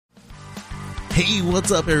Hey,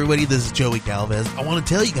 what's up, everybody? This is Joey Galvez. I want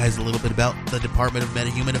to tell you guys a little bit about the Department of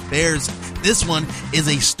Meta-Human Affairs. This one is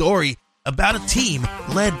a story about a team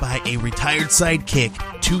led by a retired sidekick,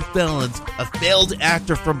 2 felons, a failed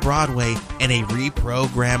actor from Broadway, and a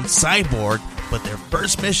reprogrammed cyborg. But their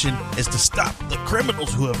first mission is to stop the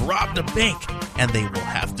criminals who have robbed a bank, and they will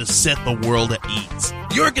have to set the world at ease.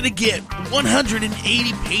 You're going to get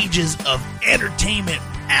 180 pages of entertainment,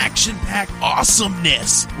 action-packed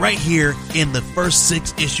awesomeness right here in the first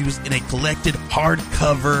 6 issues in a collected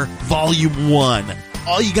hardcover volume 1.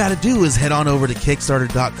 All you got to do is head on over to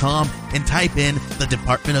Kickstarter.com and type in the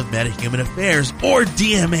Department of Meta-Human Affairs or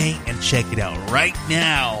DMA and check it out right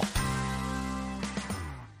now.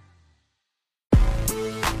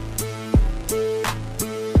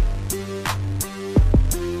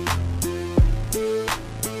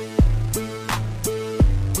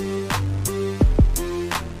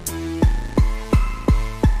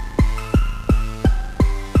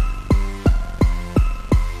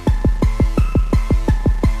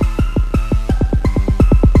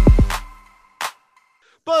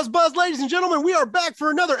 Buzz, ladies and gentlemen, we are back for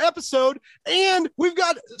another episode, and we've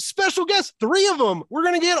got special guests, 3 of them. We're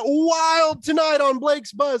going to get wild tonight on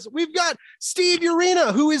Blake's Buzz. We've got Steve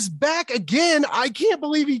Urena, who is back again. I can't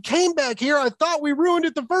believe he came back here. I thought we ruined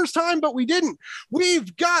it the first time, but we didn't.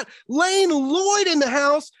 We've got Lane Lloyd in the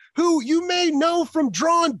house, who you may know from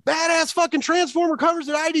drawing badass fucking Transformer covers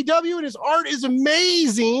at IDW, and his art is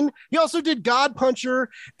amazing. He also did God Puncher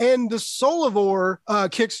and the Solivore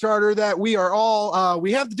Kickstarter that we are all,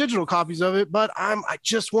 we have the digital copies of it, but I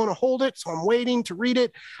just want to hold it, so I'm waiting to read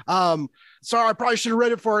it. Sorry, I probably should have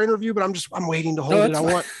read it for our interview, but I'm waiting to hold it.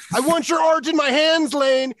 I want your art in my hands,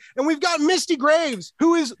 Lane. And we've got Misty Graves,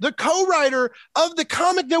 who is the co-writer of the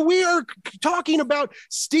comic that we are talking about.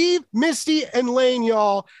 Steve, Misty, and Lane,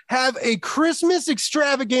 y'all, have a Christmas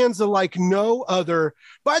extravaganza like no other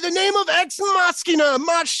by the name of Ex Machina.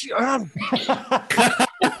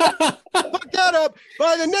 Fuck that up.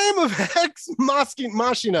 By the name of Ex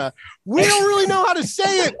Machina. We don't really know how to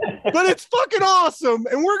say it, but it's fucking awesome.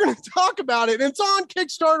 And we're going to talk about it. And it's on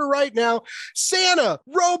Kickstarter right now. Santa,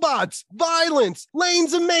 robots, violence,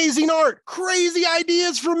 Lane's amazing art, crazy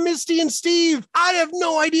ideas from Misty and Steve. I have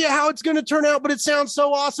no idea how it's going to turn out, but it sounds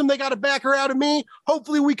so awesome. They got a backer out of me.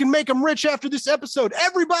 Hopefully we can make them rich after this episode.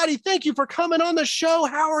 Everybody, thank you for coming on the show.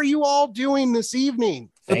 How are you all doing this evening?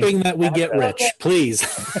 Hoping that we get rich, please.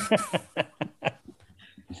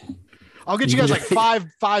 I'll get you guys like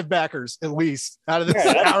five backers at least out of this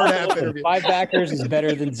hour and a half interview. 5 backers is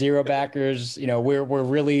better than 0 backers. You know, we're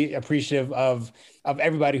really appreciative of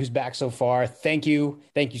everybody who's back so far. Thank you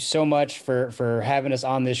so much for having us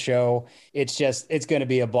on this show. It's going to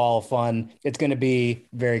be a ball of fun. It's going to be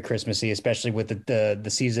very Christmassy, especially with the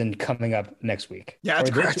season coming up next week. Yeah,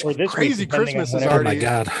 it's crazy. Christmas is already. Oh my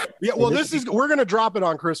God. Yeah, well, we're going to drop it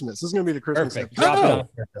on Christmas. This is going to be the Christmas Perfect. episode. Drop it on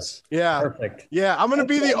Christmas. Yeah. Perfect. Yeah, I'm going to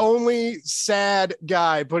be the only sad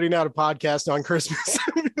guy putting out a podcast on Christmas.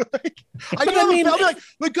 I'm like,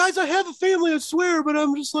 guys, I have a family, I swear, but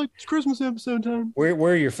I'm just like, it's Christmas episode time.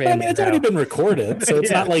 We're your family. I mean, it's already been recorded, so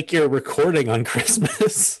it's not like you're recording on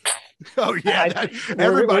Christmas. Oh yeah,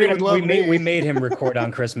 everybody would love me. We made him record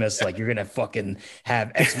on Christmas. Like, you're gonna fucking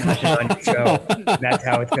have Ex Machina on your show. That's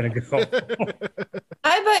how it's gonna go.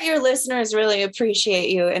 I bet your listeners really appreciate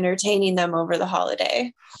you entertaining them over the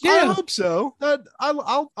holiday. Yeah, I hope so.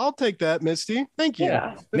 I'll take that, Misty. Thank you.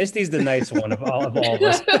 Yeah, Misty's the nice one of all of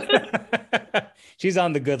us. She's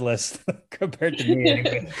on the good list compared to me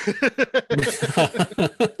anyway.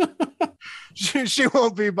 She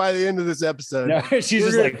won't be by the end of this episode. No,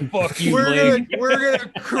 she's like, fuck you, we're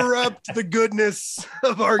gonna corrupt the goodness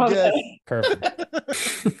of our guest. Perfect.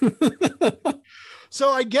 So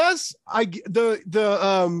I guess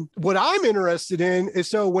what I'm interested in is,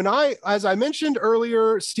 so as I mentioned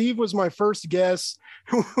earlier, Steve was my first guest.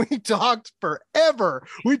 We talked forever.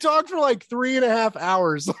 We talked for like 3.5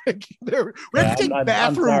 hours. Like we had to take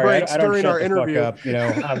bathroom breaks during our interview. Up, you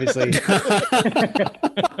know, obviously.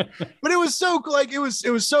 But it was so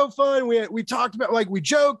it was so fun. We talked about, like, we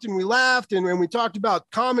joked and we laughed and we talked about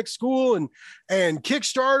comic school and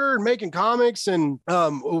Kickstarter and making comics. And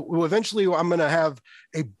eventually I'm going to have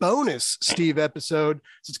a bonus Steve episode.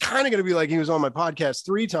 So it's kind of going to be like he was on my podcast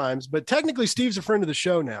 3 times, but technically Steve's a friend of the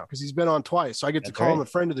show now because he's been on twice. So I get to call him a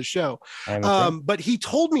friend of the show. Okay. But he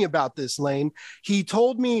told me about this, Lane. He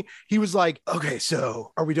told me, he was like, okay,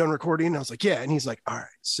 so are we done recording? And I was like, yeah. And he's like, all right,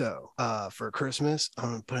 so for Christmas,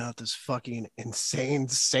 I'm gonna put out this fucking insane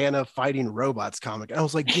Santa fighting robots comic. And I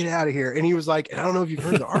was like, get out of here. And he was like, and I don't know if you've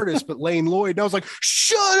heard the artist, but Lane Lloyd. And I was like,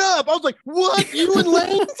 shut up. I was like, what? You and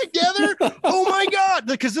Lane together? Oh my God.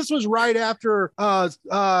 Because this was right after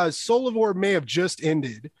Solivor may have just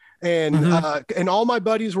ended. And all my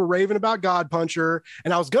buddies were raving about God Puncher,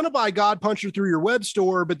 and I was gonna buy God Puncher through your web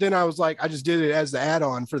store, but then I was like, I just did it as the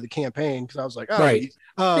add-on for the campaign because I was like, oh, Right.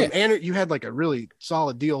 And you had like a really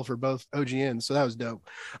solid deal for both OGNs, so that was dope.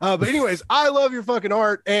 But anyways, I love your fucking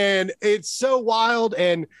art, and it's so wild,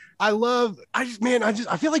 and I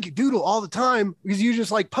feel like you doodle all the time because you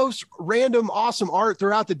just like post random awesome art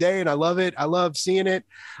throughout the day, and I love it. I love seeing it.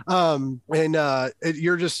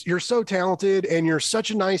 You're so talented, and you're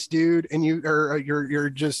such a nice dude, and you're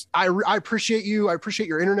just I appreciate you. I appreciate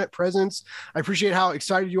your internet presence. I appreciate how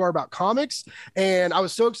excited you are about comics, and I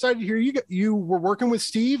was so excited to hear you were working with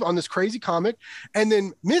Steve on this crazy comic, and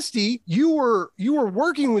then Misty, you were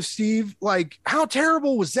working with Steve. Like, how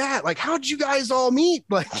terrible was that? Like, how did you guys all meet?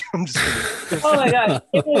 Like, I'm just kidding. Oh my God,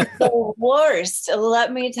 it was the worst.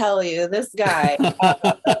 Let me tell you, this guy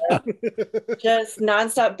just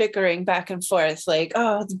nonstop bickering back and forth, like,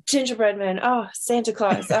 oh, the gingerbread man, oh, Santa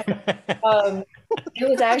Claus. It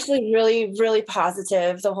was actually really, really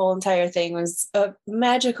positive. The whole entire thing was a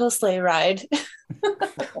magical sleigh ride.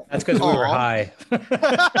 That's because we were high. Too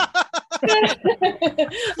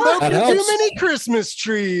many Christmas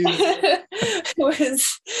trees. It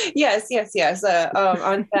was yes.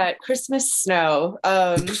 On that Christmas snow.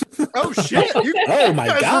 Oh shit! Oh my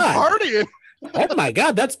guys God! were partying. Oh my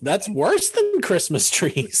God, that's worse than Christmas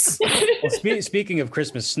trees. Well, speaking of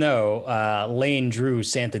Christmas snow, Lane drew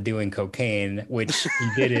Santa doing cocaine, which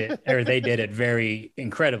they did it very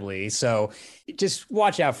incredibly. So just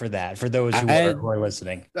watch out for that for those who are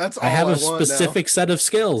listening. That's all I have a want specific set of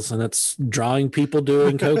skills, and it's drawing people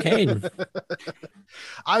doing cocaine.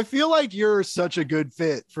 I feel like you're such a good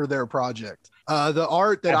fit for their project. The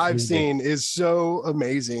art that I've seen is so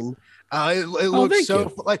amazing. It looks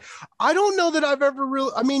so like, I don't know that I've ever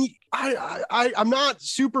really, I mean, I'm not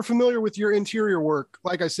super familiar with your interior work,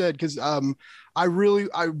 like I said, because I really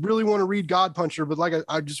want to read God Puncher, but like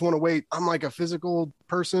I just want to wait. I'm like a physical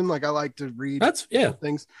person, like I like to read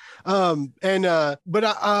things. But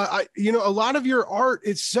I you know, a lot of your art,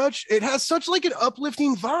 it has such like an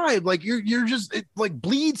uplifting vibe. Like you're just, it like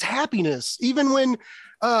bleeds happiness, even when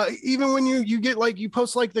you get like, you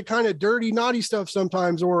post like the kind of dirty, naughty stuff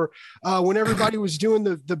sometimes, or when everybody was doing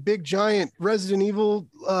the big giant Resident Evil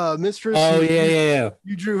mistress. Oh, yeah.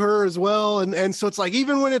 You drew her as well. And so it's like,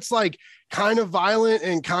 even when it's like kind of violent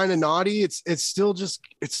and kind of naughty, it's still just,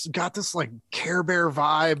 it's got this like Care Bear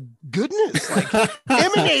vibe goodness, like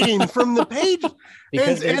emanating from the page.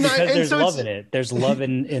 Because there's love in it. There's love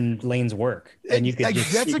in Lane's work, and you could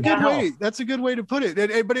just that's a good way. That's a good way to put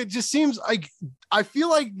it. But it just seems like, I feel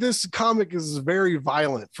like this comic is very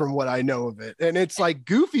violent from what I know of it, and it's like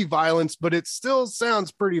goofy violence, but it still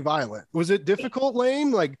sounds pretty violent. Was it difficult,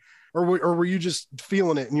 Lane? Like, or were you just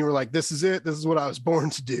feeling it and you were like, this is it? This is what I was born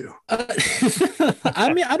to do.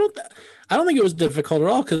 I mean, I don't think it was difficult at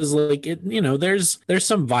all, because like it, you know, there's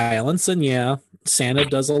some violence, and yeah, Santa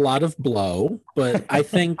does a lot of blow, but I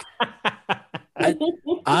think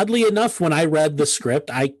oddly enough, when I read the script,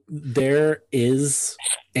 there is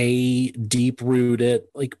a deep-rooted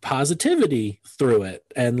like positivity through it,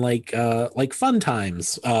 and like fun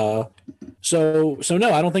times. So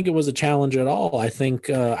no, I don't think it was a challenge at all. I think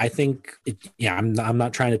I'm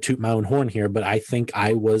not trying to toot my own horn here, but I think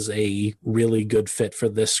I was a really good fit for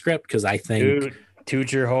this script, because I think.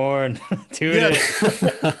 Toot your horn. Toot Yeah.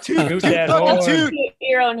 it. Toot that horn. toot.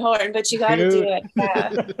 Your own horn, but you got to do it.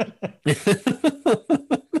 Yeah.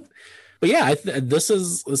 But yeah, this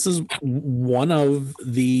is one of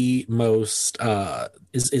the most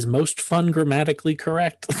is most fun grammatically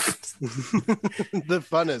correct. The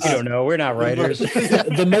funnest. I don't know. We're not writers.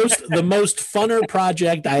 the most funner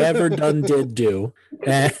project I ever did do.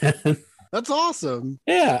 And, That's awesome.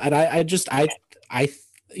 yeah, and I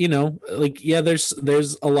you know, like, yeah, there's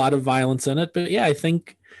a lot of violence in it, but yeah, I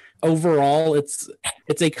think overall it's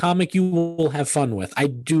a comic you will have fun with. I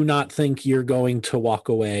do not think you're going to walk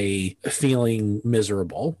away feeling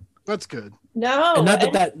miserable. That's good. No, And not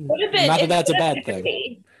that that's a bad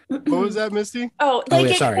thing. What was that, Misty?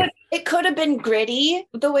 Sorry. It could have been gritty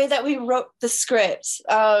the way that we wrote the script.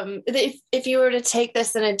 If you were to take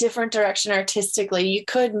this in a different direction artistically, you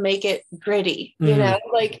could make it gritty. You know,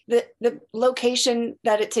 like the location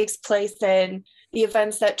that it takes place in, the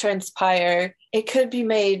events that transpire. it could be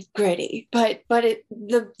made gritty, but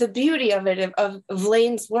the beauty of it, of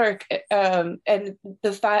Lane's work, and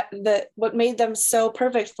the fact that what made them so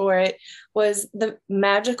perfect for it was the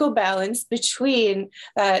magical balance between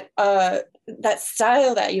that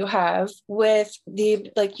style that you have with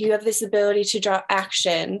you have this ability to draw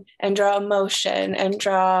action and draw emotion and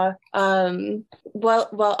draw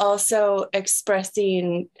while also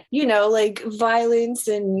expressing, like violence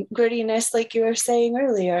and grittiness, like you were saying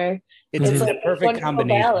earlier. It's like a perfect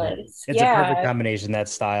combination. Balance. It's a perfect combination, that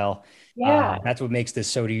style. Yeah. That's what makes this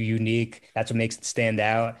so unique. That's what makes it stand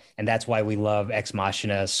out. And that's why we love Ex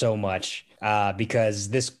Machina so much, because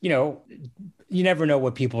this, you never know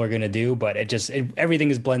what people are going to do, but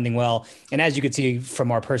everything is blending well. And as you can see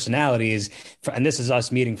from our personalities, and this is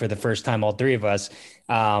us meeting for the first time, all three of us,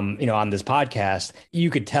 on this podcast, you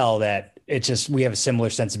could tell that we have similar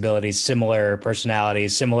sensibilities, similar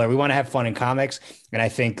personalities, we want to have fun in comics. And I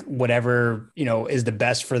think whatever, is the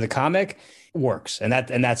best for the comic works. And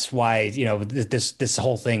that's why, this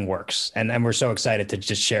whole thing works. And we're so excited to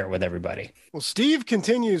just share it with everybody. Well, Steve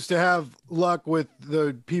continues to have luck with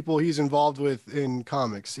the people he's involved with in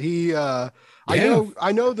comics. I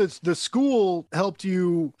know that the school helped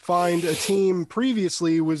you find a team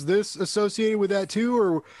previously. Was this associated with that too,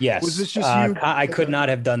 or yes, was this just you? I could not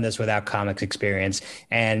have done this without comics experience.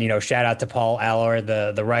 And shout out to Paul Allor,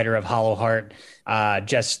 the writer of Hollow Heart.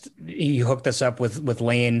 He hooked us up with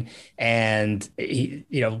Lane, and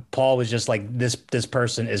Paul was just like, this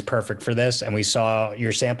person is perfect for this. And we saw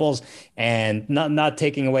your samples, and not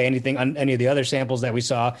taking away anything on any of the other samples that we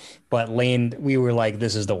saw, but Lane, we were like,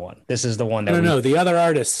 this is the one. This is the one that no, the other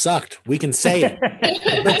artists sucked. We can say it.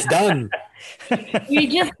 It's done. We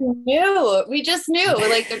just knew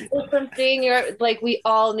like the different thing. We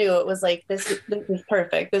all knew it was like, this is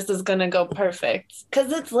perfect. This is gonna go perfect,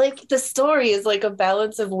 because it's like the story is like a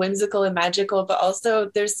balance of whimsical and magical, but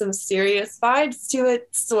also there's some serious vibes to it,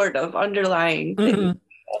 sort of underlying. Mm-hmm.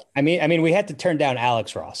 I mean, we had to turn down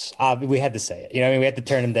Alex Ross. We had to say it. We had to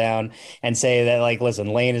turn him down and say that, like, listen,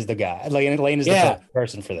 Lane is the guy. Lane is the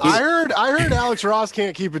person for this. I heard Alex Ross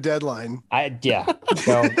can't keep a deadline. So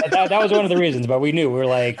that was one of the reasons. But we knew, we were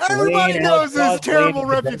like, everybody knows his terrible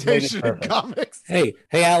reputation in comics. Hey,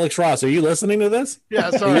 Alex Ross, are you listening to this?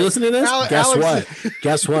 Yeah, sorry. Are you listening to this? Alex...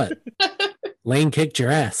 Guess what? Lane kicked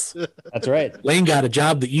your ass. That's right. Lane got a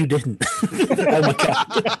job that you didn't. Oh my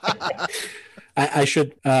god.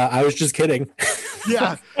 I was just kidding.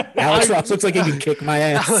 Yeah. Alex Ross looks like he can kick my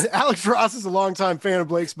ass. Alex Ross is a longtime fan of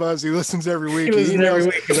Blake's Buzz. He listens every week. He's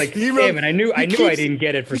like, damn it, I knew I didn't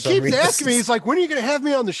get it for some reason. He keeps asking me, he's like, when are you going to have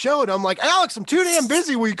me on the show? And I'm like, Alex, I'm too damn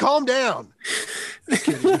busy. Will you calm down?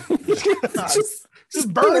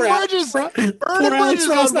 Just burning bridges. Burning Alex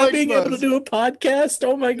Ross not being Buzz. able to do a podcast.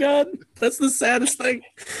 Oh my god, that's the saddest thing.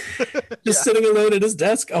 Just sitting alone at his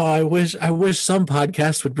desk. Oh, I wish some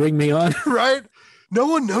podcast would bring me on. Right? No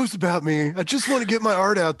one knows about me. I just want to get my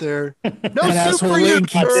art out there. No soup for you,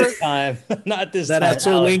 this time. Not this time. That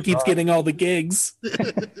asshole Lane keeps getting all the gigs.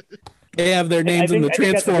 They have their names in the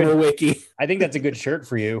Transformer wiki. I think that's a good shirt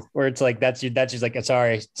for you, where it's like that's just like,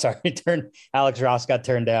 sorry, Alex Ross got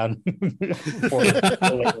turned down.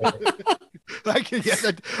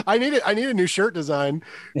 I need a new shirt design.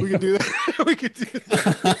 We could do that. We could do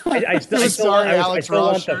that. I still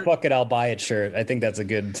want the "fuck it, I'll buy it" shirt. I think that's a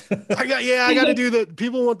good. I got to do that.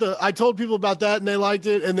 People want I told people about that and they liked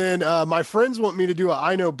it. And then my friends want me to do a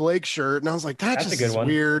 "I Know Blake" shirt, and I was like, that's just a good one.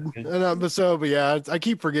 Weird. And, but yeah, I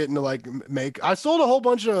keep forgetting to make. I sold a whole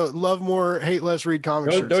bunch of Love More, Hate Less, Read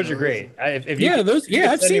comic shirts. Those are great. I've seen those.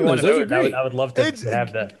 Those are great. I would love to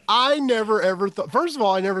have that. I never ever thought. First of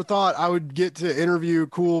all, I never thought I would get to interview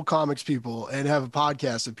cool comics people and have a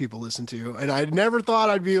podcast that people listen to, and I never thought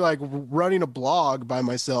I'd be like running a blog by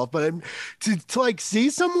myself. But to like see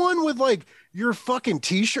someone with like your fucking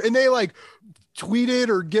t-shirt, and they like tweet it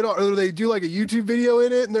or they do like a YouTube video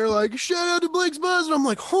in it, and they're like, shout out to Blake's Buzz, and I'm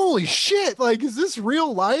like, holy shit, like, is this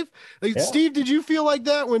real life? Like, yeah. Steve, did you feel like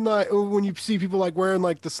that when you see people like wearing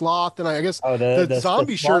like the sloth, and I guess the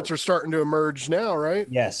zombie shirts are starting to emerge now, right?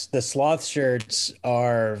 Yes, the sloth shirts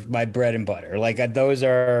are my bread and butter. Like, those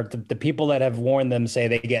are the people that have worn them say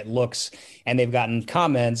they get looks, and they've gotten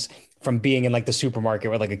comments from being in like the supermarket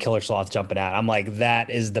with like a killer sloth jumping out. I'm like, that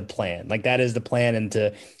is the plan. Like, that is the plan, and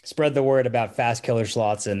to spread the word about fast killer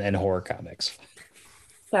sloths and horror comics.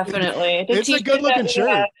 Definitely. It's a good looking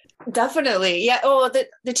shirt. Definitely. Yeah. Oh,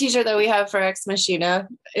 the t-shirt that we have for Ex Machina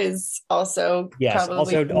is also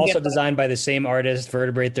also designed by the same artist,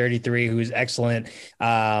 Vertebrate 33, who's excellent.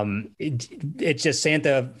 It's just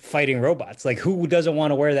Santa fighting robots. Like, who doesn't want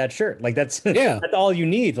to wear that shirt? Like, that's all you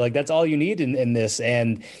need. Like, that's all you need in this.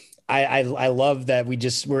 And I love that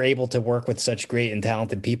we're able to work with such great and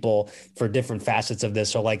talented people for different facets of this.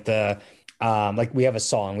 So like like we have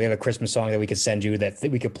a Christmas song that we could send you that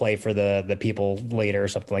we could play for the people later or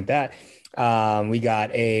something like that. We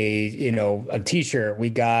got a t-shirt, we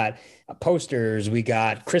got posters, we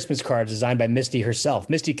got Christmas cards designed by Misty herself.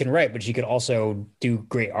 Misty can write, but she could also do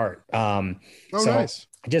great art. Nice.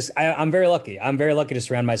 I'm very lucky. I'm very lucky to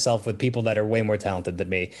surround myself with people that are way more talented than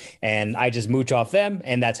me, and I just mooch off them,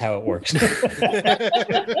 and that's how it works.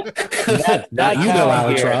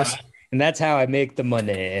 Albatross. And that's how I make the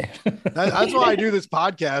money. That's why I do this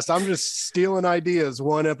podcast. I'm just stealing ideas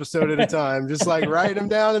one episode at a time, just like write them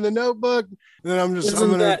down in the notebook. And then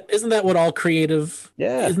isn't that what all creative?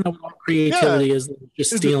 Yeah. Isn't that what all creativity is?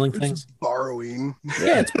 Just stealing things, borrowing.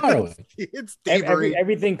 Yeah, it's borrowing. It's thievery.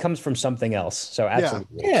 Everything comes from something else. So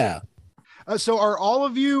absolutely. Yeah. So are all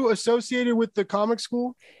of you associated with the comic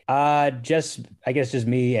school? I guess just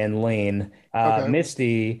me and Lane. Okay.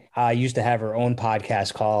 Misty used to have her own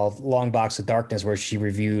podcast called Long Box of Darkness, where she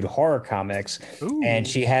reviewed horror comics. Ooh. And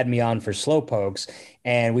she had me on for Slowpokes,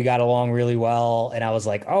 and we got along really well. And I was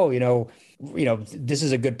like, oh, this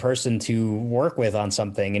is a good person to work with on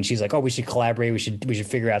something. And she's like, oh, we should collaborate. We should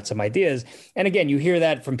figure out some ideas. And again, you hear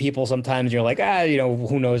that from people sometimes. You're like,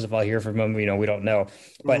 who knows if I'll hear from them? We don't know.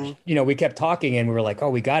 But, we kept talking and we were like, oh,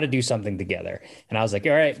 we got to do something together. And I was like,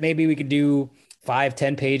 all right, maybe we could do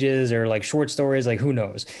 5-10 pages or like short stories, like who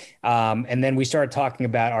knows? And then we started talking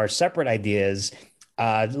about our separate ideas.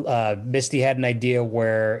 Misty had an idea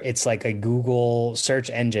where it's like a Google search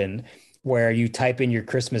engine where you type in your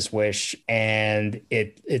Christmas wish and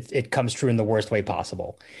it comes true in the worst way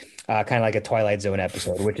possible. Kind of like a Twilight Zone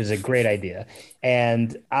episode, which is a great idea.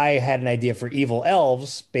 And I had an idea for evil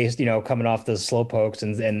elves based, coming off the Slowpokes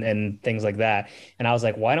and things like that. And I was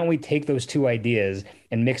like, why don't we take those two ideas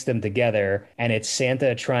and mix them together? And it's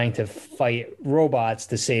Santa trying to fight robots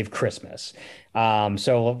to save Christmas.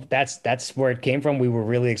 So that's where it came from. We were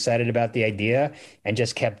really excited about the idea and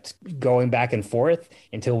just kept going back and forth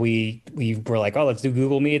until we were like, oh, let's do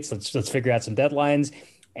Google Meets. Let's figure out some deadlines.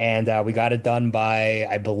 And we got it done by,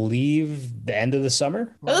 I believe, the end of the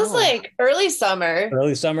summer. It was like early summer.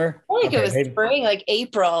 Early summer? I think it was spring, like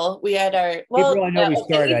April. We had our, April, I know we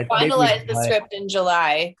started. We finalized the script in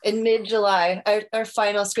July. In mid-July. Our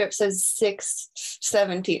final script says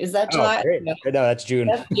 6/17. Is that July? No, that's June.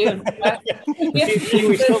 That's June.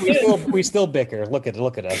 we still bicker. Look at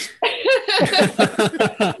us.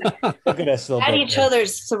 Look at us still at each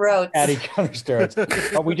other's throats. At each other's throats.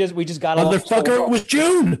 But we just got motherfucker. It was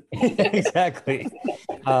June. Exactly.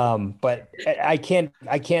 But I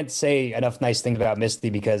can't say enough nice things about Misty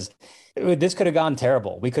because this could have gone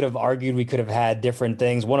terrible. We could have argued. We could have had different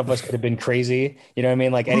things. One of us could have been crazy. You know what I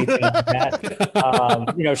mean? Like anything like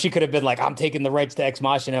that. She could have been like, I'm taking the rights to Ex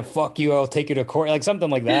Machina. Fuck you. I'll take you to court. Like something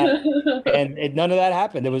like that. And none of that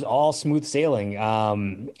happened. It was all smooth sailing.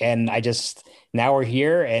 And now we're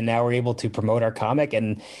here and now we're able to promote our comic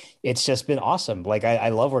and it's just been awesome. Like I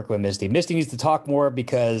love working with Misty. Misty needs to talk more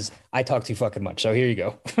because I talk too fucking much. So here you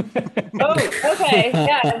go. Oh, okay.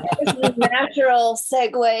 Yeah. This is a natural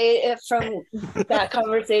segue from that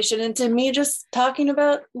conversation into me just talking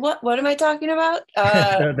about what am I talking about?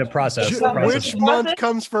 The process. Which month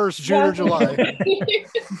comes first, June or July?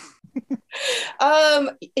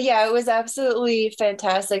 Yeah, it was absolutely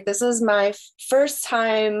fantastic. This is my first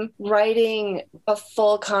time writing a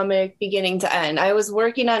full comic beginning to end. I was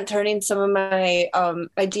working on turning some of my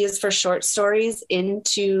ideas for short stories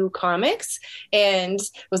into comics and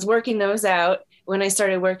was working those out when I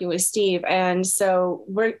started working with Steve. And so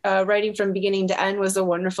writing from beginning to end was a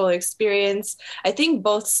wonderful experience. I think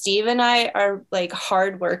both Steve and I are like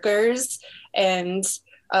hard workers, and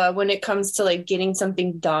when it comes to like getting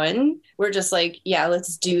something done, we're just like, yeah,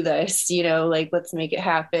 let's do this, like let's make it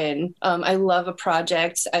happen. I love a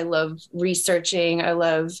project. I love researching. I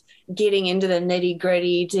love getting into the nitty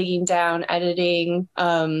gritty, digging down, editing,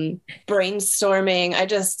 brainstorming.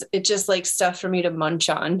 It's just like stuff for me to munch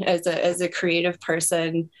on as a creative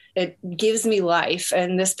person. It gives me life.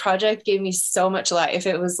 And this project gave me so much life.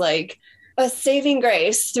 It was like a saving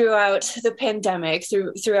grace throughout the pandemic,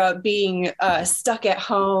 throughout being stuck at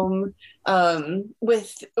home and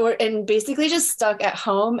basically just stuck at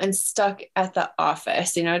home and stuck at the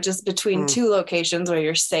office, just between two locations where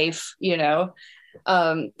you're safe,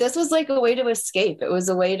 This was like a way to escape. It was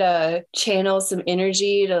a way to channel some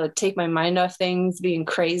energy, to take my mind off things, being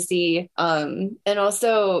crazy. And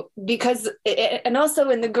also in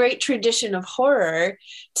the great tradition of horror,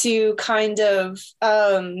 to kind of,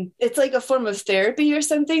 it's like a form of therapy or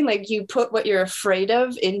something. Like you put what you're afraid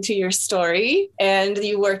of into your story and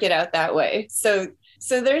you work it out that way. So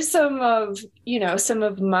So there's some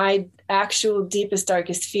of my actual deepest,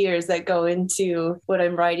 darkest fears that go into what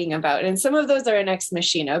I'm writing about. And some of those are in Ex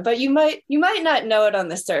Machina, but you might not know it on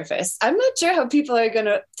the surface. I'm not sure how people are going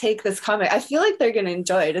to take this comic. I feel like they're going to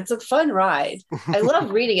enjoy it. It's a fun ride. I love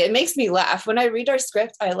reading it. It makes me laugh. When I read our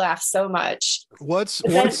script, I laugh so much. What's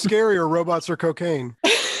scarier, robots or cocaine?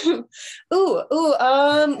 Well,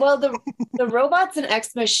 the robots in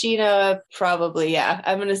Ex Machina, probably, yeah.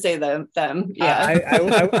 I'm gonna say them. Yeah.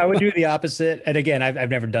 I would do the opposite. And again, I've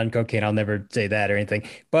never done cocaine. I'll never say that or anything.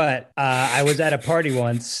 But I was at a party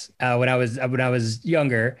once when I was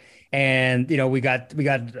younger. And, you know, I got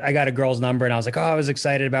a girl's number and I was like, oh, I was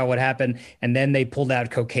excited about what happened. And then they pulled out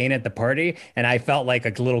cocaine at the party and I felt like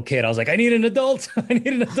a little kid. I was like, I need an adult. I need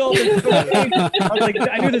an adult. I was like,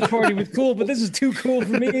 I knew this party was cool, but this is too cool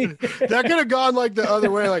for me. That could have gone like the other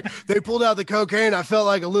way. Like they pulled out the cocaine. I felt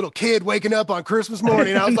like a little kid waking up on Christmas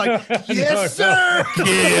morning. I was like, yes, sir.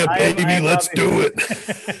 Yeah, baby, let's do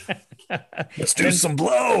it. Let's do some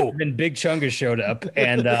blow. Then Big Chungus showed up,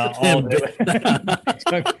 and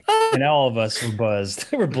and all of us were buzzed.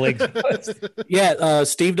 We're Blake buzzed. Yeah,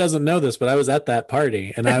 Steve doesn't know this, but I was at that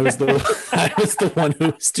party, and I was the one who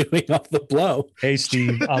was doing all the blow. Hey,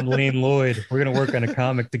 Steve, I'm Lane Lloyd. We're gonna work on a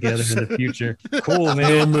comic together in the future. Cool,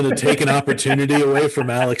 man. I'm gonna take an opportunity away from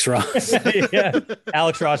Alex Ross. Yeah,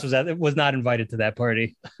 Alex Ross was not invited to that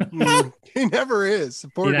party. He never is.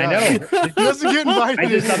 Poor guy. I know. He doesn't get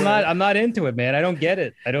invited. I'm not into it, man. I don't get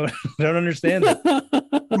it. I don't understand it.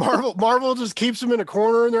 Marvel just keeps him in a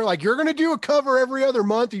corner, and they're like, "You're gonna do a cover every other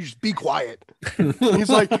month. You just be quiet." He's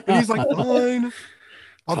like, "Fine,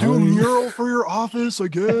 I'll do a mural for your office, I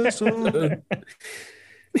guess."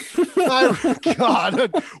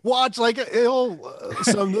 God, watch like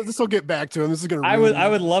this will get back to him. This is gonna. I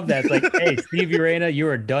would love that. It's like, hey, Steve Urena, you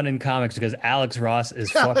are done in comics because Alex Ross is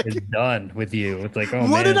fucking done with you. It's like, oh, what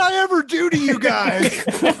man. did I ever do to you guys?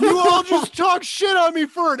 You all just talk shit on me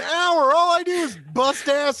for an hour. All I do is bust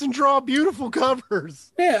ass and draw beautiful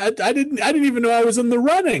covers. Yeah, I didn't even know I was in the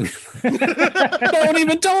running. No one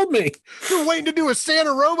even told me. You're waiting to do a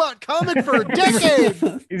Santa robot comic for a decade.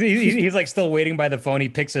 He's like still waiting by the phone. He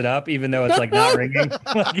picks it up even though it's like not ringing.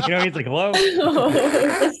 Like, you know, he's like, hello.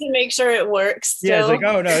 Just to make sure it works. Still. Yeah, it's like,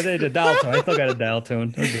 oh no, the dial tone. I still got a dial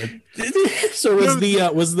tone. We're good. So was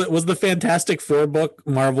the Fantastic Four book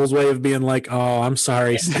Marvel's way of being like, oh, I'm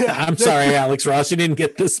sorry, Alex Ross, you didn't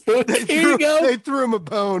get this book. Here you go. They threw him a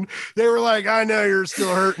bone. They were like, I know you're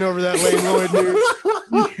still hurting over that Lane Lloyd news.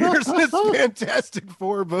 Here's this Fantastic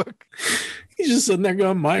Four book. He's just sitting there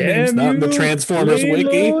going, my name's not in the Transformers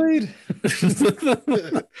wiki.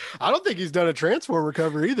 I don't think he's done a Transformer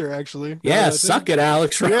cover either, actually. Yeah, suck it,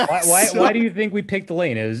 Alex Ross. Yeah, why do you think we picked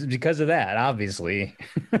Lane? It was because of that, obviously.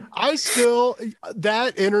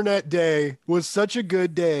 That internet day was such a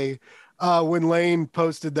good day. When Lane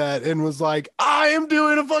posted that and was like, I am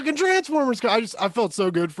doing a fucking Transformers. I felt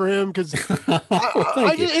so good for him because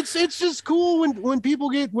it's just cool when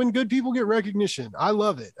good people get recognition. I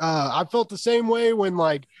love it. I felt the same way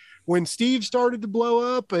when Steve started to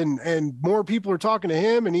blow up and more people are talking to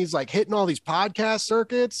him and he's like hitting all these podcast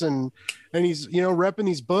circuits and he's, you know, repping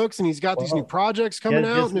these books and he's got these new projects coming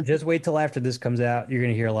out. Just wait till after this comes out. You're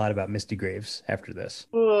going to hear a lot about Misty Graves after this.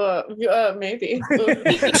 Maybe. Did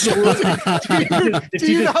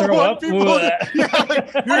you just throw up? You're going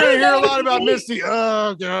to hear a lot about Misty.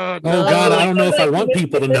 Oh, God. Oh, God. I don't know if I want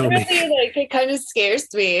people to know me. Like, it kind of scares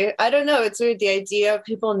me. I don't know. It's weird. The idea of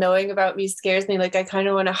people knowing about me scares me. Like, I kind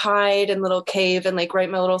of want to hide in a little cave and like write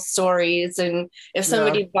my little stories. And if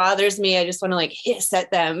somebody bothers me, I just want to like hiss at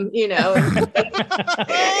them, you know?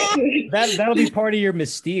 That'll be part of your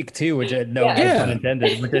mystique too, which pun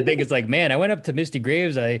intended. Which I think is like, man, I went up to Misty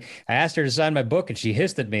Graves. I asked her to sign my book, and she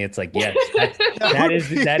hissed at me. It's like, yes,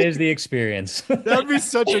 that is the experience. That'd be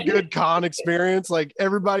such a good con experience. Like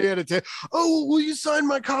everybody had to oh, will you sign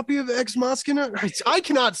my copy of Ex Machina? I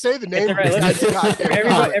cannot say the name.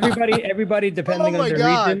 Everybody, depending on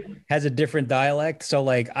their region, has a different dialect. So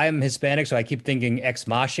like, I'm Hispanic, so I keep thinking Ex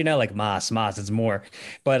Machina, like mas, it's more.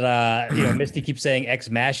 But you know, Misty keeps saying Ex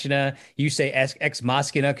Machina. You say Ex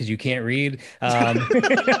Machina because you can't read.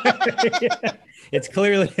 It's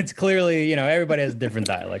clearly, you know, everybody has a different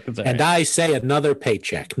dialect. And right. I say another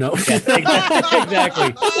paycheck. No,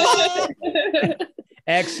 exactly.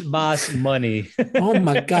 Ex mas money. Oh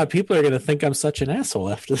my God, people are gonna think I'm such an asshole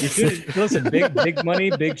after this. Listen, big money,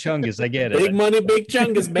 big chungus. I get it. Big money, big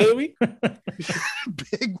chungus, baby.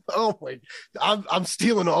 Big. Oh my! I'm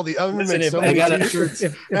stealing all the. I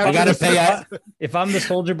gotta pay out. If I'm the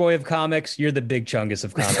soldier boy of comics, you're the big chungus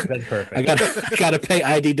of comics. That's perfect. I gotta pay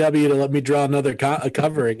IDW to let me draw another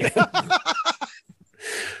cover again.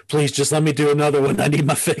 Please just let me do another one. I need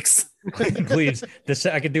my fix. Please,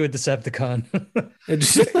 I could do a Decepticon.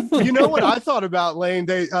 You know what I thought about, Lane?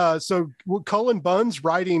 Cullen Bunn's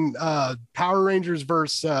writing Power Rangers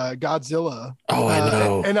versus Godzilla. Oh, I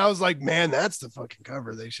know. And I was like, man, that's the fucking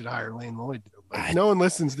cover they should hire Lane Lloyd to do. But no one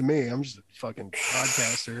listens to me. I'm just a fucking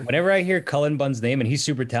podcaster. Whenever I hear Cullen Bunn's name, and he's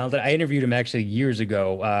super talented, I interviewed him actually years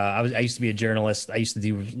ago. I used to be a journalist. I used to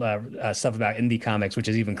do stuff about indie comics, which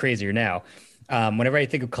is even crazier now. Whenever I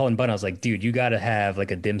think of Cullen Bunn, I was like, dude, you got to have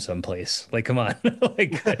like a dim sum place. Like, come on.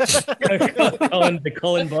 Like, the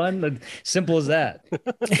Cullen Bunn, simple as that.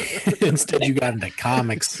 Instead, you got into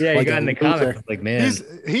comics. Yeah, you got into comics. Like, man.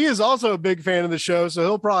 He is also a big fan of the show, so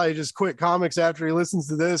he'll probably just quit comics after he listens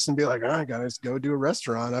to this and be like, I got to go do a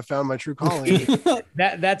restaurant. I found my true calling.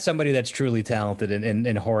 That's somebody that's truly talented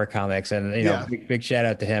in horror comics. And, big shout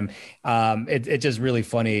out to him. It's just really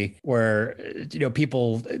funny where,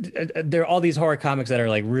 people, there are all these horror comics that are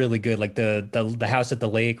like really good, like the House at the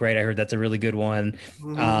Lake, right? I heard that's a really good one.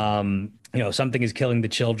 Mm-hmm. Something is killing the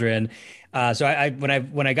children. So when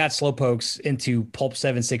I got Slowpokes into Pulp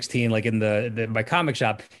 716, like in my comic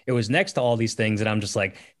shop, it was next to all these things, and I'm just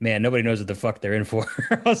like, man, nobody knows what the fuck they're in for.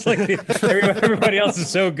 I was like, everybody else is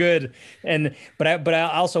so good, but I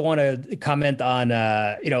also want to comment on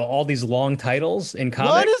all these long titles in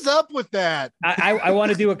comics. What is up with that? I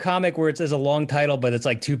want to do a comic where it says a long title, but it's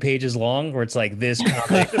like 2 pages long, where it's like this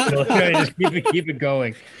comic. Just keep it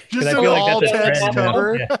going. Just an all text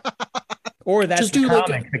cover. Yeah. Or that's the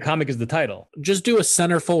comic. The comic is the title. Just do a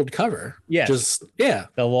centerfold cover. Yeah. The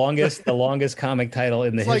longest comic title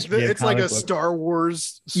in the history of it's like a book. Star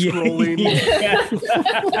Wars scrolling. Yeah.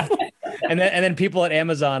 and then people at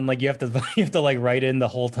Amazon, like you have to like write in the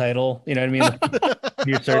whole title. You know what I mean?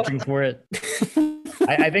 You're searching for it.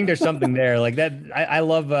 I think there's something there like that. I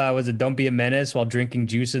love was it Don't Be a Menace while drinking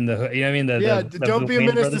juice in the hood. You know what I mean? Don't be a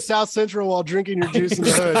menace to South Central while drinking your juice in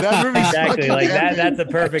the hood. That movie's exactly like that. That's a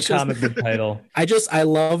perfect comic book title. I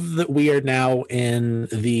love that we are now in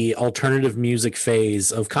the alternative music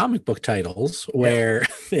phase of comic book titles where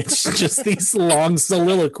it's just these long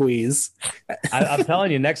soliloquies. I'm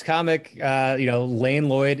telling you, next comic, Lane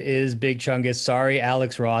Lloyd is Big Chungus. Sorry,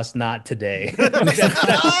 Alex Ross, not today.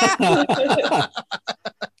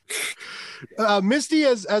 Misty,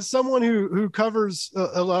 as someone who covers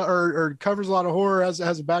a lot or covers a lot of horror,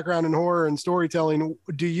 has a background in horror and storytelling,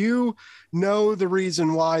 do you know the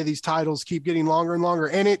reason why these titles keep getting longer and longer?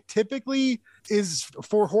 And it typically is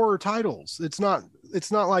for horror titles. It's not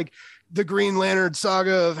like the Green Lantern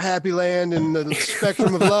saga of Happy Land and the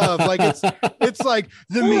Spectrum of Love. Like it's like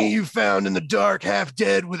the me you found in the dark, half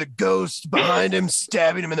dead with a ghost behind him,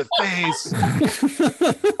 stabbing him in the face.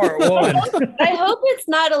 Part 1. I hope it's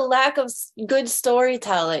not a lack of good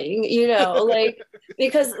storytelling,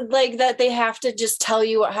 because like that they have to just tell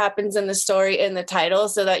you what happens in the story in the title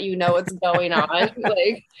so that you know what's going on.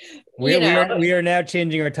 Like we are now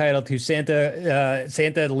changing our title to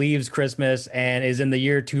Santa leaves Christmas and is in the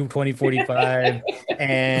year 2045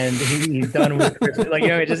 and he's done with Christmas. Like,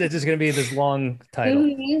 it's just going to be this long title.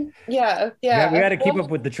 Mm-hmm. Yeah. We got to keep up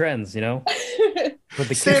with the trends,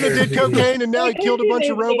 Santa did cocaine and now he killed a bunch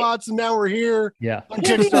of robots and now we're here. Yeah. On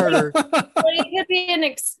Kickstarter. But it could be an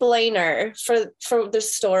explainer for the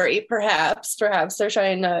story. Perhaps they're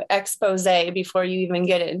trying to expose before you even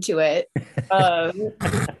get into it.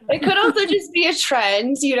 It could also just be a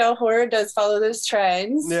trend. Horror does follow those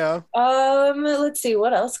trends. Yeah. Let's see.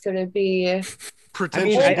 What else could it be?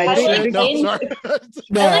 Pretentious.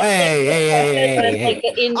 No, hey.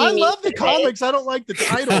 I love the comics. I don't like the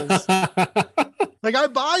titles. Like I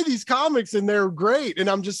buy these comics and they're great. And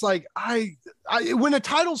I'm just like, when a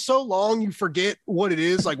title's so long, you forget what it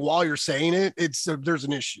is. Like while you're saying it, there's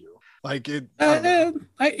an issue. Like it. I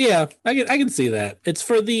can see that. It's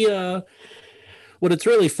for the, what it's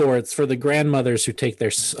really for, it's for the grandmothers who take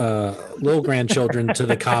their little grandchildren to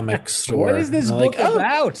the comic store. What is this book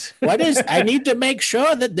about? I need to make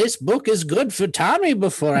sure that this book is good for Tommy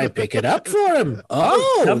before I pick it up for him.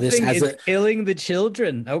 Oh, something is killing the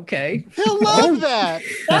children. Okay. He'll love that.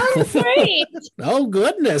 That's great. Oh,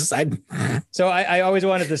 goodness. So I always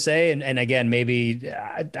wanted to say, and again, maybe,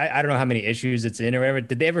 I don't know how many issues it's in or whatever.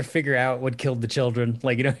 Did they ever figure out what killed the children?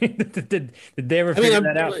 Like, did they ever figure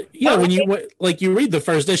that out? Yeah, when you read the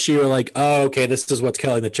first issue, you're like, oh, okay, this is what's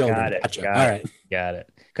killing the children. Got it. Gotcha. All right. Got it.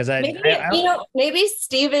 Because maybe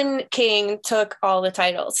Stephen King took all the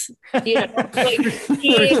titles.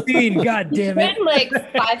 Christine, God damn it, like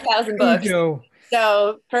 5,000 books.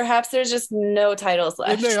 So perhaps there's just no titles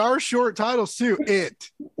left. And they are short titles too.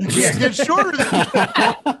 It just gets shorter than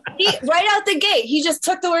that. right out the gate, he just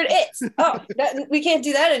took the word "it." Oh, we can't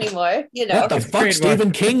do that anymore. You know. What the fuck?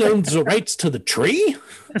 Stephen King owns the rights to the tree?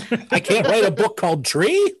 I can't write a book called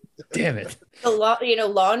Tree? Damn it.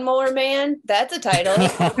 Lawnmower Man. That's a title.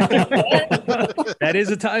 That is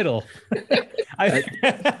a title.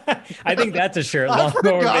 I think that's a shirt. I Lawnmower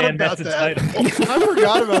forgot Man. about That's a that. title. I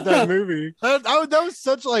forgot about that movie. That was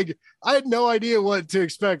such like I had no idea what to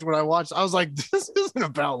expect when I watched. I was like, this isn't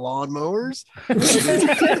about lawnmowers.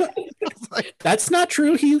 That's not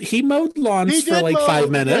true. He mowed lawns He for did like mow- 5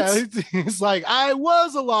 minutes. Yeah, he's like, I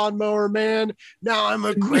was a lawnmower man. Now I'm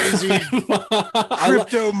a crazy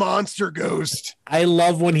crypto monster ghost. I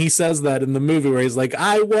love when he says that in the movie where he's like,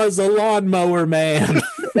 I was a lawnmower man.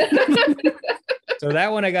 So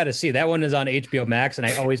that one I got to see. That one is on HBO Max, and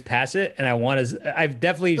I always pass it. And I've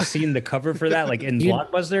definitely seen the cover for that, like in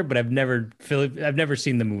Blockbuster, but I've never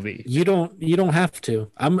seen the movie. You don't have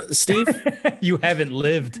to. Steve. You haven't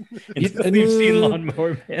lived until you've seen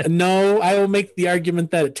Lawnmower Man. No, I will make the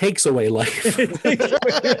argument that it takes away life.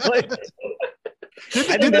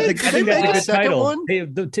 I think that's a good title. One?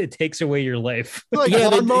 It takes away your life. Like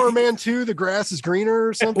Lawnmower Man 2, The Grass is Greener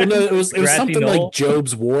or something. Well, no, it was something Knoll. like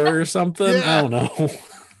Job's War or something. Yeah. I don't know.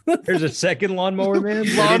 There's a second Lawnmower Man.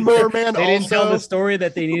 Lawnmower Man They didn't tell also. the story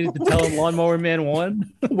that they needed to tell in Lawnmower Man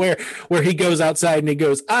 1. where he goes outside and he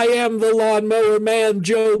goes, I am the lawnmower man,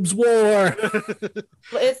 Job's War.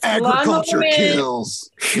 It's Agriculture Lawnmower Man. kills.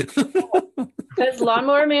 It's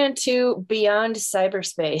Lawnmower Man 2 Beyond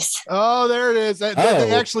Cyberspace. Oh, there it is. They Oh.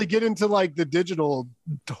 actually get into like the digital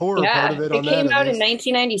horror Yeah, part of it. it On came that, out at in least.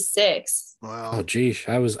 1996. Wow. Oh geez,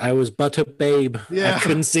 I was but a babe. Yeah. I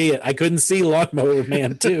couldn't see it. I couldn't see Lawnmower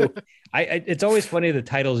Man too. It's always funny the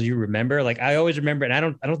titles you remember. Like I always remember, and I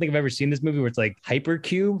don't think I've ever seen this movie where it's like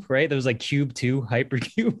Hypercube, right? There was like Cube 2,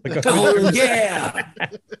 Hypercube. Like, Oh yeah.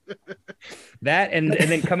 that and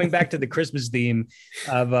then coming back to the Christmas theme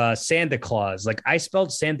of Santa Claus. Like I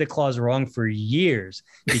spelled Santa Claus wrong for years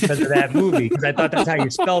because of that movie, because I thought that's how you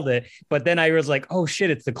spelled it. But then I was like, oh shit,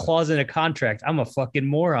 it's the clause in a contract. I'm a fucking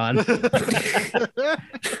moron.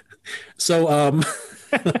 So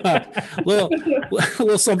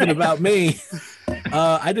little something about me.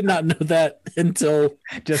 I did not know that until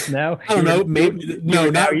Just now. I don't know, maybe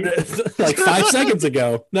not like 5 seconds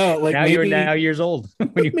ago. No, like Now you're now years old.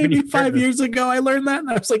 Maybe 5 years ago I learned that and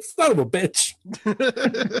I was like, son of a bitch.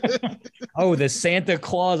 Oh, the Santa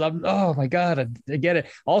Claus. Oh my God. I get it.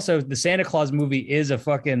 Also, the Santa Claus movie is a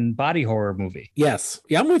fucking body horror movie, Yes.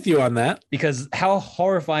 Yeah, I'm with you on that. because how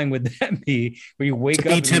horrifying would that be when you wake To up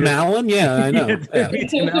be and Tim you're- Allen? Yeah, I know. To Yeah. be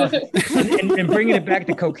Tim Allen. And bringing it back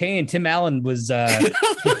to cocaine, Tim Allen was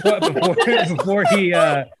before he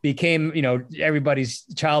became, everybody's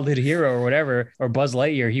childhood hero or whatever, or Buzz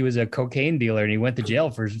Lightyear, he was a cocaine dealer and he went to jail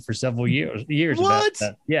for several years about What?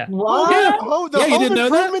 that. Yeah. What? Yeah. Oh, the Yeah, you Home didn't know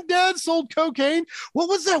that? Improvement dad sold cocaine. What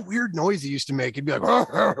was that weird noise he used to make? He'd be like,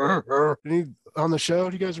 and he, on the show.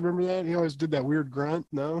 Do you guys remember that? He always did that weird grunt.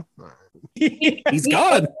 No. All right. He's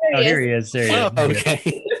gone. Oh, here he is. There he is.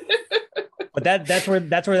 Okay. But that's where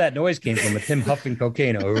that noise came from. It's him huffing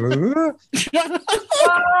cocaine. What?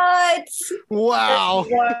 Wow.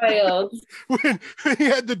 That's wild. When he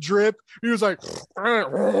had the drip, he was like,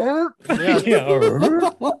 yeah. Yeah.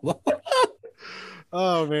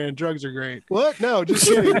 Oh man, drugs are great. What? No, just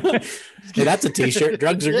kidding. Hey, that's a t-shirt.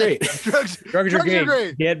 Drugs are Yeah, great. Drugs are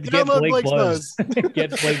great. Get Download Blake Blake's buzzed.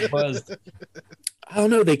 Get Blake buzzed. I don't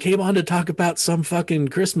know. They came on to talk about some fucking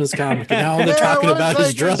Christmas comic, and now they're Yeah, talking it was about like-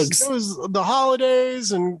 his drugs. It was the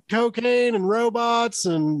holidays and cocaine and robots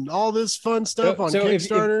and all this fun stuff on So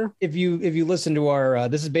Kickstarter. if you listen to our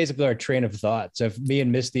this is basically our train of thought. So if me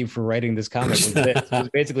and Misty for writing this comic was this, it was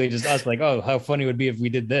basically just us like, oh, how funny it would be if we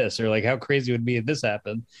did this, or like how crazy it would be if this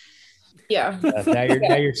happened. Yeah.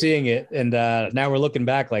 Now you're seeing it, and now we're looking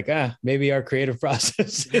back like, maybe our creative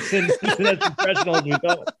process isn't as professional as we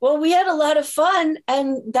thought. Well, we had a lot of fun,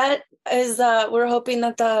 and that is we're hoping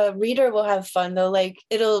that the reader will have fun though. Like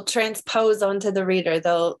it'll transpose onto the reader.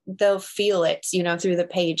 They'll feel it, through the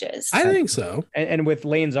pages. I think so. And with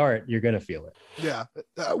Lane's art, you're gonna feel it. Yeah.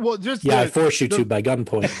 Well, just Yeah, I the, force you to by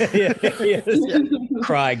gunpoint.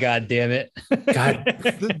 Cry, God damn it. God,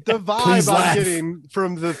 the Please vibe I'm laugh. getting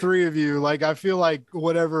from the three of you, like I feel like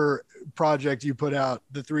whatever project you put out,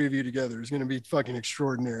 the three of you together, is going to be fucking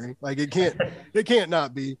extraordinary. Like it can't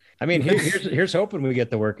not be. I mean, here's hoping we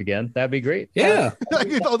get to work again. That'd be great. Yeah.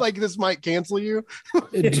 Like this might cancel you.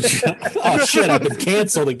 Oh shit! I've been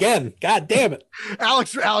canceled again. God damn it!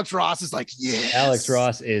 Alex Ross is like, yeah. Alex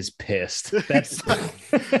Ross is pissed. That's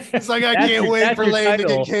it's like I can't wait for Lane to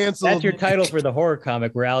get canceled. That's your title for the horror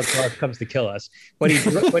comic where Alex Ross comes to kill us. But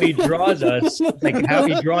he draws us, like how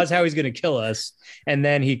he draws how he's going to kill us, and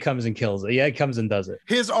then he comes and kills it. Yeah, he comes and does it.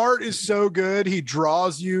 His art is so good. He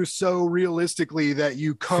draws you so realistically that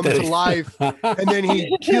you come to life, and then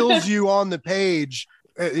he kills you on the page.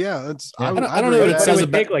 Yeah, that's. I don't know what it It says would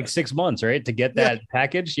about. take like 6 months, right, to get that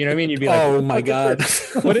package. You know what I mean? You'd be like, Oh my god!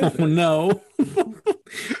 Oh, no.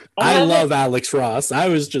 I love Alex Ross. I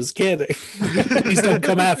was just kidding. Please don't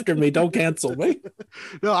come after me. Don't cancel me.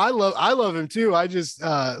 No, I love him too. I just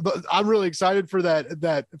but I'm really excited for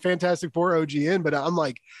that Fantastic Four OGN, but I'm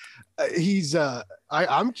like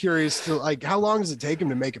I'm curious to like how long does it take him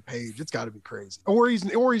to make a page? It's got to be crazy. Or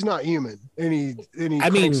he's not human and he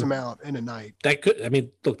cranks them out in a night. That could. I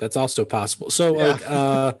mean, look, that's also possible. So,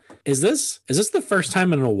 Yeah. is this the first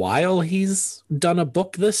time in a while he's done a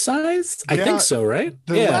book this size? I Yeah. think so, right?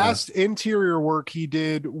 The last interior work he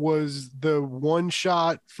did was the one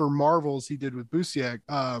shot for Marvels he did with Busiek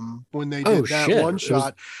when they did that shit. one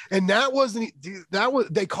shot. And that wasn't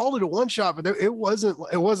they called it a one shot, but it wasn't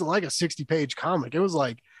like a 60-page comic. It was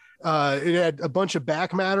like it had a bunch of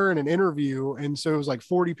back matter and an interview, and so it was like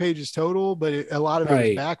 40 pages total, but a lot of it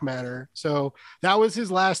was back matter. So that was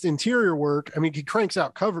his last interior work. I mean, he cranks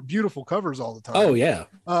out beautiful covers all the time. Oh yeah.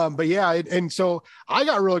 But yeah, and so I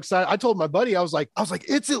got real excited. I told my buddy, I was like,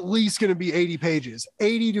 it's at least going to be 80 pages,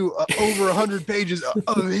 80 to over 100 pages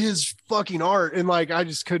of his fucking art, and like I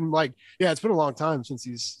just couldn't it's been a long time since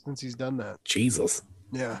he's done that. Jesus.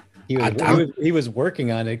 Yeah. he was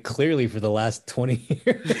working on it clearly for the last 20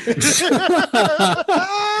 years.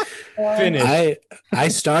 Finished. I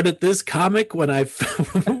started this comic when I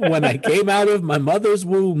came out of my mother's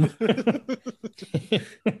womb.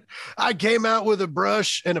 I came out with a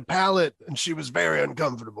brush and a palette, and she was very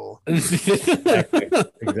uncomfortable. Exactly.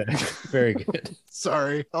 Very good.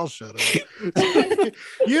 Sorry, I'll shut up.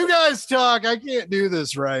 You guys talk. I can't do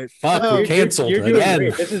this right. Fuck, we're canceled You're doing again.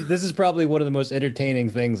 great. This is probably one of the most entertaining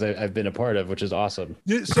things I've been a part of, which is awesome.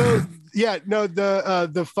 So yeah, no,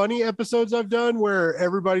 the funny episodes I've done where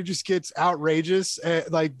everybody just gets outrageous,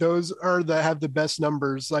 like those are have the best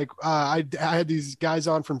numbers. Like I had these guys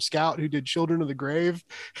on from Scout who did Children of the Grave,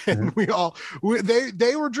 and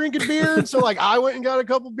they were drinking beer, and so like I went and got a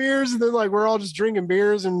couple beers, and then like we're all just drinking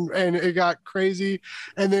beers, and it got crazy.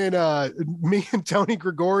 And then me and Tony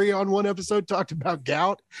Grigori on one episode talked about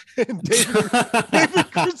gout, and David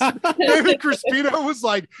Crispino was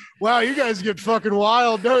like, "Wow, you guys get fucking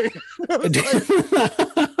wild, don't you?" This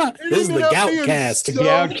is the gout cast. So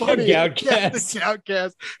Gout funny. cast. Yeah, the gout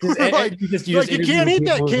cast. You just Like you can't eat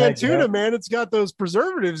that people canned like tuna, that. man. It's got those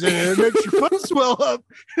preservatives in it. It makes your foot swell up.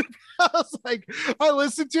 I was like, I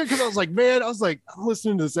listened to it because I was like, man, I'm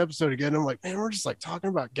listening to this episode again. I'm like, man, we're just like talking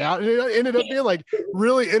about gout. And it ended up being like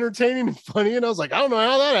really entertaining and funny. And I was like, I don't know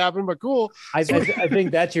how that happened, but cool. I think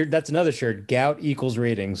that's another shirt. Gout equals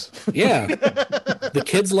ratings. Yeah. The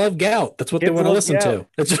kids love gout. That's what they Kids want to love listen gout.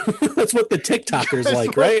 to. That's what the TikTokers That's like,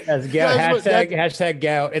 what- right? As gout, That's hashtag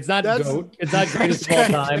gout. It's not That's- goat. It's not greatest of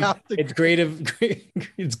all time. Gout. It's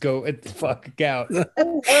it's goat. It's fuck gout.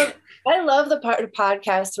 I love the part of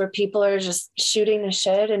podcasts where people are just shooting the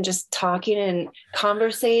shit and just talking and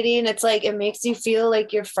conversating. It's like it makes you feel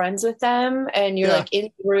like you're friends with them, and you're Yeah. like in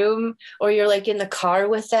the room, or you're like in the car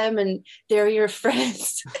with them, and they're your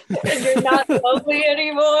friends, and you're not lonely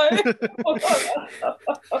anymore.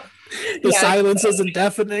 The Yeah. silence isn't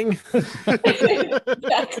deafening.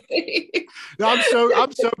 Exactly. I'm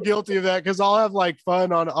so guilty of that because I'll have like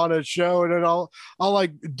fun on a show, and then I'll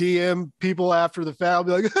like DM people after the fact. I'll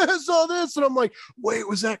be like, I saw this, and I'm like, wait,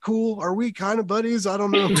 was that cool? Are we kind of buddies? I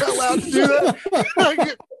don't know if I'm allowed to do that.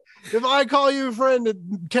 Like, if I call you a friend, it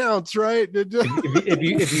counts, right? If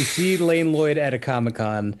you see Lane Lloyd at a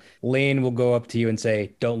Comic-Con, Lane will go up to you and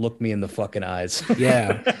say, "Don't look me in the fucking eyes."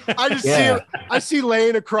 Yeah. I just Yeah. I see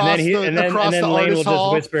Lane across and then, the and then Lane will artist just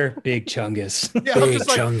hall. whisper, "Big Chungus." Yeah, I'm Big just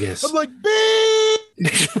like, Chungus. I'm like, big.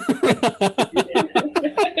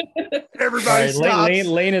 Everybody All right, stops.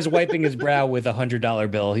 Lane is wiping his brow with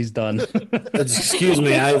 $100 bill. He's done. Excuse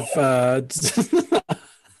me, I've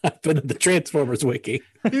I've been in the Transformers wiki.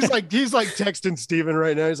 He's like texting Steven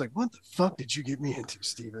right now. He's like, what the fuck did you get me into,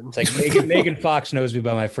 Steven? It's like Megan Fox knows me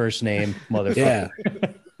by my first name, motherfucker.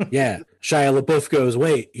 Yeah. Yeah, Shia LaBeouf goes,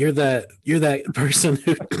 "Wait, you're that person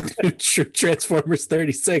who Transformers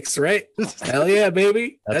 36, right? Hell yeah,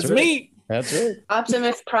 baby, that's right. me." That's it.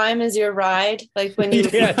 Optimus Prime is your ride, like when you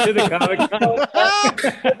Yeah, to the Comic-Con.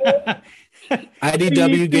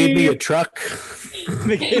 IDW gave me a truck.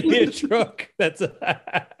 They gave me a truck. That's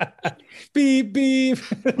beep beep.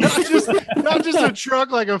 not just a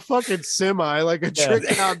truck, like a fucking semi, like a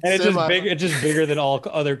tricked out And it's semi. it's just bigger than all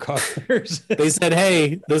other cars. They said,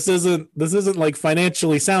 "Hey, this isn't like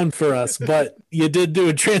financially sound for us, but you did do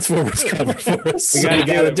a Transformers cover for us. We so gotta, we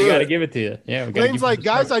gotta do we gotta it." give it to you. Yeah, we gotta Lane's give like, you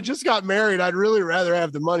guys, the I just got married. I'd really rather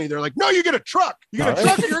have the money. They're like, no, you get a truck. You get a All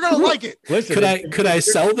truck and you're gonna like it. Listen, Could I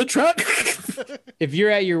sell the truck? if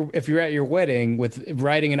you're at your wedding with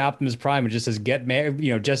riding an Optimus Prime, it just says "get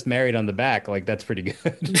married," just married on the back. Like that's pretty good.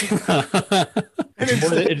 And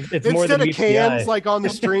It's more instead than of meets the cans eye. like on the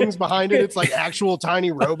strings behind it, it's like actual tiny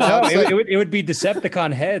No, robots. it would be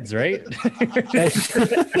Decepticon heads, right?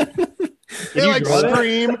 They you like draw that?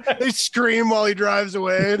 scream. They scream while he drives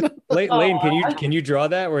away. Lane, can you draw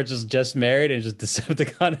that where it's just married and just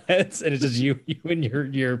Decepticon heads and it's just you and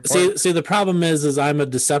your partner? See, the problem is I'm a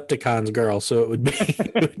Decepticons girl, so it would be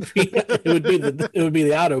the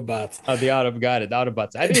Autobots. Oh, the Auto got it. The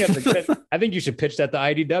Autobots. I think you should pitch that to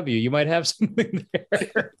IDW. You might have something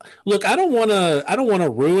there. Look, I don't want to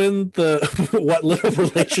ruin the what little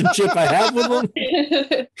relationship I have with them.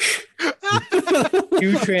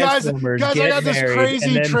 Two Transformers Guys, I get got this married, crazy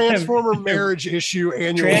and then Transformer marriage issue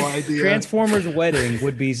annual idea. Transformers wedding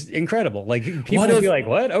would be incredible. Like people would be like,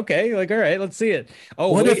 "What? Okay, like all right, let's see it."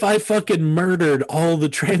 Oh, what wait. if I fucking murdered all the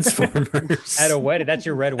Transformers at a wedding? That's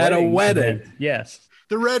your red wedding. At a wedding. event. Yes.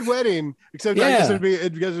 The red wedding, except I Yeah. guess it'd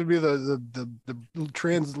be the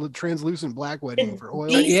translucent black wedding for oil.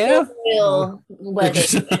 Yeah. Oil wedding.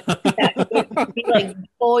 Yeah, be like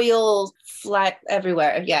oil flat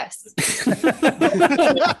everywhere. Yes.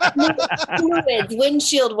 Fluids,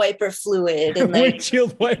 windshield wiper fluid, and like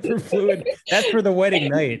Windshield wiper fluid. That's for the wedding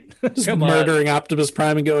night. Just Come on. murdering Optimus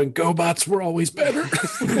Prime and going, "GoBots were always better."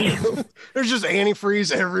 there's just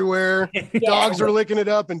antifreeze everywhere. Dogs are licking it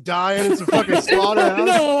up and dying. It's a fucking slaughterhouse.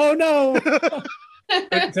 No.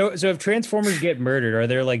 So if Transformers get murdered, are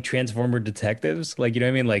there like Transformer detectives? Like, you know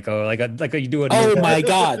what I mean? Like, you do a Oh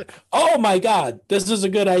my god, this is a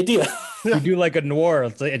good idea. you do like a noir.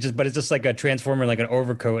 But it's just like a Transformer, like an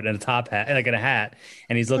overcoat and a top hat, like in a hat,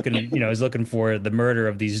 and he's looking, he's looking for the murder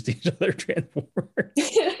of these other Transformers.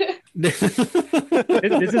 This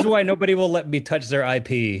is why nobody will let me touch their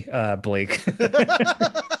IP, Blake.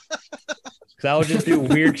 I would just do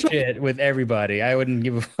weird shit with everybody. I wouldn't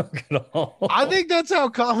give a fuck at all. I think that's how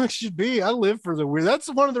comics should be. I live for the weird.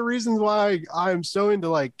 That's one of the reasons why I'm so into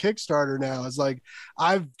like Kickstarter now. Is like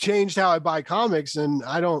I've changed how I buy comics, and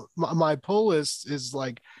my pull list is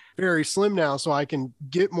like very slim now, so I can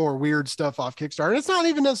get more weird stuff off Kickstarter. And it's not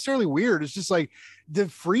even necessarily weird. It's just like the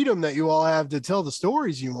freedom that you all have to tell the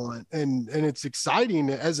stories you want, and it's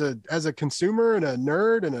exciting as a consumer and a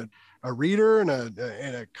nerd and a reader and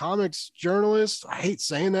a comics journalist. I hate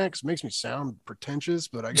saying that because it makes me sound pretentious,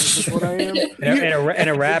 but I guess that's what I am. and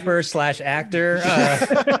a rapper / actor,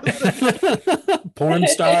 Porn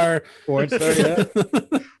star. Yeah.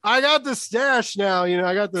 I got the stash now.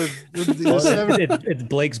 I got the seven. It's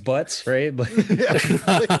Blake's butts, right? Yeah.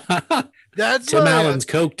 That's Tim my, Allen's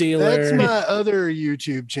coke dealer. That's my other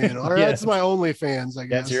YouTube channel. Or Yes. that's my OnlyFans, I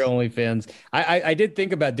guess. That's your OnlyFans. I did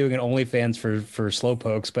think about doing an OnlyFans for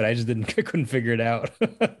Slowpokes, but I just couldn't figure it out.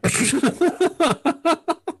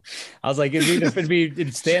 I was like,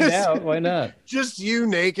 it'd stand out. Why not? Just you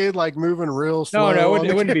naked, like moving real slow. No, on it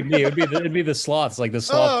the wouldn't be me. It'd be the sloths, like the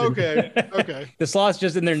sloths. Oh, okay. Okay. The sloths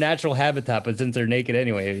just in their natural habitat, but since they're naked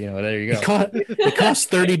anyway, there you go. It costs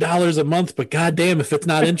 $30 a month, but goddamn if it's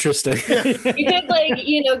not interesting.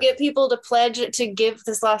 you could get people to pledge to give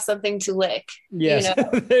the sloth something to lick. Yes,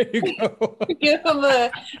 there you go. Give them a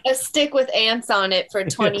stick with ants on it for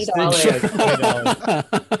 $20.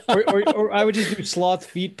 Or I would just do sloth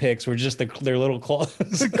feet pics, where just their little claws. Oh,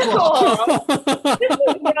 this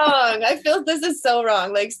is wrong. I feel this is so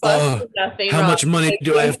wrong. Like sloths do nothing How wrong. much money Like,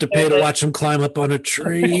 do I have to pay to watch them climb up on a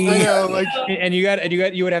tree? I know, like and you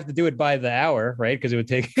would have to do it by the hour, right? Because it would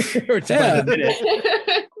take or by the minute.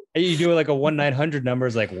 You do like a 1-900 number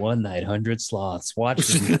is like 1-900 sloths. Watch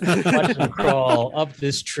them crawl up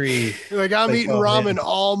this tree. Like I'm eating ramen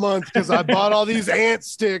all month because I bought all these ant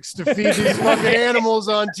sticks to feed these fucking animals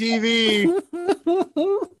on TV.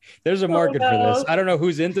 There's a market for this. I don't know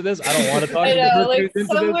who's into this. I don't want to talk to the person like who's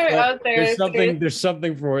into somewhere this, out there, there's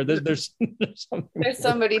something for it. There's something. There's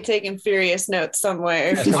somebody taking furious notes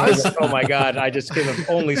somewhere. Oh my god! I just gave him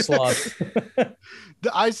only sloths.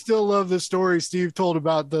 I still love the story Steve told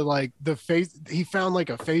about the face. He found like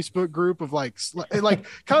a Facebook group of like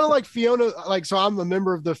kind of like Fiona. Like, so I'm a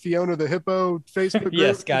member of the Fiona the Hippo Facebook group.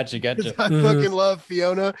 Yes, gotcha. I fucking love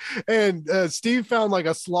Fiona. And Steve found like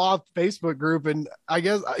a sloth Facebook group, and I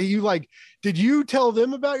guess did you tell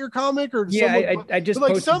them about your comic or? Yeah, I just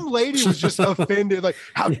posted... some lady was just offended. Like,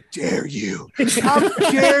 how dare you? How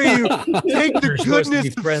dare you take the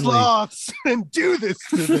goodness of sloths and do this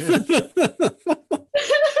to them?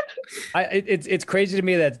 It's crazy to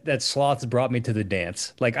me that sloths brought me to the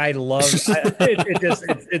dance. Like, I love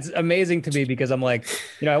it's amazing to me because I'm like,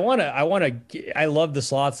 I love the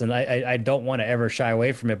sloths and I don't want to ever shy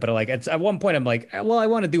away from it. But like at one point I'm like, well, I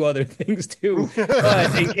want to do other things too.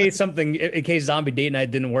 But in case Zombie Date Night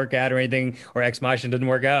didn't work out or anything, or Ex Machina didn't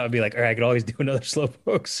work out, I'd be like, all right, I could always do another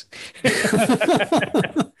Slowpokes.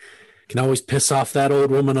 Can always piss off that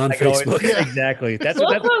old woman on Facebook. Exactly. That's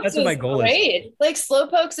what my goal is. Like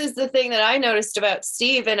Slowpokes is the thing that I noticed about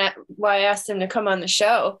Steve and why I asked him to come on the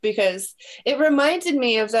show, because it reminded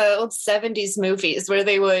me of the old 70s movies where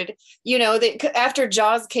they would, after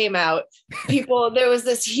Jaws came out, there was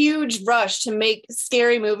this huge rush to make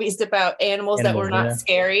scary movies about animals that were not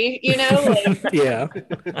scary, like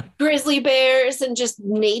grizzly bears and just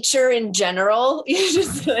nature in general.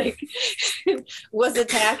 Just like was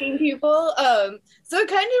attacking people. So it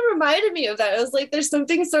kind of reminded me of that. It was like there's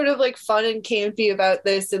something sort of like fun and campy about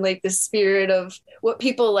this, and like the spirit of what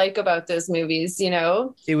people like about those movies,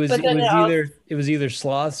 It was either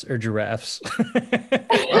sloths or giraffes.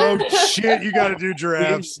 Oh shit, you got to do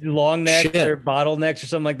giraffes. Long necks or bottlenecks or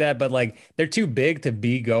something like that, but like they're too big to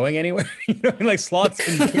be going anywhere. Like sloths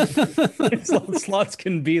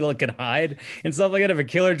can be like, can hide and stuff like that. If a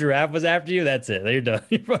killer giraffe was after you, that's it. You're done.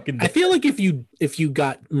 You're fucking dead. I feel like if you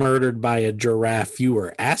got murdered by a giraffe, you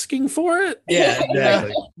were asking for it. Yeah,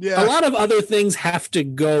 exactly. Yeah. A lot of other things have to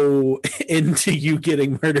go into you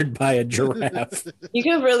getting murdered by a giraffe. You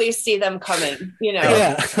can really see them coming,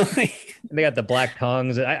 Yeah. They got the black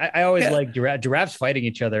tongues. I always like giraffes fighting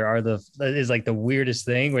each other is like the weirdest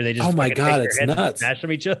thing where they just, oh my god, it's nuts.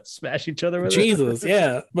 Smash each other with Jesus,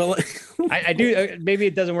 yeah. But like, I do, maybe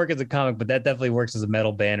it doesn't work as a comic, but that definitely works as a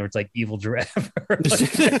metal band where it's like evil giraffe.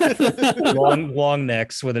 long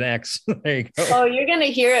necks with an X. There you go. Oh, you're gonna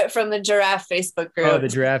hear it from the giraffe Facebook group. Oh, the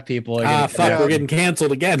giraffe people. We're getting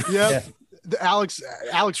canceled again. Yep. Yeah. Alex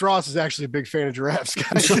Ross is actually a big fan of giraffes,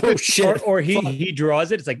 guys. Oh, shit. Or he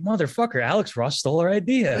draws it. It's like, motherfucker, Alex Ross stole our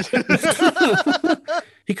idea.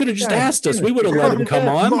 He could have just asked us. We would have let him come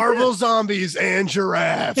on. Marvel zombies and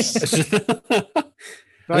giraffes.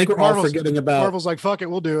 I think we're all forgetting about Marvel's like, fuck it,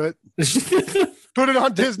 we'll do it. Put it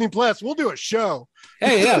on Disney Plus. We'll do a show.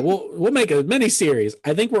 Hey, yeah, we'll make a mini series.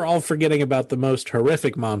 I think we're all forgetting about the most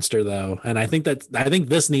horrific monster, though, and I think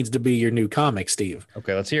this needs to be your new comic, Steve.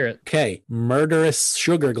 Okay, let's hear it. Okay, murderous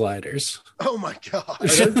sugar gliders. Oh my god! What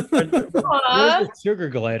is a sugar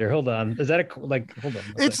glider? Hold on, is that hold on?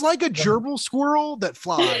 It's like a gerbil squirrel that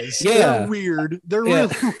flies. Yeah, they're weird. They're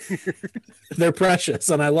really weird. They're precious,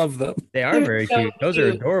 and I love them. They are very cute. Those are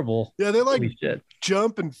adorable. Yeah, they like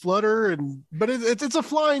jump and flutter, but it's a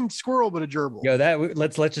flying squirrel, but a gerbil. Yo,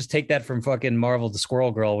 let's just take that from fucking Marvel to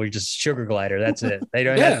Squirrel Girl. We just sugar glider. That's it. They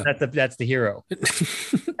don't. Yeah. That's the hero.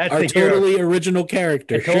 That's our totally original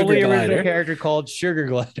character. A totally original character called Sugar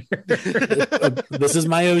Glider. This is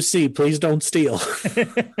my OC. Please don't steal.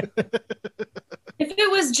 If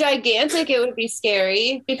it was gigantic, it would be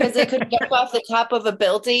scary because it could jump off the top of a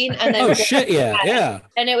building and then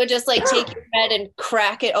and it would just like take your head and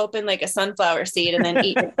crack it open like a sunflower seed and then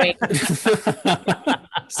eat your brain.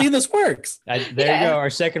 See, this works. There you go.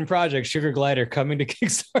 Our second project, Sugar Glider, coming to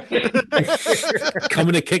Kickstarter.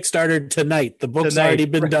 Coming to Kickstarter tonight. The book's already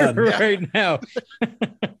been done right now.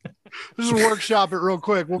 Just workshop it real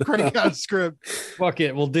quick. We'll crank out a script. Fuck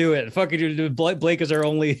it, we'll do it. Fuck it, Blake is our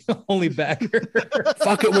only backer.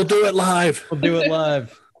 Fuck it, we'll do it live. We'll do it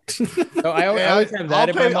live. I always have that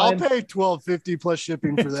in my mind. I'll pay $12.50 plus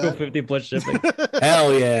shipping for that. $12.50 plus shipping.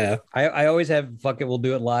 Hell yeah! I always have fuck it, we'll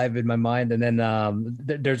do it live in my mind, and then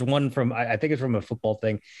there's one from I think it's from a football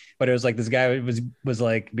thing, but it was like this guy was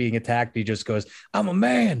like being attacked. He just goes, "I'm a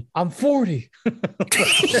man. I'm 40."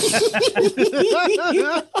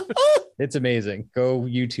 It's amazing. Go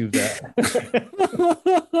YouTube that.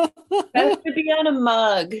 That should be on a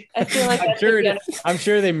mug. I feel like I'm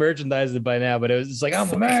sure they merchandised it by now, but it was just like, "I'm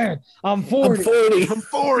a man. I'm 40. I'm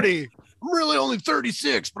 40. I'm really only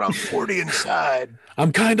 36, but I'm 40 inside.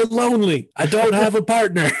 I'm kind of lonely. I don't have a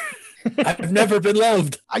partner. I've never been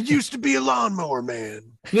loved. I used to be a lawnmower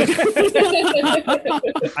man. I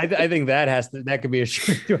think that could be a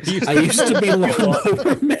shirt. I used to be a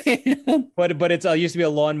lawnmower man. But it's used to be a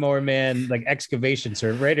lawnmower man, like excavation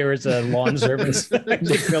service, right? Or it's a lawn service.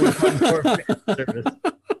 Lawnmower man service.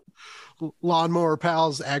 Lawnmower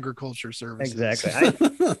Pals Agriculture Services.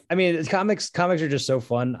 Exactly. I mean, comics are just so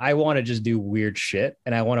fun. I want to just do weird shit,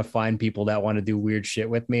 and I want to find people that want to do weird shit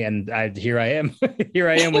with me. And here I am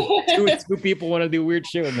with two people want to do weird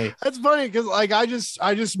shit with me. That's funny because like I just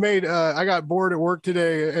made I got bored at work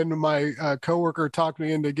today, and my coworker talked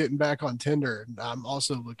me into getting back on Tinder, and I'm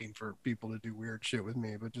also looking for people to do weird shit with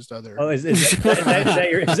me, but just other. Oh, is that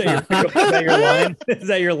your line? Is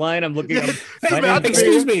that your line? I'm looking.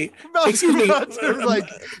 Excuse me. Like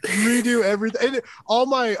redo everything. And all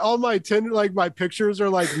my Tinder, like my pictures are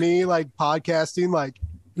like me, like podcasting, like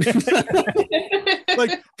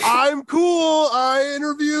like I'm cool. I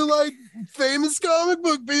interview like famous comic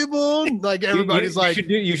book people. Like everybody's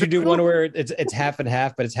you should do one where it's half and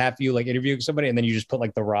half, but it's half you like interviewing somebody, and then you just put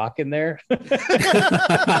like The Rock in there.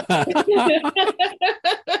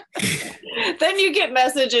 Then you get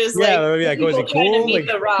messages like people is it trying cool? to meet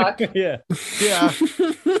The Rock. yeah.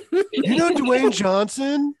 You know Dwayne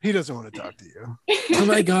Johnson? He doesn't want to talk to you. Oh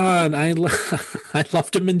my god, I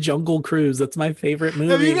loved him in Jungle Cruise. That's my favorite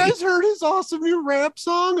movie. Have you guys heard his awesome new rap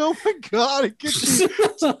song? Oh my god, it gets me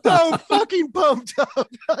so fucking pumped up.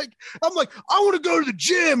 Like I'm like, I want to go to the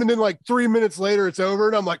gym, and then like 3 minutes later it's over,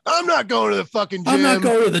 and I'm like, I'm not going to the fucking gym. I'm not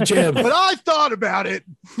going to the gym. But I thought about it.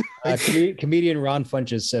 Comedian Ron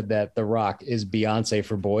Funches said that The Rock is Beyonce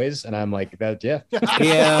for boys, and I'm like, that yeah,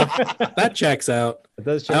 that checks out. It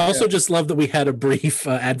does check I also out. just love that we had a brief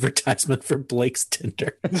advertisement for Blake's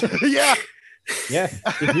Tinder. Yeah.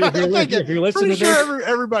 If you're listening pretty to sure this,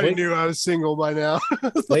 everybody Blake- knew I was single by now.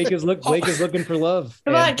 Blake is looking for love.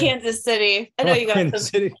 Come on, Kansas City. I know you got Kansas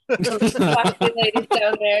some City. classy ladies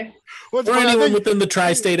down there. What's Or funny, I anyone think, within the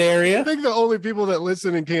tri-state I area. think the only people that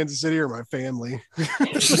listen in Kansas City are my family.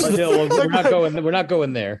 Well, we're not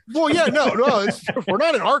going there. Well, yeah, no, we're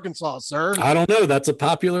not in Arkansas, sir. I don't know. That's a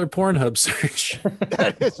popular Pornhub search.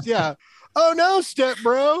 That is, yeah. Oh no, step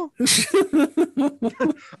bro.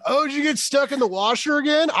 Oh, did you get stuck in the washer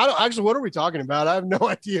again? I don't actually. What are we talking about? I have no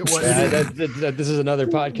idea what it is. This is another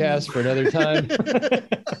podcast for another time.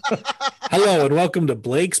 Hello and welcome to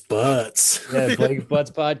Blake's Butts. Yeah, Blake's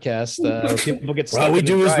Butts podcast. Where people get stuck All we in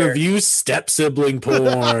the do is dryer. review step sibling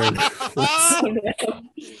porn.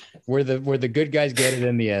 Where the good guys get it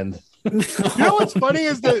in the end. You know what's funny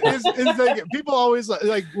is that people always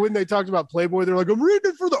like when they talked about Playboy, they're like, I'm reading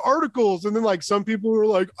it for the articles, and then like some people were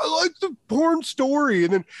like, I like the porn story,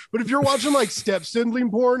 and then but if you're watching like step sibling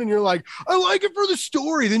porn and you're like, I like it for the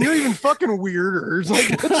story, then you're even fucking weirder. It's like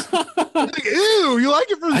ew, you like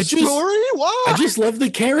it for the story? Why? I just love the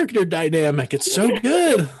character dynamic. It's so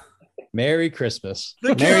good. Merry Christmas.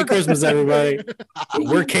 Merry Christmas, everybody.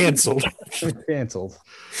 We're canceled. We're canceled.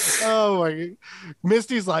 Oh my!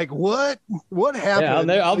 Misty's like, what happened?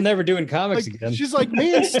 Yeah, I'll never do in comics again. She's like,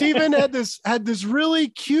 me and Steven had this really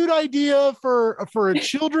cute idea for a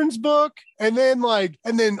children's book, and then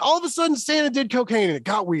all of a sudden Santa did cocaine and it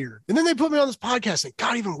got weird, and then they put me on this podcast and it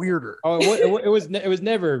got even weirder. Oh, it was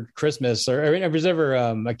never Christmas, or I mean, it was never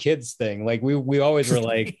a kids thing. Like we always were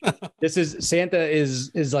like, this is Santa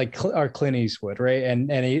is like our Clint Eastwood, right? And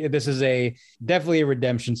this is definitely a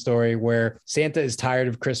redemption story where Santa is tired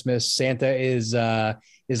of Christmas. Santa is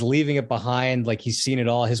leaving it behind. Like he's seen it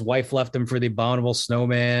all. His wife left him for the abominable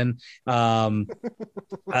snowman.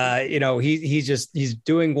 He's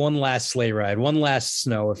doing one last sleigh ride, one last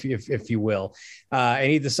snow, if you will.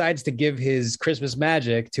 And he decides to give his Christmas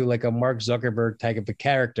magic to like a Mark Zuckerberg type of a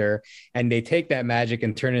character. And they take that magic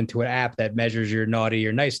and turn it into an app that measures your naughty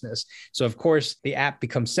or niceness. So of course the app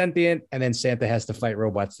becomes sentient, and then Santa has to fight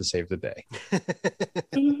robots to save the day.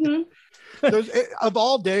 Mm-hmm. Of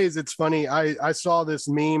all days, it's funny. I saw this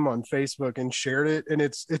meme on Facebook and shared it, and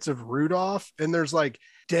it's of Rudolph, and there's like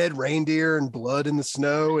dead reindeer and blood in the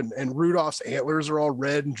snow, and Rudolph's antlers are all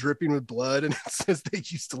red and dripping with blood, and it says they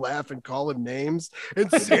used to laugh and call him names, and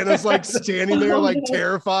Santa's like standing there like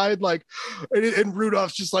terrified, like, and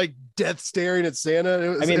Rudolph's just like death staring at Santa.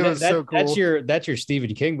 It was so cool. That's your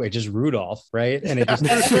Stephen King, but just Rudolph, right? And it just and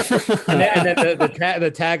then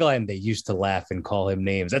the tagline, they used to laugh and call him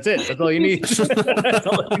names. That's it. That's all you need. That's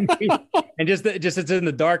all you need. And just it's in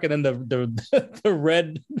the dark, and then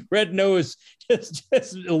the red nose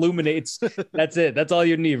just illuminates. That's it. That's all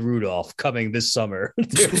you need. Rudolph coming this summer.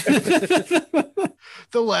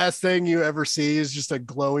 The last thing you ever see is just a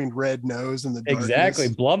glowing red nose in the darkness. Exactly.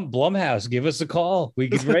 Blumhouse, give us a call. We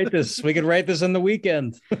could write this. We could write this on the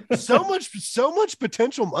weekend. so much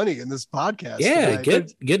potential money in this podcast. Yeah,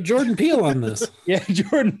 tonight. get Jordan Peele on this. Yeah,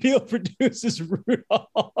 Jordan Peele produces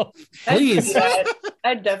Rudolph. Please.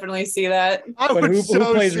 I'd definitely see that. I But would who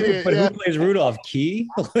so plays see it, yeah. who plays Rudolph? Key?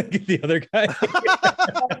 Like the other guy.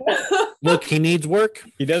 Look, he needs work.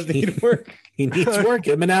 He does need work. He needs work.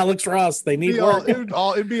 Him and Alex Ross, they need work.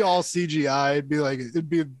 It'd be all CGI. It'd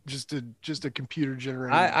be just a computer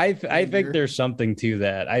generated. I think there's something to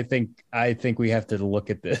that. I think we have to look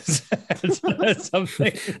at this as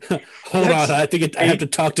something. Hold on, I have to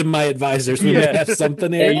talk to my advisors. We Yeah. have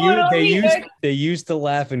something They, here. they used to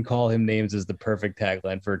laugh and call him names as the perfect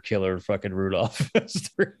tagline for a killer fucking Rudolph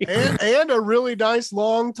story. and a really nice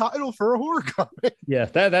long title for a horror comic. Yeah,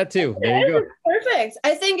 that too. There you go. Perfect.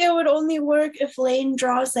 I think it would only work if Lane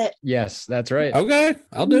draws it. Yes, that's right. Okay,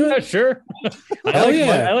 I'll do Yeah, it. sure.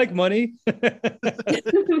 I like money.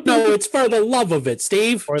 No, it's for the love of it,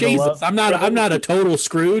 Steve. For the Jesus, love- I'm not a total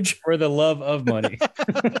Scrooge. For the love of money.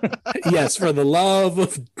 Yes, for the love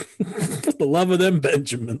of them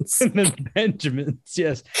Benjamins. Benjamins,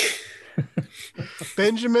 yes.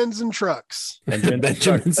 Benjamins and trucks.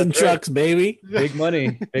 Benjamins and That's trucks, baby. right.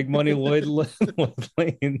 Big money, Lloyd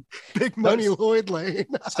Lane. Big money Lloyd Lane.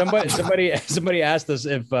 Somebody asked us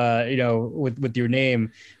if with your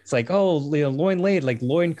name, it's like, oh, Lloyd Lane, like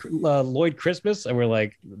Lloyd Christmas, and we're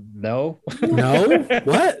like, no. No,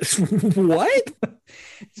 what? What?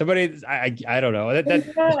 Somebody, I don't know.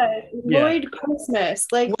 Lloyd Christmas.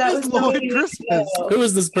 Like What that is was Lloyd so years Christmas? ago. Who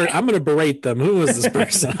is this person? I'm gonna berate them. Who is this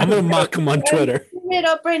person? I'm gonna mock them on Twitter. I'm looking it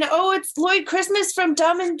up right now. Oh, it's Lloyd Christmas from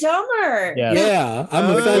Dumb and Dumber. Yeah. Yeah,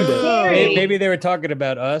 I'm offended. Oh. Maybe they were talking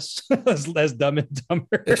about us as Dumb and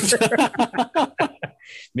Dumber.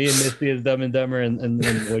 Me and Misty as Dumb and Dumber and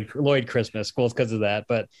Lloyd Christmas. Well, it's because of that,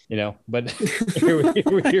 but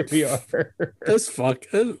here we are. This fuck.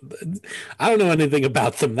 I don't know anything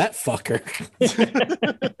about them. That fucker.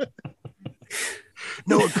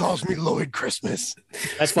 No one calls me Lloyd Christmas.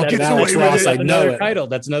 That's fucking Gets Alex away with Ross. it. I know another it. title.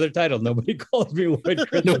 That's another title. Nobody calls me Lloyd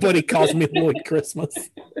Christmas. Nobody calls me Lloyd Christmas.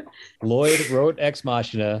 Lloyd wrote Ex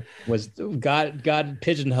Machina. God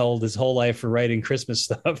pigeonholed his whole life for writing Christmas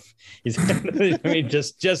stuff. He's,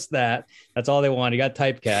 just that. That's all they want. He got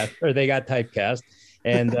typecast, or they got typecast,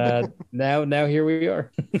 and now here we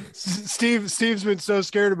are. Steve's been so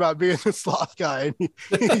scared about being the sloth guy.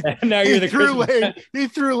 And now you're the Christmas guy. He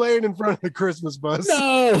threw Lane in front of the Christmas bus.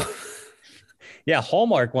 No. Yeah,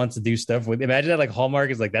 Hallmark wants to do stuff with. Imagine that, like Hallmark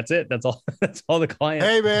is like, that's it. That's all. That's all the clients.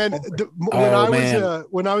 Hey man, man.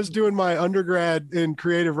 when I was doing my undergrad in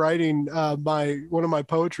creative writing, one of my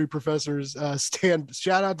poetry professors,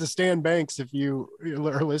 shout out to Stan Banks if you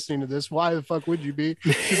are listening to this. Why the fuck would you be?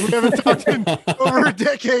 'Cause we haven't talked in over a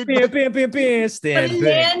decade. Stand Hey,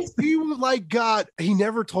 back. man. He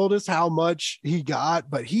never told us how much he got,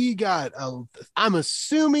 but he got I'm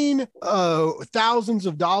assuming thousands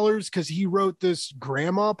of dollars because he wrote this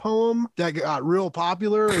grandma poem that got real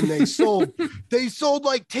popular, and they sold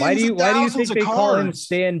like tens Why do you of thousands think of they call him cards.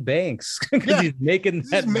 Stan Banks? Because Yeah. he's making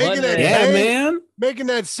that making money. that Yeah, Hey. man. Making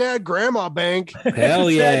that sad grandma bank. Hell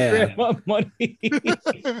Sad yeah. grandma money.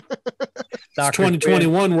 It's Dr.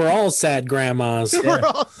 2021. We're all sad grandmas. Yeah. We're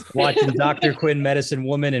all- Watching Dr. Quinn, Medicine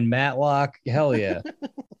Woman, and Matlock. Hell yeah.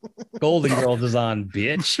 Golden Girls is on,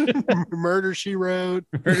 bitch. Murder She Wrote.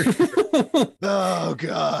 Oh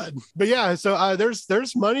god. But yeah, so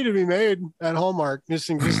there's money to be made at Hallmark, just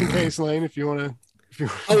in case, Lane, if you want to.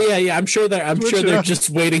 Oh yeah. I'm sure they're Switch it they're up. just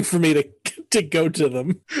waiting for me to go to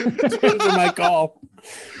them. For my call.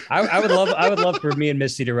 I would love for me and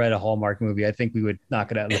Misty to write a Hallmark movie. I think we would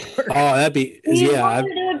knock it out of the park. Oh, that'd be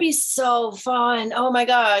It would be so fun. Oh my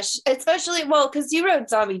gosh. Especially, because you wrote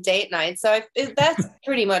Zombie Date Night. So that's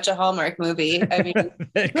pretty much a Hallmark movie. I mean,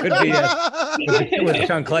 It could be with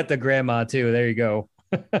Chancletta Grandma too. There you go.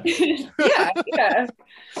 yeah.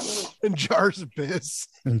 And jars of piss.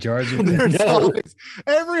 And jars of There's No. always,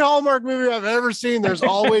 every Hallmark movie I've ever seen, there's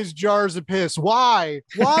always jars of piss. Why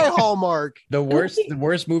Hallmark? the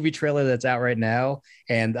worst movie trailer that's out right now,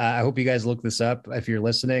 and I hope you guys look this up if you're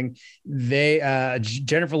listening.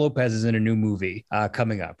 Jennifer Lopez is in a new movie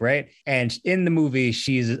coming up, right? And in the movie,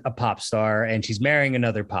 she's a pop star and she's marrying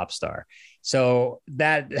another pop star. So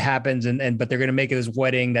that happens, but they're going to make this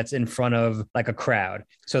wedding that's in front of like a crowd.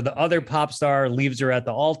 So the other pop star leaves her at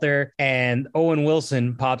the altar, and Owen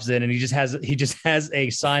Wilson pops in, and he just has a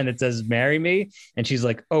sign that says "Marry me," and she's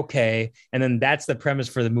like, "Okay." And then that's the premise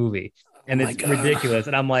for the movie. and Oh my it's God. ridiculous.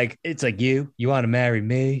 And I'm like, it's like you want to marry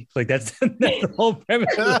me? Like that's the whole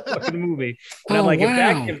premise of the fucking movie. And I'm Oh, like,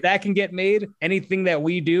 wow. if that can get made, anything that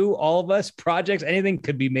we do, all of us, projects, anything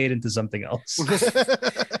could be made into something else.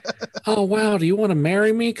 Oh wow, do you want to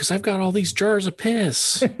marry me? Because I've got all these jars of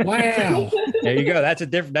piss. Wow. There you go. That's a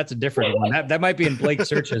different one. That might be in Blake's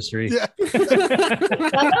search history. Yeah.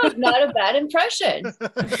 That was not a bad impression.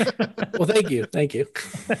 Well, thank you.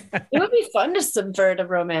 It would be fun to subvert a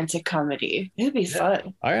romantic comedy. It would be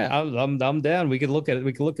fun. All right, I'm down. We could look at it.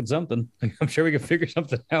 We could look at something. I'm sure we could figure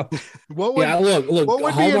something out. What would Yeah, look. what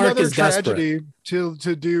would be Hallmark another is desperate. tragedy to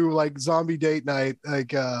do like zombie date night, like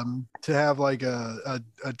to have like a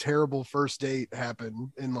terrible first date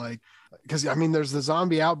happen in like, because I mean there's the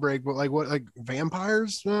zombie outbreak, but like what, like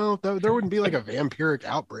vampires? No, there wouldn't be like a vampiric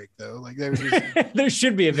outbreak though. Like there was There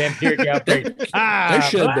should be a vampiric outbreak. There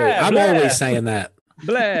should be. blah, I'm blah, always saying that.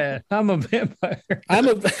 blah. I'm a vampire. I'm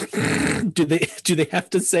a. do they have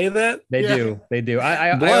to say that? They Yeah. do. They do.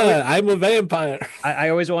 I Blah, I'm a vampire. I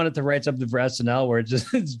always wanted to write something for SNL where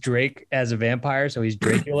it's Drake as a vampire, so he's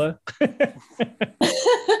Dracula.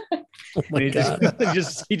 Oh my And he God.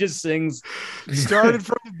 he just sings. started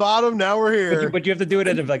from the bottom, now we're here. But you have to do it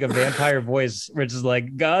in like a vampire voice, which is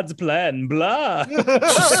like God's plan, blah.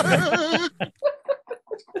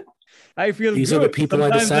 I feel These are the good. people I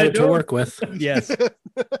Sometimes decided to don't. work with. Yes.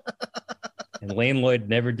 And Lane Lloyd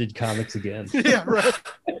never did comics again. Yeah, right.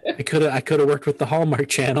 I could have worked with the Hallmark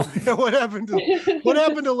Channel. What happened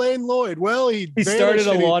to Lane Lloyd? Well, he Started vanished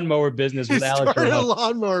a and lawnmower business he with Alex started a Trebek.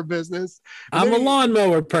 lawnmower business. I'm a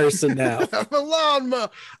lawnmower person now. I'm a lawnmower.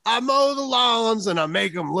 I mow the lawns and I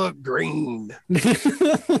make them look green.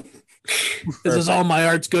 This is all my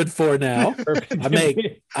art's good for now. I make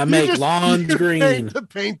You just- lawns you green.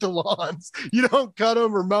 paint the lawns. You don't cut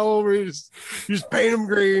them or mow them. You just paint them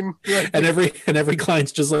green. Like, And every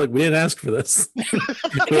client's just like, we didn't ask for this.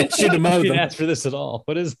 We asked you to mow You didn't them. ask for this at all.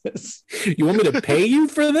 What is this? You want me to pay you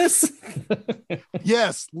for this?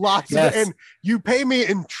 yes, lots Yes. of, and you pay me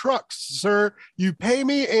in trucks, sir. You pay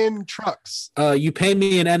me in trucks. You pay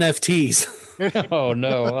me in NFTs. Oh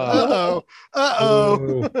no. Uh-oh.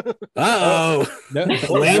 Uh-oh. Uh-oh. No.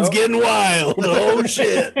 The land's getting wild. Oh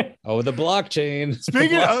shit. Oh, the blockchain.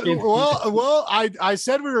 Speaking The of, blockchain. well, I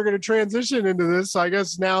said we were going to transition into this. So I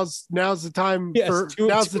guess now's the time Yes,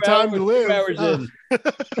 now's the two time hours- to live. 2 hours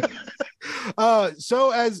in.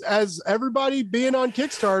 So as everybody being on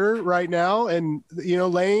Kickstarter right now, and you know,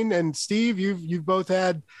 Lane and Steve, you've got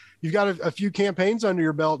a few campaigns under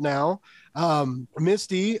your belt now.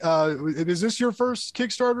 Misty, is this your first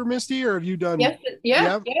Kickstarter, Misty, or have you done? Yes,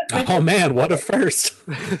 yeah. Oh man, what a first.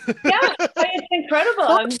 Yeah, it's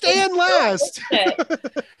incredible. First and last.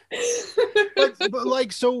 It. but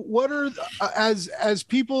like, so what are as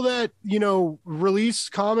people that, you know, release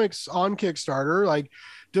comics on Kickstarter, like,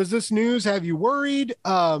 does this news have you worried?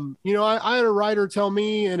 You know, I had a writer tell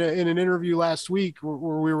me in an interview last week where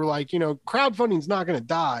we were like, you know, crowdfunding's not going to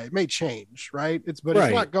die. It may change, right? It's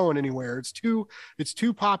Right. not going anywhere. It's too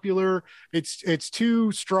popular. It's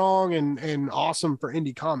too strong and awesome for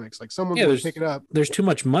indie comics. Like someone's Yeah, going to there's- pick it up. There's too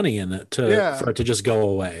much money in it for it to just go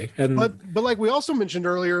away. And But like we also mentioned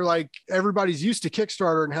earlier, like everybody's used to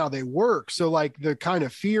Kickstarter and how they work. So like the kind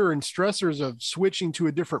of fear and stressors of switching to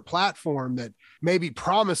a different platform that maybe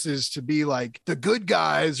promises to be like the good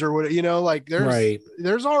guys or what, you know, like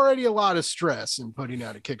there's already a lot of stress in putting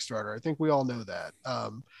out a Kickstarter. I think we all know that.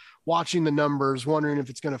 Watching the numbers, wondering if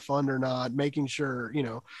it's going to fund or not, making sure, you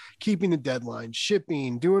know, keeping the deadline,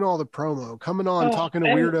 shipping, doing all the promo, coming on, talking to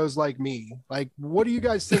weirdos like me. Like, what do you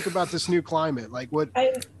guys think about this new climate? Like what?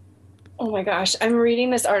 Oh my gosh, I'm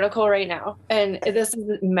reading this article right now and this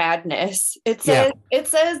is madness. It says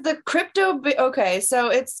the crypto okay, so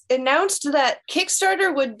it's announced that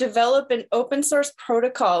Kickstarter would develop an open source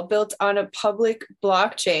protocol built on a public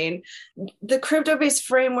blockchain. The crypto-based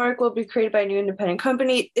framework will be created by a new independent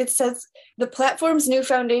company. It says the platform's new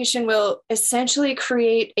foundation will essentially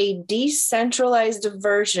create a decentralized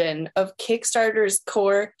version of Kickstarter's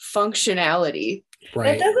core functionality.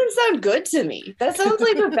 right. That doesn't sound good to me. That sounds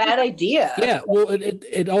like a bad idea. Yeah, well,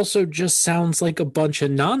 it also just sounds like a bunch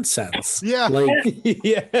of nonsense. Yeah. Like,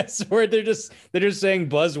 Yes, where they're just saying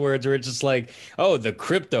buzzwords where it's just like, oh, the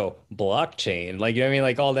crypto blockchain, like, you know what I mean,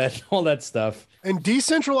 like all that stuff. And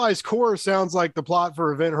decentralized core sounds like the plot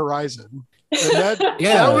for Event Horizon. And that,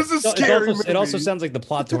 Yeah. that was a scary It also movie. sounds like the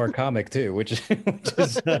plot to our comic too, which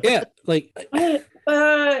is yeah, like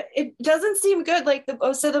It doesn't seem good. Like the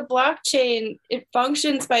blockchain, it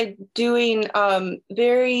functions by doing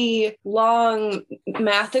very long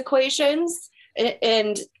math equations,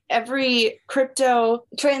 and every crypto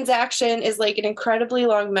transaction is like an incredibly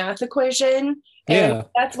long math equation. And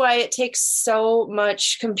that's why it takes so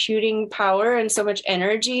much computing power and so much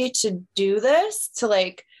energy to do this, to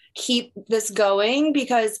like keep this going,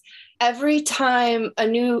 because every time a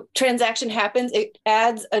new transaction happens, it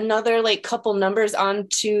adds another like couple numbers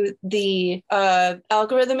onto the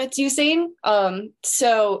algorithm it's using.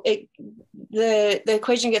 So the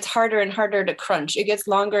equation gets harder and harder to crunch. It gets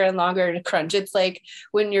longer and longer to crunch. It's like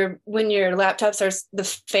when your laptop starts, the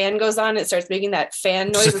fan goes on, it starts making that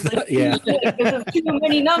fan noise. It's like, there's too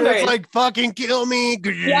many numbers. It's like fucking kill me.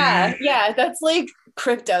 Yeah, that's like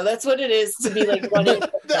crypto. That's what it is to be like running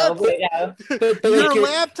crypto right now. Your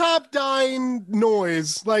laptop dying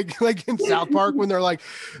noise, like in South Park when they're like,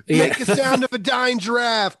 make a sound of a dying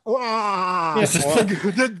giraffe.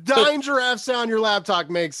 The dying giraffe sound your laptop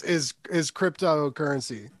makes is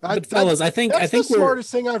cryptocurrency. But fellas, I think that's the we're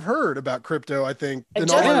smartest thing I've heard about crypto. I think I in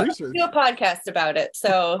just all my research. do a podcast about it,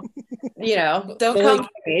 so don't come for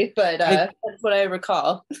me. But that's what I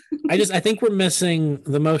recall. I think we're missing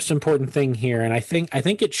the most important thing here, and I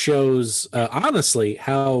think it shows honestly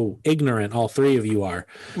how ignorant all three of you are.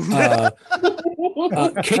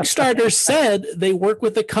 Kickstarter said they work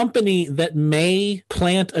with a company that may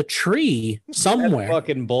plant a tree somewhere. That's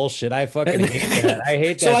fucking bullshit. I fucking hate that. I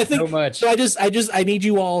hate that so much. So I need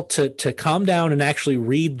you all to calm down and actually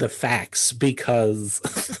read the facts,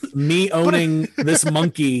 because me owning this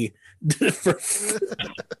monkey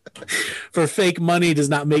for fake money does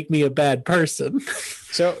not make me a bad person.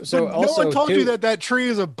 So no also one told you that tree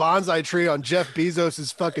is a bonsai tree on Jeff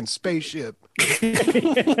Bezos's fucking spaceship.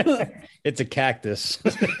 It's a cactus.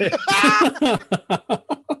 Then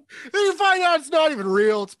you find out it's not even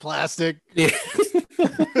real. It's plastic. Yeah.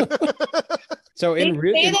 So They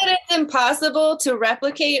say that it's impossible to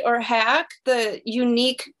replicate or hack the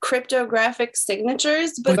unique cryptographic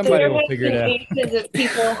signatures, but somebody there will have figure it been out. cases of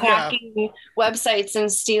people hacking websites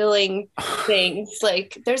and stealing things.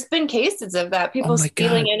 Like there's been cases of that. People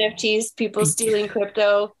stealing NFTs, people stealing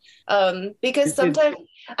crypto. Because sometimes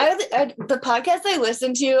the podcast I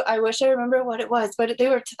listened to, I wish I remember what it was, but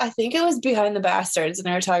I think it was Behind the Bastards, and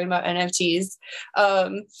they were talking about NFTs.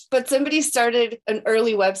 But somebody started an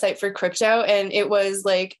early website for crypto, and it was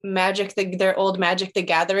like their old Magic the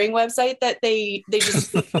Gathering website that they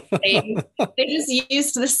just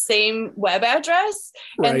used the same web address,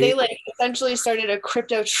 and they like essentially started a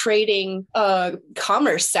crypto trading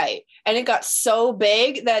commerce site. And it got so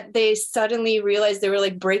big that they suddenly realized they were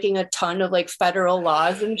like breaking a ton of like federal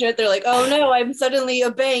laws and shit. They're like, oh no, I'm suddenly a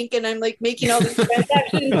bank and I'm like making all these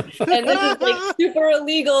transactions and this is like super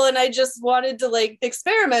illegal. And I just wanted to like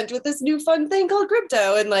experiment with this new fun thing called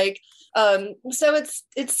crypto. And like, so it's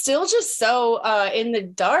still just so in the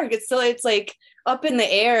dark. It's like up in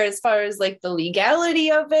the air as far as like the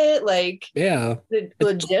legality of it, like the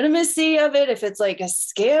legitimacy of it, if it's like a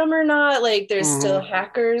scam or not. Like there's still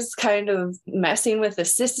hackers kind of messing with the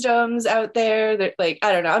systems out there. They're like,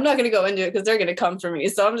 I don't know, I'm not going to go into it because they're going to come for me,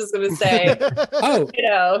 so I'm just going to say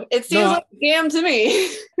it seems like a scam to me.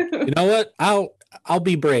 You know what, I'll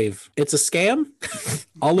be brave. It's a scam.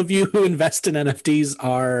 All of you who invest in NFTs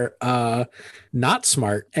are not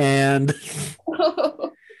smart, and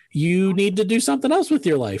you need to do something else with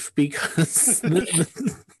your life, because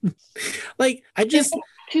like it's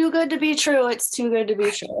too good to be true. It's too good to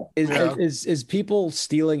be true. Is people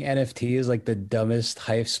stealing NFTs like the dumbest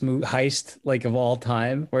heist like of all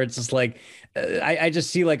time, where it's just like I just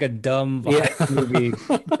see like a dumb movie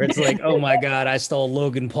where it's like, oh my god, I stole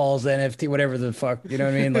Logan Paul's NFT, whatever the fuck, you know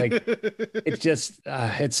what I mean? Like it's just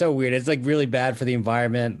it's so weird. It's like really bad for the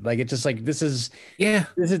environment. Like it's just like this is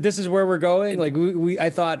where we're going. Like I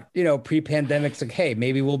thought, pre-pandemic, it's like, hey,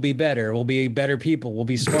 maybe we'll be better. We'll be better people. We'll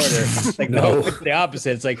be smarter. Like no, it's the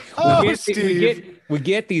opposite. It's like we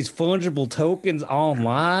get these fungible tokens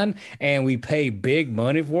online and we pay big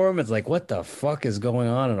money for them. It's like, what the fuck is going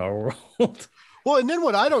on in our world? Well, and then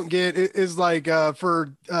what I don't get is like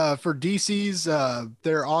for DC's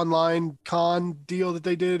their online con deal that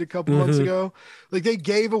they did a couple months ago, like they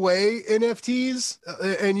gave away NFTs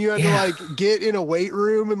and you had to like get in a wait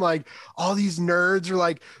room, and like all these nerds are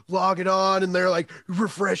like logging on and they're like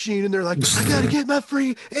refreshing and they're like, I gotta get my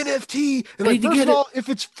free NFT. And like, first of all, if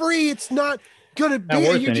it's free, it's not gonna be.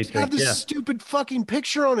 worth You just anything, have this yeah. stupid fucking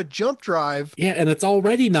picture on a jump drive. Yeah, and it's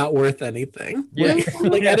already not worth anything. Yeah.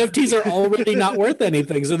 Like NFTs are already not worth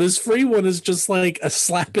anything. So this free one is just like a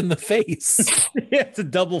slap in the face. Yeah, it's a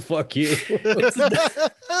double fuck you.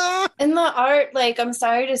 And the art, like, I'm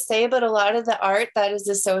sorry to say, but a lot of the art that is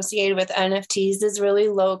associated with NFTs is really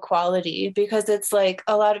low quality because it's like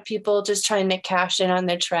a lot of people just trying to cash in on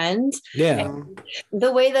the trend. Yeah.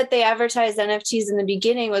 The way that they advertised NFTs in the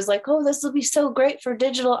beginning was like, oh, this will be so great for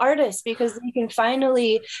digital artists because they can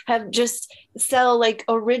finally have just sell like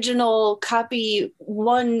original copy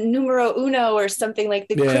one numero uno or something like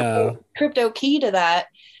the crypto key to that.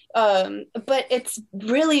 But it's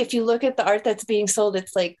really, if you look at the art that's being sold,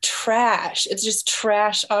 it's like trash. It's just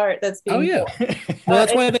trash art that's being Well,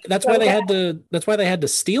 that's why they had to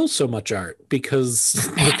steal so much art, because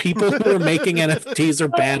the people who are making NFTs are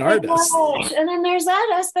bad artists. Gosh. And then there's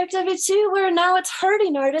that aspect of it too, where now it's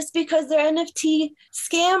hurting artists because their NFT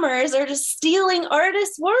scammers are just stealing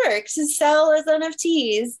artists' work to sell as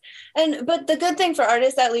NFTs. But the good thing for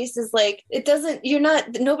artists, at least, is like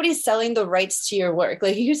nobody's selling the rights to your work.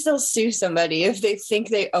 Like, you can still sue somebody if they think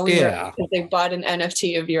they own your art because they bought an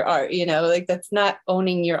NFT of your art, like that's not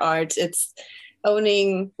owning your art. It's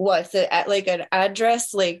owning like an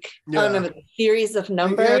address, like on a series of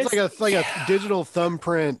numbers. Yeah, it's like a digital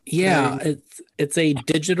thumbprint. Yeah, it's a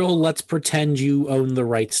digital, let's pretend you own the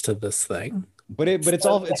rights to this thing. But it's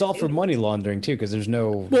all for money laundering too, because there's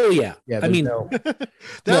no. Well, yeah. I mean,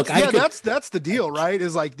 that's the deal, right?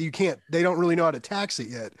 Is like they don't really know how to tax it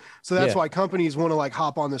yet, so that's why companies want to like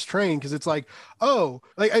hop on this train, because it's like,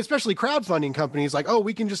 like especially crowdfunding companies, like,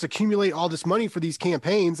 we can just accumulate all this money for these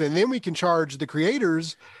campaigns, and then we can charge the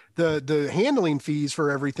creators the handling fees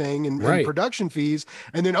for everything and production fees,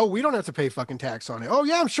 and then we don't have to pay fucking tax on it.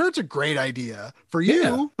 I'm sure it's a great idea for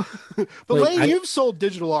you. But like, Lane, you've sold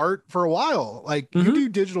digital art for a while. Like you do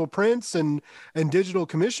digital prints and digital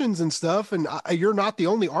commissions and stuff, and you're not the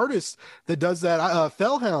only artist that does that.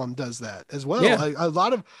 Fellhound does that as well. Yeah. A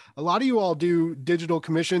lot of you all do digital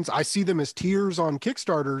commissions. I see them as tiers on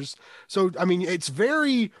Kickstarters. So I mean, it's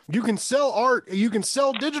you can sell art, you can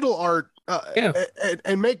sell digital art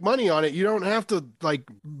and make money on it. You don't have to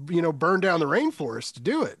burn down the rainforest to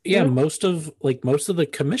do it. Yeah, most of the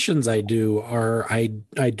commissions I do are I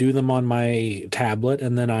do them on my tablet,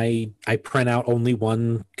 and then I print out only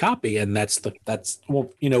one copy, and that's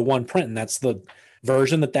one print, and that's the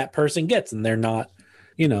version that person gets, and they're not,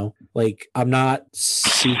 I'm not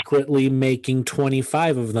secretly making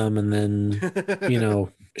 25 of them and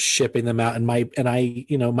then shipping them out. And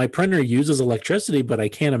my printer uses electricity, but I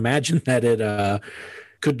can't imagine that it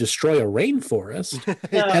could destroy a rainforest.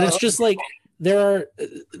 And it's just like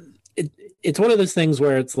it's one of those things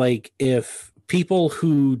where it's like, if people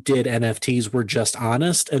who did NFTs were just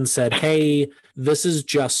honest and said, hey, this is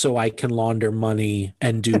just so I can launder money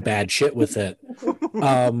and do bad shit with it.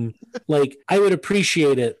 I would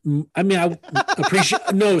appreciate it. I mean,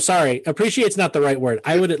 appreciate's not the right word.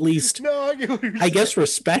 I would at least, I guess,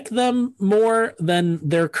 respect them more than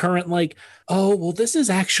their current, this is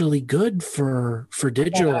actually good for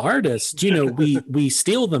digital artists. We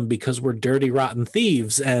steal them because we're dirty, rotten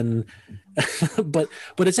thieves, and but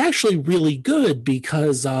it's actually really good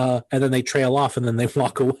because and then they trail off and then they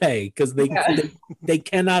walk away because they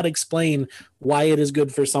cannot explain why it is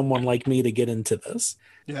good for someone like me to get into this.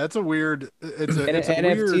 Yeah, it's a weird. It's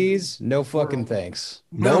NFTs. No fucking thanks.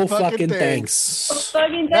 No fucking thanks. No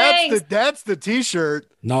fucking thanks. That's the T-shirt.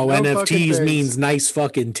 No NFTs means nice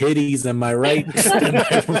fucking titties. Am I right?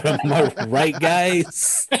 am I right,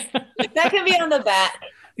 guys? That could be on the back.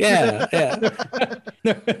 Yeah.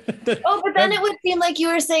 But then it would seem like you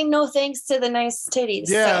were saying no thanks to the nice titties.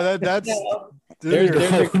 Yeah, that's.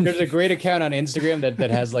 There's a great account on Instagram that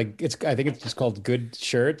has I think it's just called Good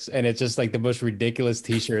Shirts, and it's just like the most ridiculous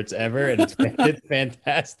T-shirts ever, and it's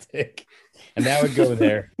fantastic. And that would go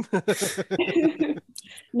there.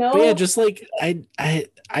 No. But yeah, just like I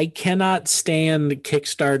cannot stand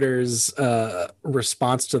Kickstarter's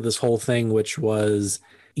response to this whole thing, which was,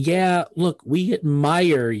 yeah, look, we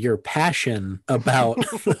admire your passion about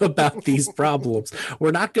these problems.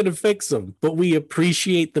 We're not going to fix them, but we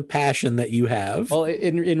appreciate the passion that you have. Well,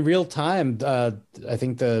 in real time, I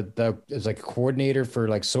think the it's like coordinator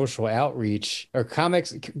for social outreach or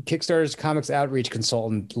Kickstarter's comics outreach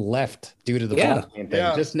consultant left due to the blockchain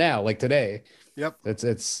thing just now, today. Yep,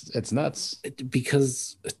 it's nuts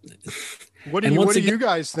because. What do you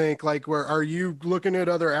guys think? Where are you looking at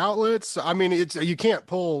other outlets? I mean, you can't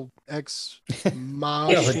pull Ex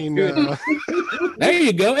Machina. There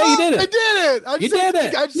you go. Hey, you did it. I did it. I You said, did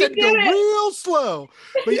it. I said You go did it. real slow.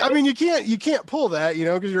 But I mean, you can't pull that,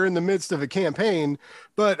 because you're in the midst of a campaign.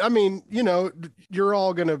 But I mean, you're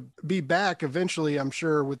all gonna be back eventually, I'm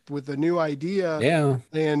sure, with a new idea. Yeah.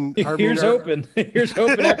 And Here's hoping. Here's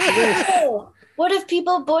hoping after this. Oh, what if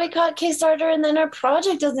people boycott Kickstarter and then our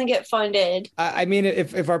project doesn't get funded? I mean,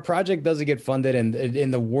 if our project doesn't get funded, and in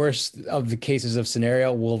the worst of the cases of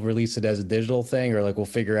scenario, we'll release it as a digital thing, or like we'll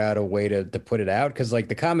figure out a way to put it out, because like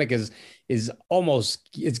the comic is almost,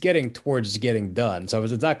 it's getting towards getting done, so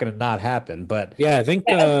it's not going to not happen. But Yeah, I think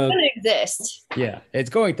It's going to exist. yeah, it's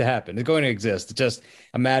going to happen. It's going to exist. It's just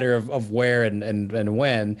a matter of where and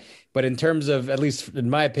when. But in terms of, at least in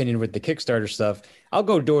my opinion, with the Kickstarter stuff, I'll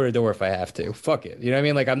go door to door if I have to. Fuck it. You know what I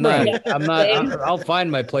mean? Like I'll find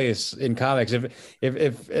my place in comics.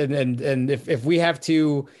 If we have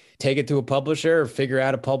to take it to a publisher, or figure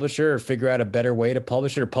out a better way to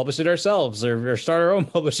publish it, or publish it ourselves, or start our own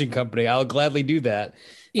publishing company, I'll gladly do that.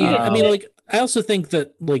 yeah, I mean, like, I also think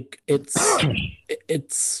that like it's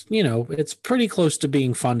it's pretty close to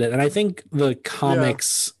being funded, and I think the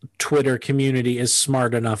comics Twitter community is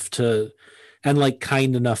smart enough to, and like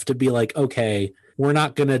kind enough to be like, okay, we're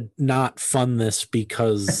not gonna not fund this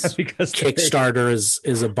because because Kickstarter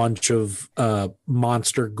is a bunch of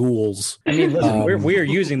monster ghouls. I mean, listen, we're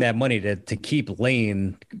using that money to keep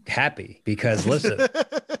Lane happy, because listen,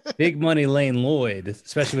 big money Lane Lloyd,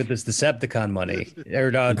 especially with this Decepticon money,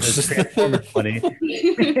 or this Transformers money.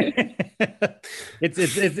 It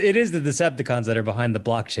is the Decepticons that are behind the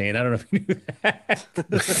blockchain. I don't know if you knew that.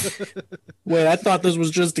 Wait, I thought this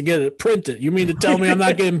was just to get it printed. You mean to tell me I'm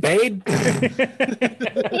not getting paid?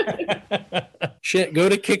 Shit, go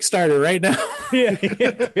to Kickstarter right now.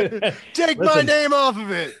 Take my name off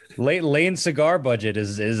of it. Lane cigar budget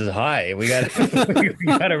is high. We got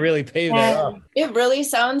to really pay that off. It really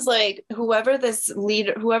sounds like whoever this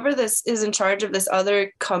is in charge of this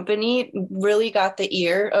other company really got the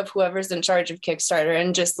ear of whoever's in charge of Kickstarter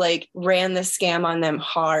and just like ran the scam on them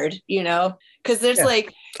hard, because there's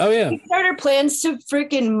like, Oh yeah, Kickstarter plans to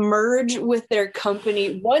freaking merge with their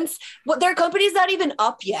company their company's not even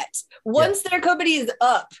up yet. Once their company is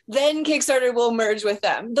up, then Kickstarter will merge with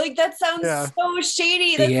them. Like, that sounds so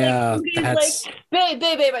shady. That's like,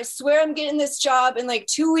 babe, I swear I'm getting this job in like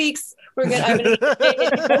 2 weeks. We're gonna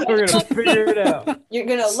figure it out. You're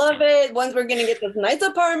gonna love it. Once we're gonna get this nice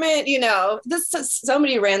apartment,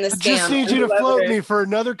 somebody ran this scam. I just need you to float me for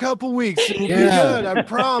another couple weeks. And we'll be good. I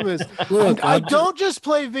promise. Look, I don't just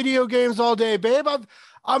play video games all day, babe.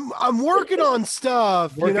 I'm working on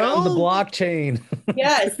stuff. Working on the blockchain.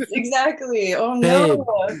 Yes, exactly. Oh no,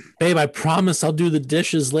 babe, I promise I'll do the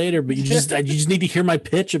dishes later, but you just need to hear my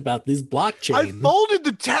pitch about these blockchain. I folded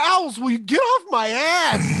the towels. Will you get off my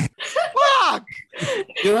ass? Fuck!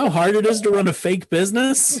 You know how hard it is to run a fake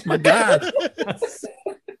business? My God.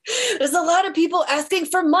 There's a lot of people asking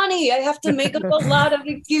for money. I have to make up a lot of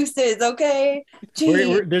excuses. Okay.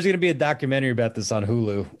 There's going to be a documentary about this on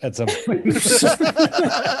Hulu at some point.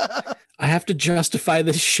 I have to justify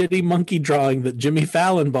this shitty monkey drawing that Jimmy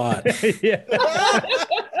Fallon bought. Yeah.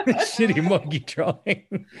 Shitty monkey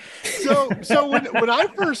drawing. So when I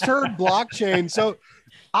first heard blockchain,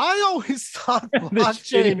 I always thought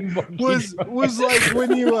blockchain was like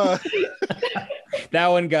when you that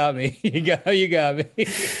one got me. You got me.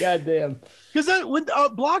 Goddamn. Because when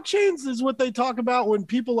blockchains is what they talk about when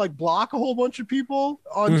people like block a whole bunch of people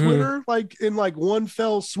on Twitter, like in like one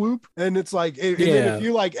fell swoop, and it's like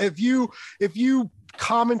if you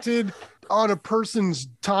commented on a person's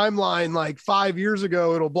timeline like 5 years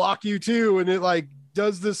ago, it'll block you too, and it like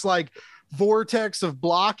does this like vortex of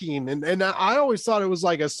blocking, and I always thought it was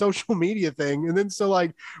like a social media thing, and then so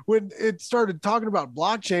like when it started talking about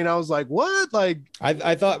blockchain, I was like, what? Like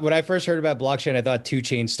I thought when I first heard about blockchain, I thought 2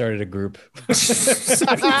 Chainz started a group.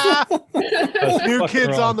 New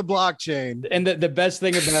kids on the blockchain. And the best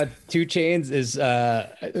thing about 2 Chainz is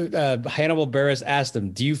Hannibal Buress asked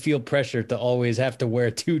him, do you feel pressure to always have to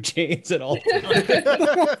wear 2 chains at all times?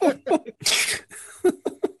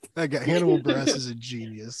 That guy, Hannibal Buress, is a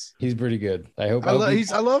genius. He's pretty good. I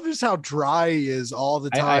love just how dry he is all the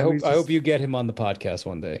time. I hope you get him on the podcast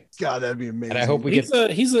one day. God, that'd be amazing. And I hope we he's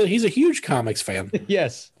a huge comics fan.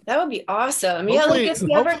 Yes. That would be awesome. Yeah, Hopefully, like if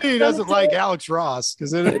you ever hopefully he doesn't like Alex Ross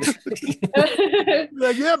because then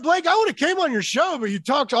like, yeah, Blake, I would have came on your show,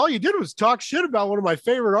 but all you did was talk shit about one of my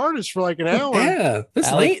favorite artists for like an hour. Yeah, this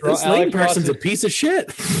Alex Lane Ross person's is- a piece of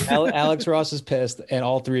shit. Alex Ross is pissed, and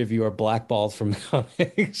all three of you are blackballed from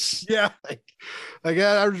comics. Yeah, I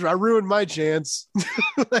ruined my chance.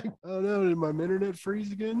 Like, oh no, did my internet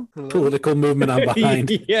freeze again? Political movement I'm behind.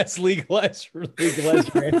 Yes, legalize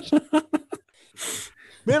ranch.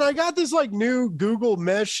 Man, I got this like new Google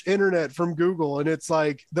Mesh internet from Google, and it's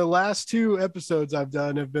like the last 2 episodes I've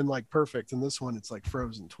done have been like perfect, and this one it's like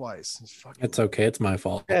frozen twice. It's okay. It's my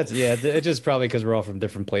fault. It's just probably because we're all from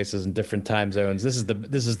different places and different time zones. This is the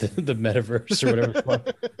metaverse or whatever.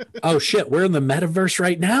 Oh shit, we're in the metaverse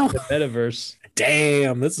right now. The metaverse.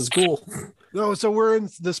 Damn, this is cool. No, so we're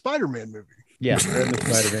in the Spider-Man movie. Yeah, we're in the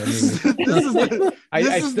Spider-Man movie. This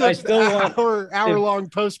is the, I still want hour-long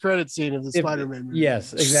post-credit scene of the Spider-Man movie.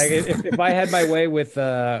 Yes, exactly. If I had my way with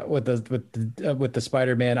the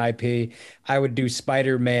Spider-Man IP, I would do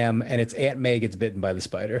Spider-Man, and it's Aunt May gets bitten by the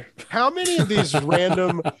spider. How many of these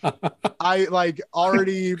random,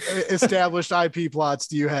 already established IP plots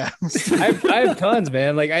do you have? I have tons,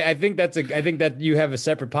 man. Like I think that you have a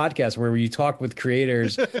separate podcast where you talk with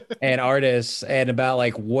creators and artists and about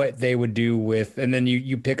like what they would do with, and then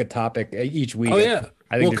you pick a topic each week. Oh yeah,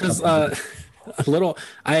 I think because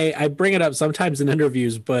I bring it up sometimes in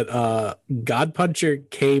interviews, but God Puncher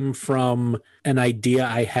came from an idea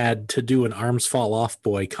I had to do an Arms Fall Off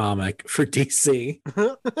Boy comic for DC.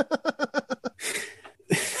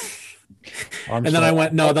 And then I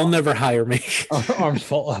went, no, they'll never hire me. Arms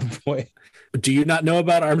Fall Off Boy. Do you not know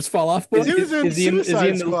about Arms Fall Off Boy? He was in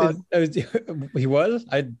Suicide Squad. He was?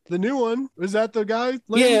 The new one. Was that the guy?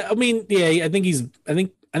 Yeah, I mean, yeah, I think he's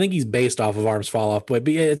based off of Arms Fall Off Boy,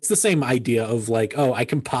 but yeah, it's the same idea of like, oh, I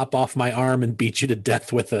can pop off my arm and beat you to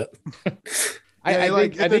death with it. I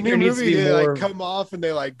think there needs to be more... they like come off and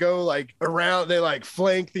they like go like around, they like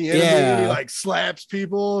flank the enemy and he like slaps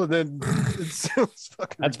people and then it's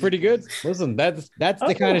fucking that's pretty good. Listen, that's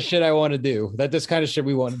the kind of shit I want to do. That's this kind of shit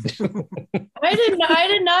we want to do. I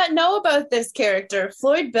did not know about this character,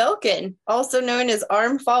 Floyd Belkin, also known as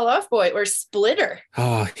Arm Fall Off Boy or Splitter.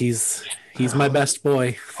 Oh, he's my best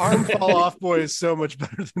boy. Arm Fall Off Boy is so much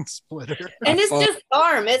better than Splitter. And it's just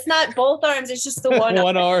arm. It's not both arms. It's just the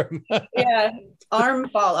one arm. Yeah. Arm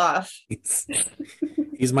fall off.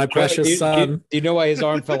 He's my precious son. Do you know why his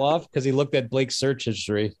arm fell off? Because he looked at Blake's search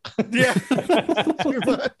history. Yeah. Too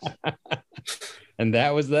much. And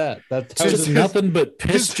that was that. That was just nothing but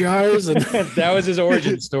piss jars, and that was his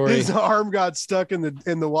origin story. His arm got stuck in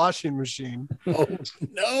the washing machine. Oh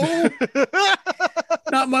no!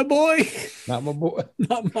 Not my boy. Not my boy.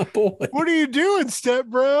 Not my boy. What are you doing, step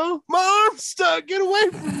bro? My arm's stuck. Get away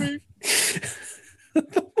from me.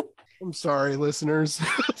 I'm sorry, listeners.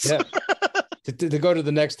 Yeah. To go to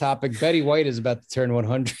the next topic, Betty White is about to turn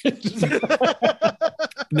 100.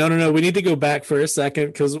 No. We need to go back for a second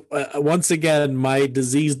because once again, my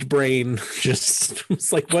diseased brain just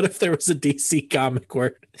was like, what if there was a DC comic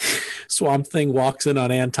where Swamp Thing walks in on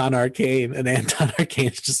Anton Arcane and Anton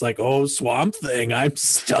Arcane is just like, oh, Swamp Thing, I'm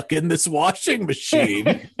stuck in this washing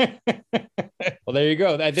machine. Well, there you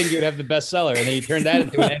go. I think you'd have the bestseller, and then you turn that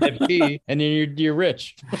into an NFT, and then you're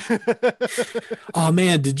rich. Oh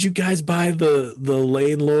man, did you guys buy the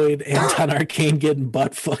Lane Lloyd Anton Arcane getting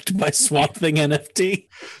butt fucked by Swamp Thing NFT?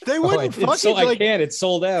 They wouldn't it's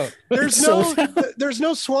sold out. There's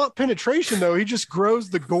no swamp penetration though. He just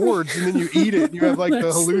grows the gourds and then you eat it and you have like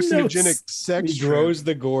the hallucinogenic sex. He grows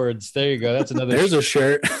the gourds. There you go. That's another. There's a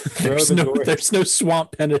shirt. There's no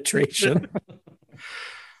swamp penetration.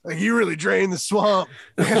 You really drained the swamp.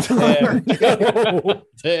 Damn.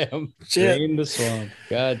 Drain the swamp.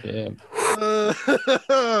 God damn.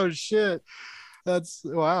 Oh shit. That's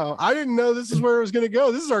wow. I didn't know this is where it was going to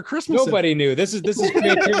go. This is our Christmas. Nobody knew. This is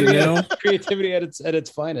creativity. You know? Creativity at its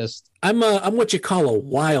finest. I'm what you call a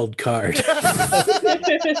wild card.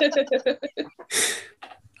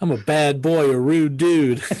 I'm a bad boy, a rude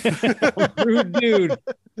dude. Rude dude.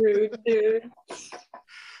 Rude dude.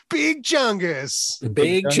 Big Chungus.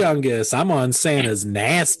 Big Chungus. I'm on Santa's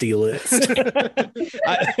nasty list.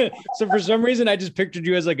 So for some reason, I just pictured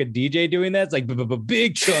you as like a DJ doing that. It's like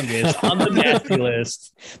Big Chungus on the nasty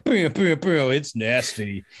list. It's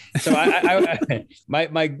nasty. So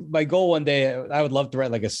my goal one day, I would love to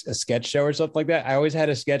write like a sketch show or something like that. I always had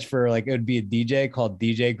a sketch for like, it would be a DJ called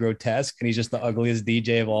DJ Grotesque, and he's just the ugliest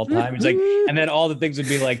DJ of all time. He's like, and then all the things would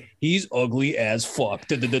be like, he's ugly as fuck.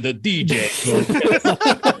 DJ.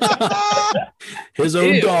 His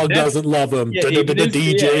own dog doesn't love him. Yeah,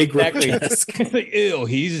 DJ exactly. Grotesque. Like, ew,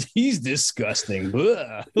 he's disgusting.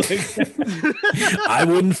 Like, I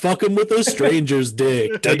wouldn't fuck him with a stranger's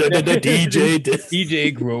dick. DJ Dick.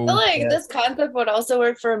 DJ Grove. I feel like this concept would also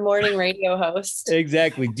work for a morning radio host.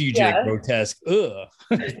 Exactly, DJ Yeah. Grotesque. Ugh.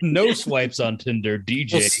 No swipes on Tinder.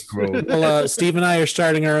 DJ Grove. Well, Steve and I are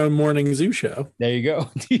starting our own morning zoo show. There you go.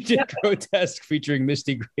 DJ Grotesque featuring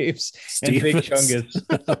Misty Graves and Big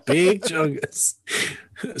Chungus. Big Chungus.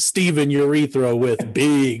 Steven Urethra with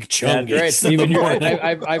Big Chungus. That's right, Steven. in the morning.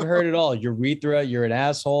 I've heard it all. Urethra, you're an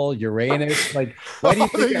asshole. Uranus. Like, why do you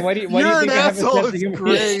think? Why do you think I have a sense of humor?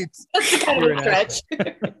 Great. That's kind of a stretch.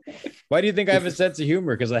 Why do you think I have a sense of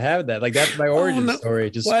humor? Because I have that. Like, that's my origin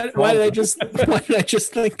story. Just Why did I just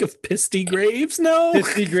think of Pisty Graves? No,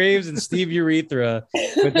 Misty Graves and Steve Urethra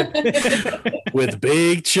with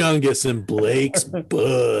Big Chungus and Blake's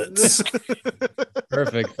butts.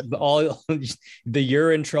 Perfect. All the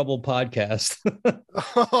You're in Trouble podcast.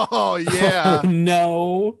 Oh yeah. Oh,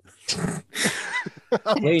 no.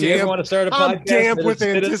 Hey, you ever want to start a podcast? I'm damp Then with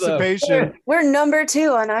hit us up. anticipation. We're number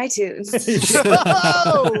 2 on iTunes.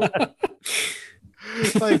 Oh!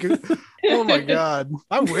 Like, oh my god!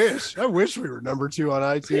 I wish we were number 2 on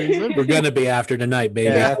iTunes. We're gonna be after tonight, baby.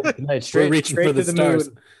 Yeah, tonight, straight, We're reaching straight for the to stars.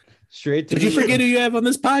 moon. Straight to Did you the moon. forget who you have on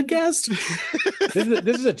this podcast?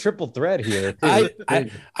 This is a triple threat here. I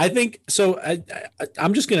think so.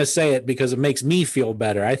 I'm just gonna say it because it makes me feel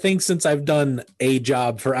better. I think since I've done a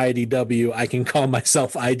job for IDW, I can call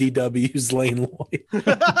myself IDW's Lane Lloyd.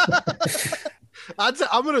 That's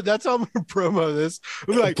how I'm gonna promo this.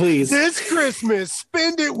 We'll be like, Please. this Christmas,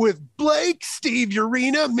 spend it with Blake, Steve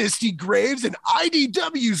Urena, Misty Graves, and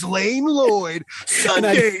IDW's Lane Lloyd.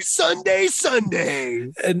 Sunday.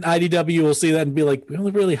 And IDW will see that and be like, we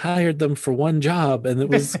only really hired them for one job, and it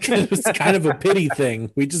was kind of a pity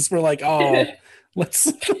thing. We just were like, oh,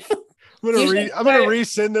 let's. I'm gonna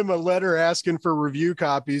resend them a letter asking for review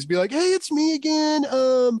copies. Be like, hey, it's me again.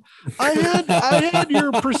 I had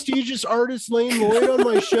your prestigious artist Lane Lloyd on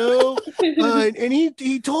my show, and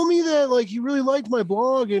he told me that like he really liked my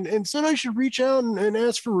blog and said I should reach out and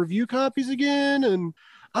ask for review copies again. And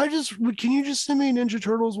can you just send me Ninja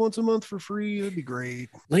Turtles once a month for free? That'd be great.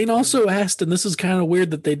 Lane also asked, and this is kind of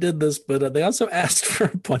weird that they did this, but they also asked for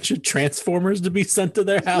a bunch of Transformers to be sent to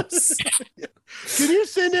their house. Can you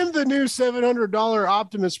send him the new $700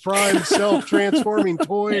 Optimus Prime self-transforming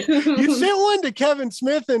toy? You sent one to Kevin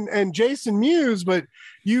Smith and Jason Mewes, but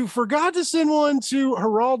you forgot to send one to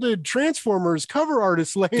heralded Transformers cover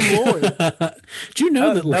artist Lane Lloyd. Do you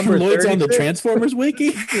know that Lane Lloyd's on the 36? Transformers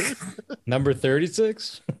wiki? Number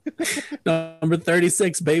 36. Number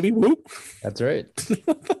 36, baby. Whoop. That's right.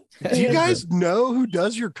 Do you guys know who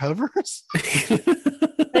does your covers?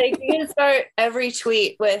 Like, you can start every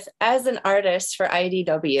tweet with "as an artist for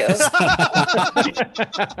IDW."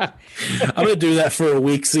 I'm gonna do that for a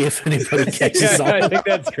week, see if anybody catches on. I think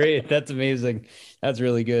that's great. That's amazing. That's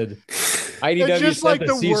really good. IDW It's just sent like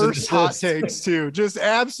the cease and worst hot desist. takes too. Just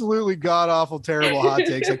absolutely god awful, terrible hot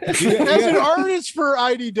takes. Like, as an artist for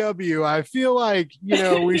IDW, I feel like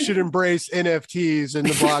we should embrace NFTs and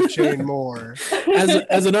the blockchain more.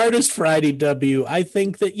 As an artist for IDW, I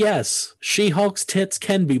think that yes, She-Hulk's tits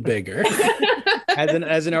can be bigger.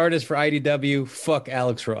 As an artist for IDW, fuck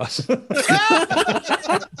Alex Ross.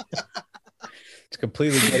 It's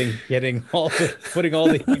completely putting all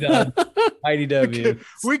the heat on IDW.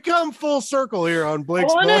 We come full circle here on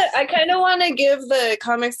Blake's Book. I kind of want to give the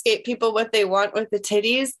Comicsgate people what they want with the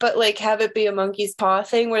titties, but like have it be a monkey's paw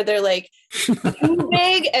thing where they're like too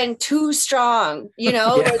big and too strong, where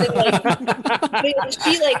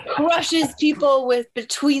she like crushes people with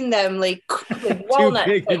between them like walnuts,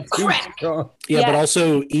 Too big like, and too crack. strong. Yeah, but Yeah.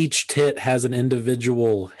 also each tit has an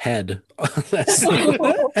individual head.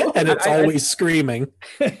 And it's always screaming.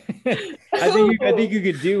 I think you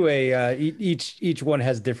could do a each one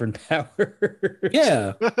has different power.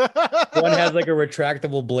 Yeah. One has like a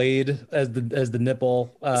retractable blade as the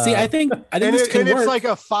nipple. See, I think this can work. It's like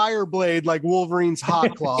a fire blade, like Wolverine's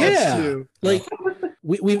hot claws Yeah. too. Like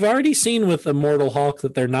we've already seen with Immortal Hulk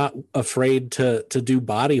that they're not afraid to do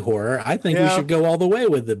body horror. I think we Yeah. should go all the way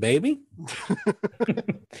with it, baby.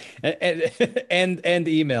 and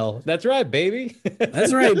email. That's right, baby.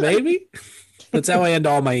 That's right, baby. That's how I end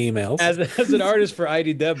all my emails. As an artist for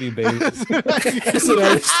IDW, baby. As an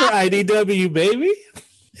artist for IDW, baby.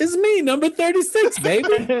 It's me, number 36, baby.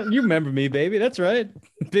 You remember me, baby. That's right.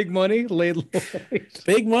 Big money, laid low.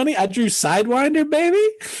 Big money. I drew Sidewinder, baby.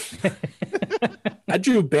 I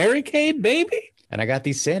drew Barricade, baby. And I got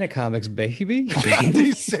these Santa comics, baby.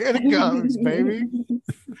 These Santa comics, baby.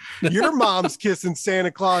 Your mom's kissing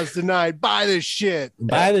Santa Claus tonight. Buy this shit.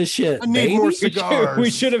 Buy this shit. I need baby. more cigars. We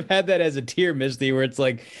should have had that as a tier, Misty, where it's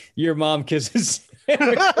like your mom kisses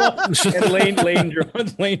Santa Claus and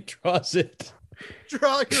Lane draws it.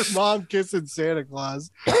 Draw your mom kissing Santa Claus.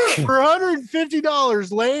 For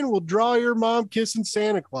 $150, Lane will draw your mom kissing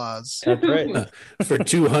Santa Claus. That's right. For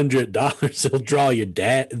 $200, they'll draw your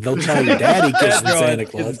dad. They'll draw your daddy kissing Santa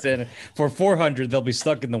Claus. For $400, they'll be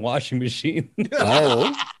stuck in the washing machine.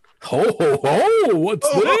 Oh. Oh, what's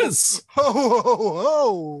this?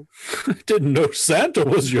 Oh. I didn't know Santa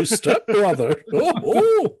was your stepbrother.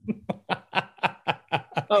 Oh.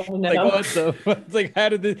 Oh no! Like what the? It's like how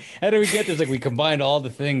did we get this? Like we combined all the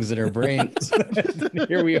things in our brains.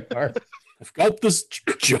 Here we are. I've got this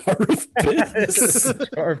jar of piss.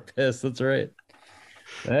 Jar of piss. That's right.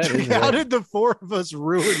 That is How right. did the four of us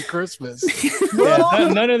ruin Christmas? Yeah,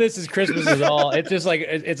 none of this is Christmas at all. It's just like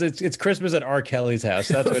it's Christmas at R. Kelly's house.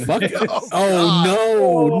 That's what Fuck. it is.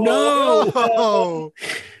 Oh, no. Oh,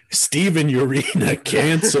 Steven Urena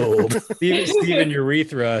canceled. Steven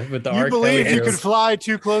Urethra with the you R. believe Kelly you could joke. fly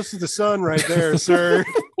too close to the sun right there, sir.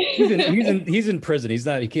 He's in prison. He's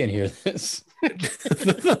not. He can't hear this.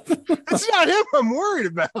 That's not him I'm worried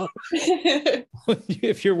about.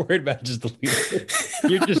 If you're worried about it, just delete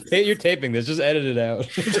it. You're taping this. Just edit it out.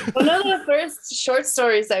 One of the first short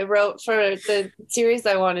stories I wrote for the series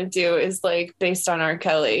I want to do is like based on R.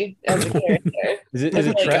 Kelly as a character.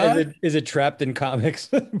 Is it trapped in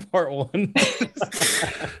comics part 1?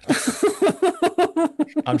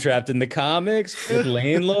 I'm trapped in the comics with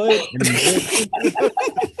Lane Lloyd.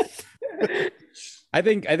 I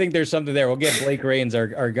think there's something there. We'll get Blake Rains,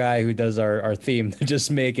 our guy who does our theme, to just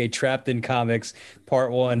make a Trapped in Comics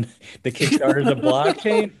part 1. The Kickstarter's a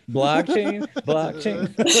blockchain.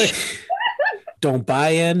 Don't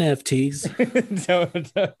buy NFTs.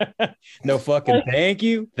 no fucking thank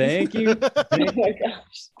you. Oh my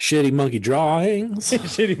gosh. Shitty monkey drawings.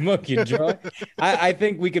 Shitty monkey draw. I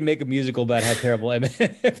think we can make a musical about how terrible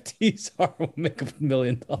NFTs are. We'll make $1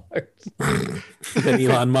 million. Then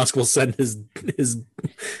Elon Musk will send his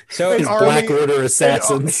So Black Order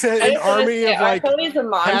assassins. An army of like Kelly's a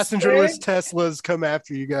monster. passengerless Teslas come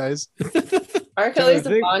after you guys. R. Kelly's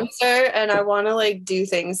So a monster, and I want to like do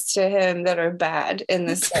things to him that are bad in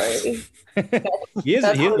the story. he is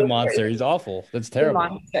That's a what it monster. is. He's awful. That's The terrible.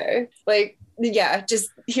 monster. Like, yeah, just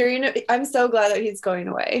hearing it. I'm so glad that he's going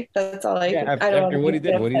away. That's all I. Yeah, I don't after wanna what he be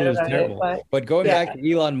did was upset about it, terrible. But going yeah. back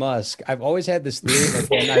to Elon Musk, I've always had this theory,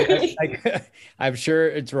 and I'm sure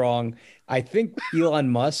it's wrong. I think Elon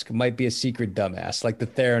Musk might be a secret dumbass, like the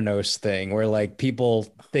Theranos thing, where like people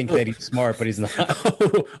think that he's smart, but he's not.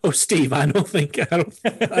 Oh, Steve, I don't think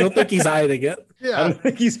he's hiding it. I Yeah. don't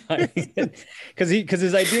think he's hiding it because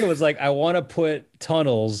his idea was like, I want to put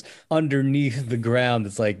tunnels underneath the ground.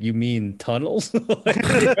 It's like, you mean tunnels?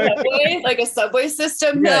 Subway? Like a subway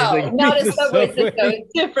system? Yeah, No, like, not a the subway subway. system.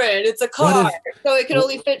 It's different. It's a car, so it can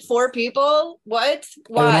only fit 4 people. What?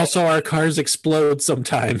 Oh, and Why? also our cars explode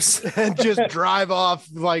sometimes. And just drive off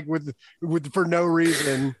like with for no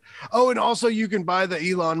reason. Oh, and also you can buy the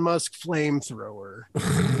Elon Musk flamethrower,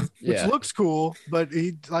 which Yeah. looks cool, but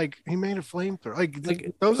he made a flamethrower. Like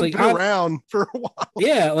those have like, been around for a while.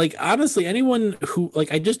 Yeah, like honestly, anyone who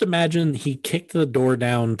I just imagine he kicked the door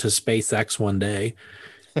down to SpaceX one day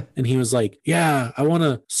and he was like, yeah, I want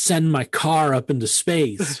to send my car up into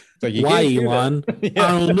space. So you Why, can't do that. Elon? I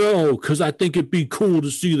don't know, because I think it'd be cool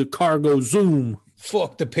to see the car go zoom.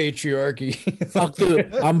 Fuck the patriarchy. Fuck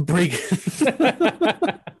I'm breaking.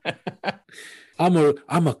 I'm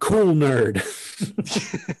a cool nerd.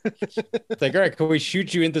 It's like, all right, can we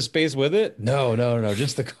shoot you into space with it? No,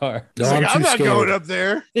 just the car. No, He's like, I'm too not scared. going up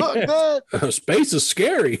there. Fuck that. Space is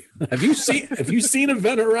scary. Have you seen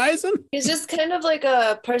Event Horizon? He's just kind of like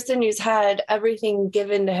a person who's had everything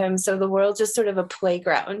given to him, so the world's just sort of a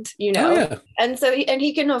playground, you know. Oh, yeah. And so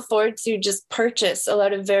he can afford to just purchase a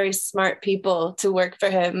lot of very smart people to work for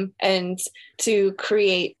him and to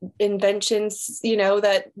create inventions, you know,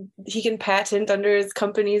 that he can patent under his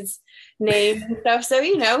company's name and stuff. So,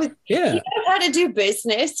 you know, Yeah. he knows how to do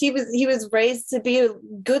business. He was raised to be a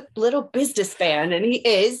good little businessman, and he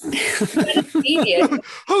is. He's a genius.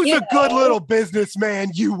 Who's You a good know. little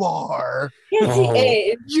businessman? You are. Yes, Oh. he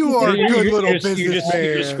is. You are a You're- good you're- little you're just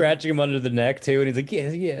businessman. scratching him under the neck too, and he's like,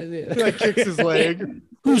 yeah. Like kicks his leg.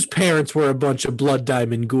 Whose parents were a bunch of blood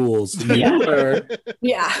diamond ghouls? You were.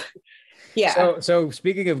 Yeah. Yeah. So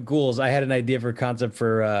speaking of ghouls, I had an idea for a concept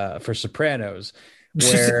for Sopranos,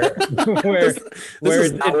 where This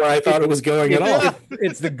is not where I thought it was going at all.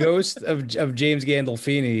 It's the ghost of James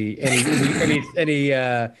Gandolfini, and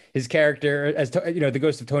his character as the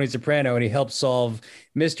ghost of Tony Soprano, and he helps solve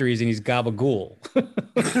mysteries, and he's Gabagool.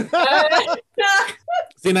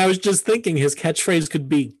 See, and I was just thinking his catchphrase could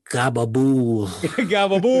be "Gababoo."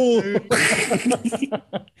 Gababool.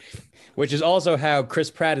 Which is also how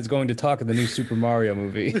Chris Pratt is going to talk in the new Super Mario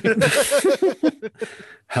movie.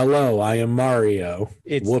 Hello, I am Mario.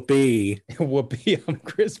 It's Whoopee. Whoopee, I'm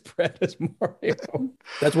Chris Pratt as Mario.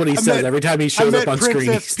 That's what he says every time he shows up on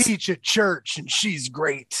Princess screen. Peach at church, and she's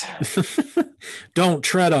great. Don't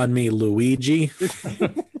tread on me, Luigi.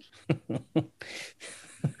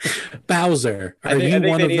 Bowser, are you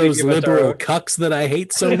one of those liberal cucks that I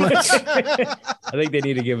hate so much? I think they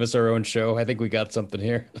need to give us our own show. I think we got something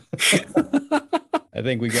here. I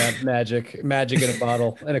think we got magic in a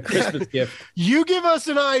bottle and a Christmas gift. You give us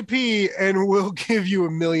an IP and we'll give you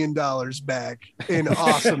 $1 million back in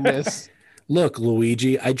awesomeness. Look,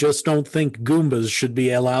 Luigi, I just don't think Goombas should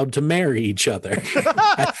be allowed to marry each other.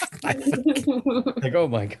 Like, oh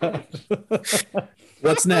my God.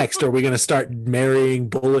 What's next? Are we going to start marrying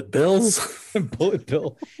bullet bills? Bullet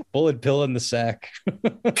pill in the sack.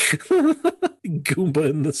 Goomba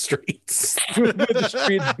in the streets. The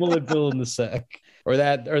streets, bullet bill in the sack. Or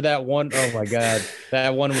that one, oh my God,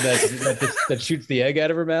 that one that shoots the egg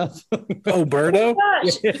out of her mouth. Oh, Birdo?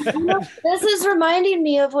 Gosh, this is reminding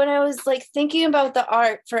me of when I was like thinking about the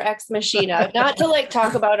art for Ex Machina, not to like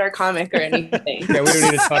talk about our comic or anything. Yeah, we don't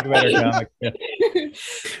need to talk about our comic. Yeah.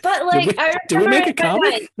 But like, did we make a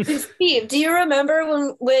comic? Steve, do you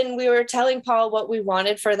remember when we were telling Paul what we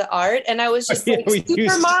wanted for the art, and I was just like,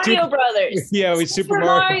 Super Mario Brothers. Yeah, we Super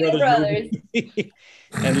Mario Brothers.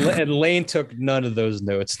 And Lane took none of those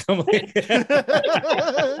notes. To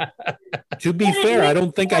be fair, I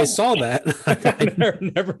don't think I saw that.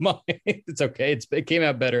 Never mind. It's okay. It came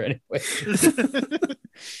out better anyway.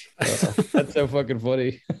 That's so fucking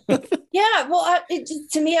funny. Yeah, well,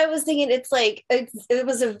 to me, I was thinking it's like it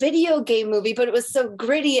was a video game movie, but it was so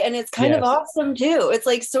gritty, and it's kind of awesome too. It's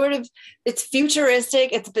like it's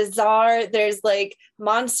futuristic, it's bizarre. There's like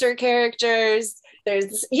monster characters.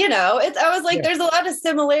 There's, I was like, there's a lot of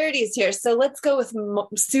similarities here. So let's go with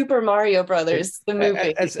Super Mario Brothers, the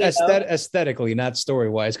movie. Aesthetically, not story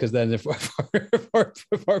wise, because then if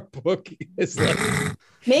our book is like.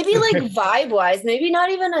 Maybe like vibe wise, maybe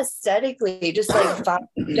not even aesthetically, just like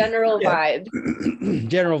general vibe.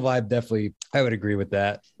 General vibe, definitely. I would agree with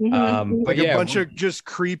that. Mm-hmm. But a bunch of just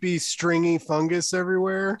creepy, stringy fungus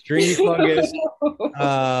everywhere. Stringy fungus.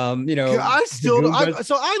 I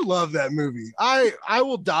love that movie. I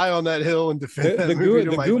will die on that hill and defend that movie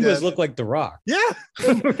to my Goombas death. look like The Rock. Yeah.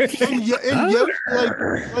 and Yoshi,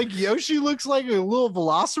 like Yoshi looks like a little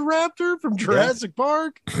velociraptor from Jurassic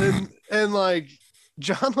Park. And like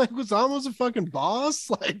John Leguizamo's a fucking boss.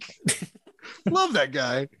 Like, love that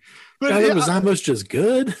guy. But Leguizamo's just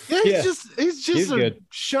good. Yeah, he's just a good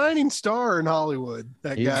shining star in Hollywood.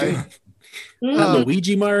 That guy.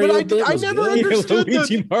 Luigi Mario bit. I never understood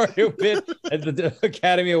Luigi Mario bit as the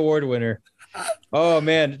Academy Award winner. Oh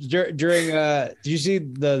man! During did you see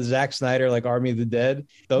the Zack Snyder like Army of the Dead?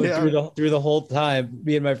 Through the whole time,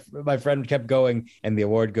 me and my friend kept going, and the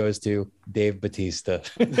award goes to Dave Bautista.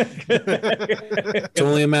 It's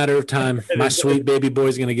only a matter of time. My sweet baby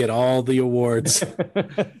boy's gonna get all the awards.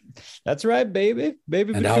 That's right, baby.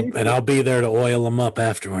 And I'll be there to oil him up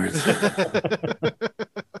afterwards.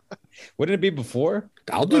 Wouldn't it be before?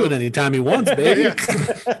 I'll do it anytime he wants, baby.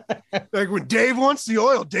 Like when Dave wants the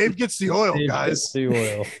oil, Dave gets the oil, Dave guys. Gets the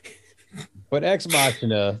oil. But Ex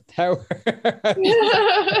Machina.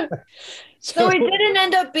 So it didn't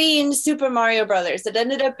end up being Super Mario Brothers. It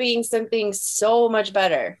ended up being something so much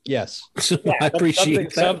better. Yes. I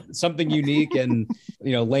appreciate something unique, and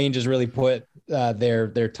Lane just really put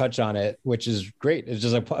their touch on it, which is great. It's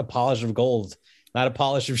just a polish of gold. Not a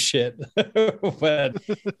polish of shit, but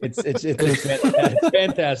it's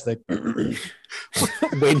fantastic.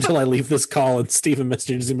 Wait until I leave this call and Stephen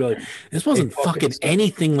messages and be like, "This wasn't fucking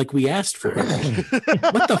anything like we asked for."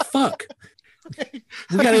 What the fuck?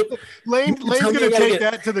 Lane's gonna take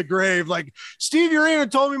that to the grave. Like, Steve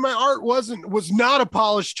Urena told me my art was not a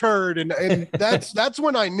polished turd, and that's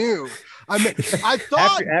when I knew. I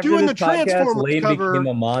thought after doing the Transformers Lane cover became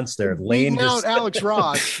a monster. Lane out Alex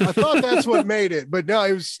Ross. I thought that's what made it, but no,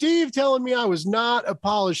 it was Steve telling me I was not a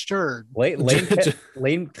polished turd.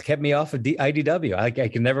 Lane kept me off of IDW. I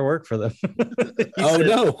can never work for them. Oh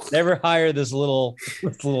no! Never hire this little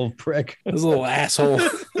prick, this little asshole,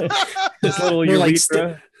 this little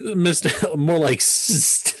urethra. Mr. More like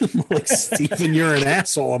Steven, you're an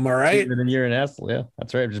asshole. Am I right? Steven, you're an asshole. Yeah,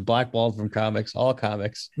 that's right. Just blackballed from comics, all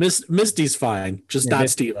comics. Misty's fine, just not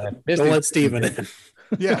Steven. Don't let Steven in.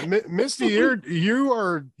 Yeah, Misty,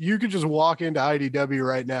 you could just walk into IDW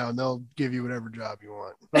right now and they'll give you whatever job you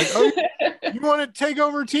want. Like, oh, you want to take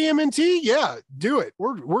over TMNT? Yeah, do it.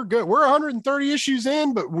 We're good. We're 130 issues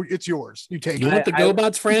in, but it's yours. You take it. You want the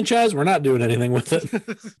GoBots franchise? We're not doing anything with it.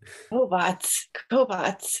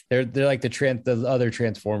 GoBots. They're like the other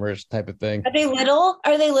Transformers type of thing. Are they little?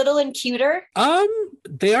 Are they little and cuter?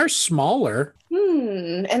 They are smaller.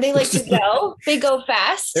 And they like to go. They go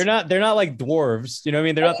fast. They're not like dwarves. You know what I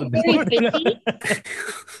mean? They're not the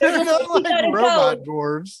They're not like robot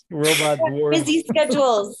dwarves. Robot dwarves. Busy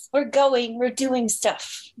schedules. We're going. We're doing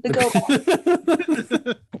stuff. The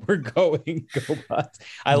GoBots. We're going GoBots.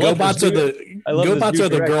 GoBots are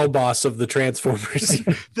the girl boss of the Transformers.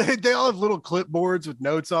 They all have little clipboards with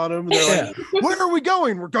notes on them. And they're like, where are we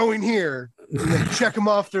going? We're going here. And they check them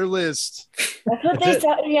off their list. That's what they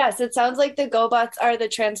sound. Yes, it sounds like the GoBots are the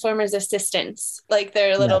Transformers assistants, like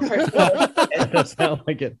their little personal. It does sound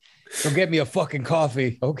like it. Go get me a fucking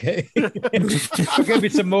coffee, okay? Go get me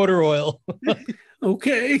some motor oil.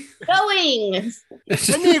 Okay. Going.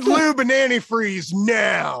 I need lube and antifreeze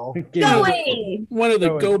now. Going. One of the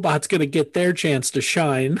GoBots gonna get their chance to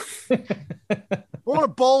shine. I want a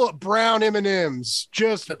bowl of brown M&Ms,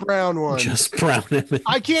 just brown ones. Just brown M&Ms.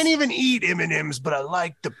 I can't even eat M&Ms, but I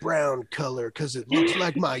like the brown color because it looks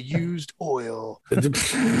like my used oil.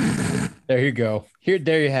 There you go.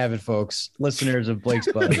 There you have it, folks. Listeners of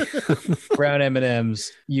Blake's Bud. Brown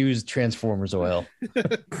M&Ms, used Transformers oil.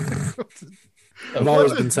 I've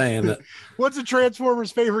always been saying that. What's a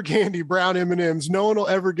Transformer's favorite candy? Brown M&Ms. No one will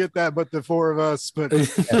ever get that but the four of us. But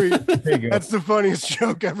that's the funniest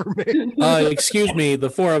joke ever made. Excuse me, the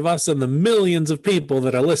four of us and the millions of people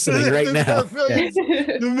that are listening right now.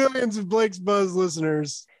 The millions of Blake's Buzz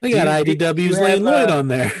listeners. We got IDW's Lane Lloyd on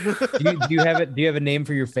there. Do you have it? Do you have a name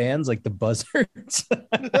for your fans, like the Buzzards?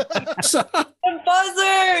 The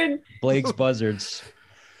buzzard. Blake's Buzzards.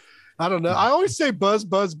 I don't know. I always say buzz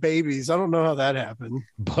babies. I don't know how that happened.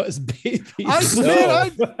 Buzz babies. I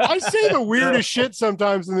say the weirdest shit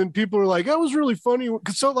sometimes, and then people are like, "That was really funny."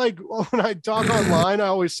 So, like when I talk online, I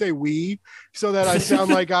always say "we," so that I sound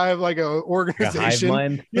like I have like an organization. A hive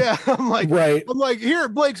mind. Yeah, I'm like, right. I'm like, here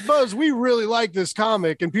at Blake's Buzz, we really like this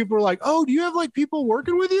comic, and people are like, "Oh, do you have like people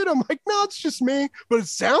working with you?" And I'm like, "No, it's just me," but it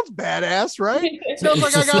sounds badass, right? It sounds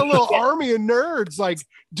like I got a little army of nerds like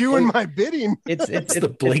doing my bidding. It's the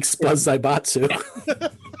Blake's Buzz Zaibatsu.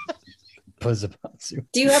 Buzzabatsu.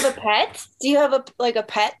 Do you have a pet? Do you have a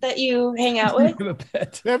pet that you hang out with? I have a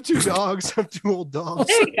pet. I have two dogs. I have two old dogs.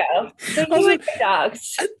 There you go. So you and your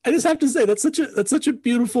dogs. I just have to say that's such a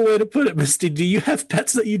beautiful way to put it, Misty. Do you have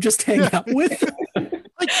pets that you just hang out with?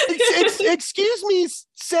 Like, excuse me,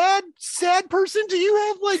 sad person. Do you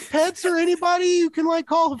have like pets or anybody you can like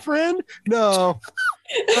call a friend? No.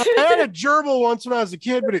 I had a gerbil once when I was a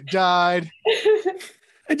kid, but it died.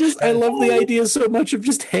 I love the idea so much of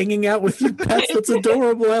just hanging out with your pets. That's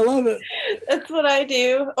adorable. I love it. That's what I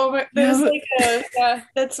do.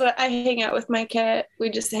 That's what I hang out with my cat. We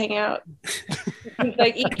just hang out. We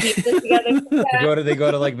like eat pizza together. They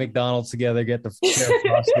go to like McDonald's together, get the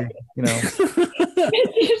frosty, you know.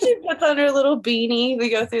 She puts on her little beanie. We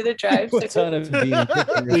go through the drive. Puts on a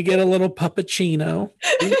beanie. We get a little puppuccino.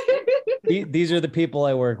 These are the people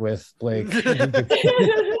I work with, Blake.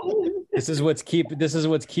 This is what's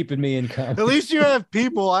keeping me in common. At least you have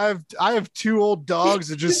people. I have two old dogs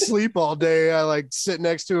that just sleep all day. I like sit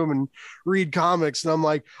next to them and read comics, and I'm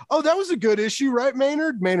like, "Oh, that was a good issue, right,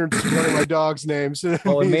 Maynard?" Maynard's one of my dog's names.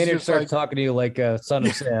 Oh, and Maynard starts talking to you like Son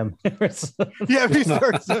of Sam. Yeah, he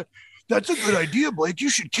starts. That's a good idea, Blake. You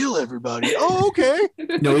should kill everybody. Oh, okay.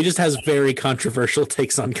 No, he just has very controversial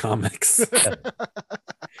takes on comics.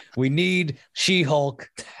 We need She-Hulk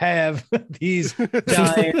to have these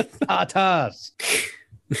giant tatas.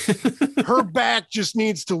 Her back just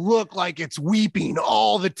needs to look like it's weeping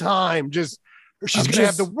all the time. She's gonna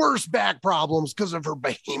have the worst back problems because of her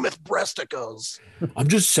behemoth breasticles. I'm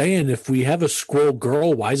just saying, if we have a squirrel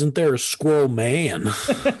girl, why isn't there a squirrel man?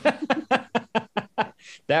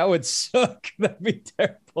 That would suck. That'd be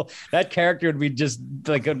terrible. That character would be just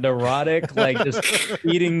like a neurotic, like just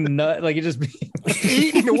eating nut, like it just be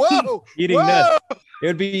eating nuts. It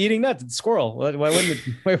would be eating nuts. It's squirrel. Why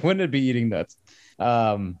wouldn't it be eating nuts?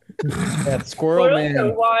 That Squirrel Squirrels Man.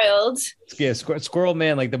 are wild. Yeah, Squirrel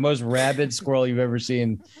Man, like the most rabid squirrel you've ever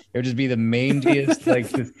seen. It would just be the mangiest. Like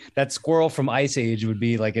that squirrel from Ice Age would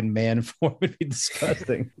be like in man form. It'd be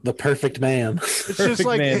disgusting. The perfect man. It's just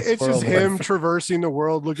like man, it's squirrel just man. him traversing the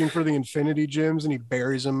world looking for the infinity gems, and he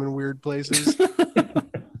buries them in weird places.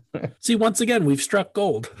 See, once again, we've struck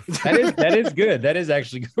gold. That is good. That is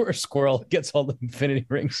actually where a squirrel gets all the infinity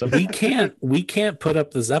rings. We can't put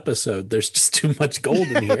up this episode. There's just too much gold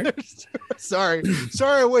in here. Sorry,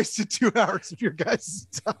 I wasted 2 hours of your guys'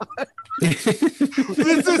 time. This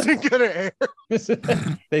isn't gonna air.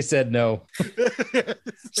 They said no.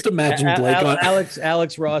 Just imagine Blake on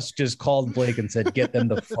Alex Ross just called Blake and said, "Get them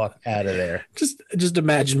the fuck out of there." just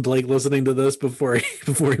imagine Blake listening to this before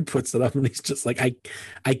he puts it up, and he's just like, I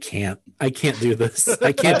can't do this.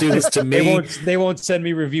 I can't do this to me. They won't send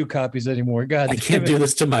me review copies anymore. God, I can't do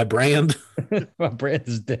this to my brand. My brand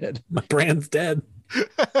is dead. My brand's dead.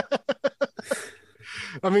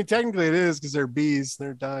 I mean, technically it is because they're bees.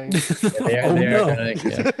 They're dying. They are dying,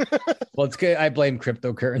 yeah. Well, it's good. I blame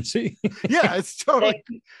cryptocurrency. Yeah, it's totally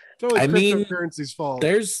I mean, cryptocurrency's fault.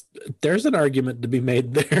 There's an argument to be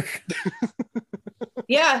made there.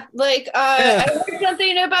 Yeah, like I heard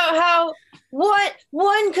something about how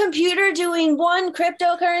one computer doing one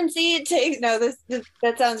cryptocurrency takes. No,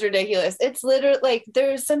 that sounds ridiculous. It's literally like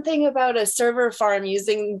there's something about a server farm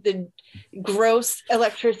using the gross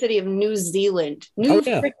electricity of New Zealand.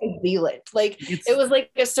 Freaking Zealand. Like it was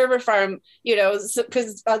like a server farm,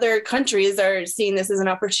 because other countries are seeing this as an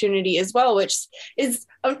opportunity as well, which is,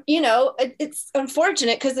 it's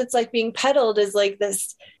unfortunate because it's like being peddled as like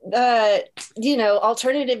this,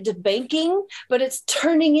 alternative to banking, but it's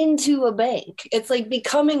turning into a bank. It's like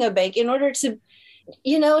becoming a bank. In order to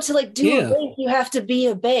like do a bank, you have to be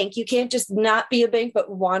a bank. You can't just not be a bank, but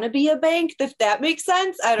want to be a bank. If that makes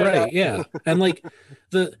sense, I don't know. Yeah, and like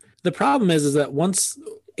the problem is that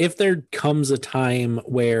if there comes a time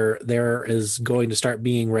where there is going to start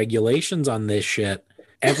being regulations on this shit,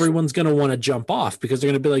 everyone's going to want to jump off because they're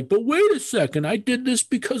going to be like, but wait a second, I did this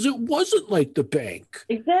because it wasn't like the bank.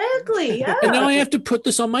 Exactly. Yeah. And now I have to put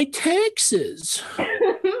this on my taxes.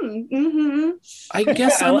 Mm-hmm. I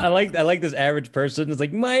guess I like this average person. It's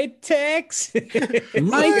like my taxes.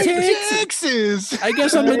 My taxes. I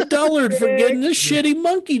guess I'm a dullard for getting this shitty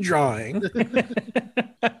monkey drawing.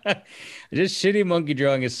 Just shitty monkey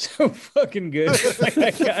drawing is so fucking good.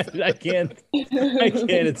 I can't.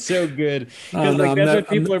 It's so good. That's what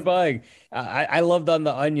people are buying. I loved on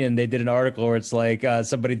The Onion, they did an article where it's like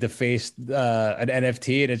somebody defaced an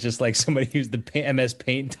NFT, and it's just like somebody used the MS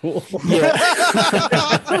Paint tool. Yeah.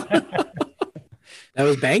 That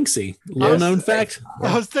was Banksy. Little known fact.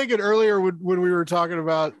 I was thinking earlier when we were talking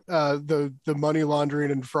about the money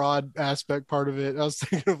laundering and fraud aspect part of it, I was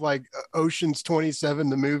thinking of like Ocean's 27,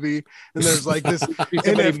 the movie, and there's like this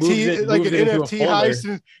NFT, like an NFT heist,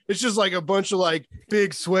 and it's just like a bunch of like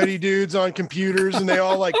big sweaty dudes on computers, and they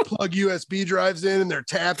all like plug USB drives in, and they're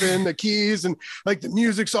tapping the keys, and like the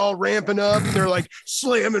music's all ramping up, and they're like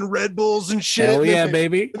slamming Red Bulls and shit. Hell yeah,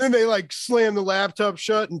 baby! And then they like slam the laptop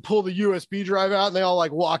shut and pull the USB drive out, and they all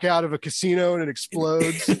like walk out of a casino and it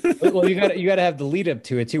explodes. Well, you got to have the lead up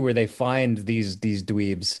to it too, where they find these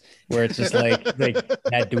dweebs, where it's just like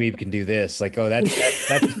that dweeb can do this. Like, oh,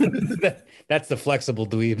 that's the flexible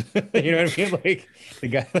dweeb. You know what I mean? Like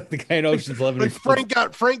the guy in Ocean's 11. Like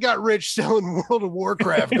Frank got rich selling World of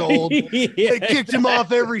Warcraft gold. Yeah, they kicked him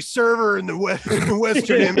off every server in the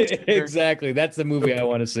Western Hemisphere. Exactly. That's the movie I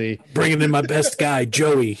want to see. Bringing in my best guy,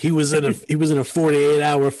 Joey. He was in a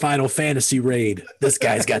 48-hour Final Fantasy raid. This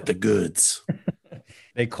guy's got the goods.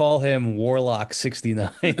 They call him Warlock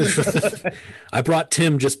 69. I brought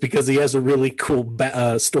Tim just because he has a really cool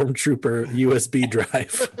Stormtrooper USB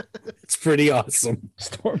drive. It's pretty awesome.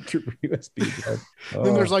 Stormtrooper USB drive. Oh.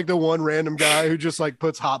 Then there's like the one random guy who just like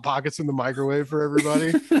puts Hot Pockets in the microwave for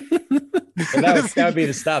everybody. Well, that would be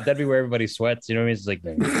the stop. That'd be where everybody sweats. You know what I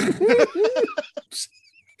mean? It's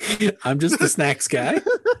like, I'm just the snacks guy.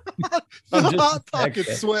 Hot Pocket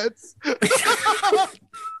sweats.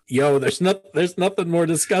 Yo, there's nothing more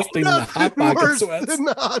disgusting than the Hot Pocket sweats. Than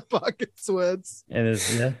the Hot Pocket sweats. And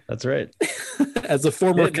that's right. As a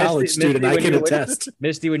former college student, I can attest.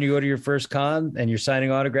 Misty, when you go to your first con and you're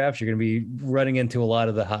signing autographs, you're going to be running into a lot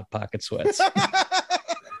of the Hot Pocket sweats.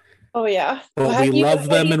 Oh yeah. Well, we love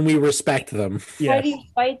them and we respect them. How do you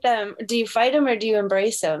fight them? Do you fight them or do you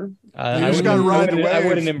embrace them? I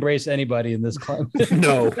wouldn't embrace anybody in this climate.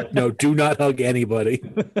 No, do not hug anybody.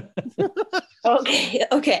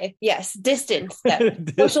 Okay. Yes, distance.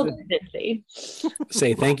 Social distancing.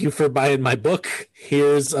 Say thank you for buying my book.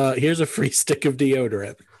 Here's a free stick of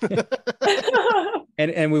deodorant.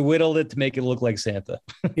 And we whittled it to make it look like Santa.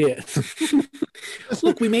 Yeah.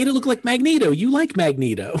 Look, we made it look like Magneto. You like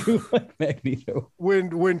Magneto. Magneto. When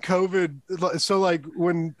COVID, so like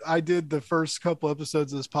when I did the first couple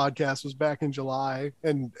episodes of this podcast was back in July,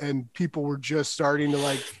 and people were just starting to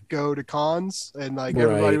like go to cons, and like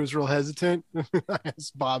everybody was real hesitant. I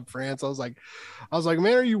asked Bob France, I was like,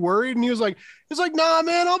 man, are you worried? And he was like, nah,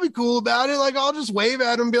 man, I'll be cool about it. Like, I'll just wave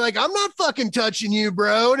at him and be like, I'm not fucking touching you,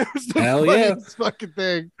 bro. And it was the funniest fucking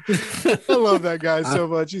thing. I love that guy so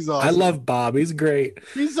much. He's awesome. I love Bob. He's great.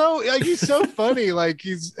 He's so funny. Like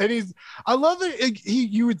I love that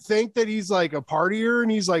you would think that he's like a partier and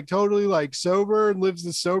he's like totally like sober and lives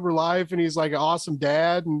the sober life, and he's like an awesome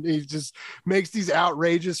dad, and he just makes these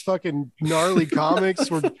outrageous fucking gnarly comics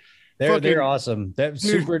where they're awesome.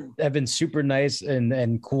 Have been super nice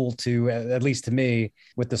and cool to, at least to me,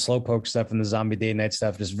 with the Slowpoke stuff and the Zombie Day Night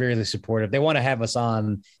stuff. Just really supportive. They want to have us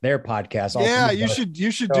on their podcast. Yeah, you should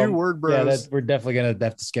do Word Bros. Yeah, we're definitely gonna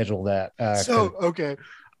have to schedule that. Okay.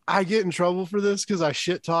 I get in trouble for this because I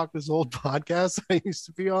shit talk this old podcast I used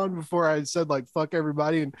to be on before I said like fuck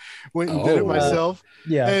everybody and went and did it myself.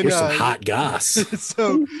 And, you're some hot goss.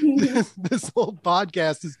 So this old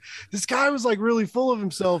podcast this guy was like really full of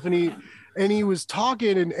himself, and he was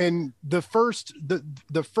talking, and the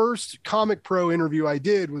first Comic Pro interview I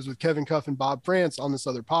did was with Kevin Cuff and Bob France on this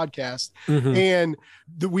other podcast. Mm-hmm. And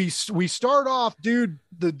we start off, dude,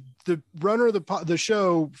 the runner of the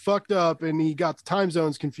show fucked up and he got the time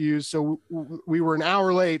zones confused. So we were an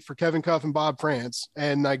hour late for Kevin Cuff and Bob France,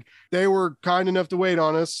 and like they were kind enough to wait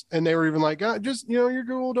on us. And they were even like, just, you're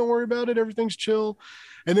cool. Don't worry about it. Everything's chill.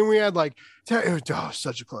 And then we had like,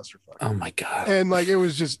 such a clusterfuck. Oh my God. And like, it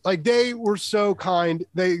was just like, they were so kind.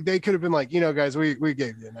 They could have been like, guys, we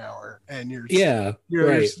gave you an hour and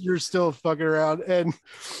you're still fucking around. And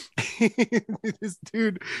this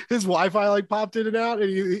dude, his Wi-Fi like popped in and out, and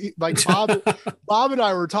he like Bob and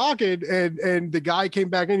I were talking, and the guy came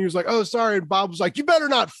back in. He was like, oh, sorry. And Bob was like, you better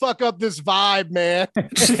not fuck up this vibe, man.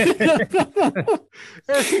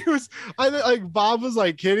 And he was, Bob was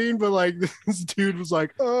like kidding, but like this dude was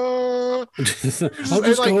like, I'll just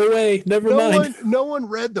go away. Never mind. No one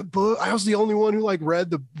read the book. I was the only one who like read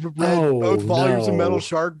both volumes of Metal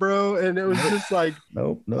Shark, bro. And it was just like,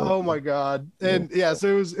 nope. Oh my God. And yeah,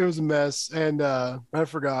 so it was a mess. And I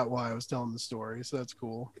forgot why I was telling the story. So that's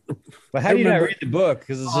cool. But how do you not read the book?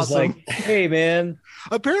 Because it's just like, hey, man.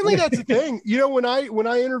 Apparently that's the thing. When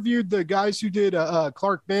I interviewed the guys who did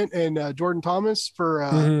Clark Bent and Jordan Thomas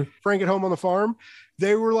for Frank at Home on the Farm,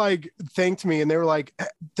 they were like, thanked me, and they were like,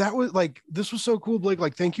 that was like, this was so cool, Blake,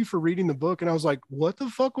 like, thank you for reading the book. And I was like, what the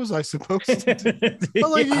fuck was I supposed to do? But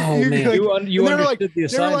like, you were like,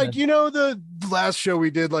 the last show we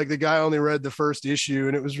did, like the guy only read the first issue,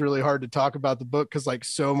 and it was really hard to talk about the book because like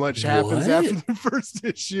so much happens after the first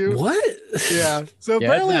issue. What? Yeah. So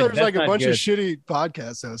apparently there's like a bunch of shitty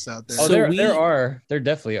podcast hosts out there. Oh, there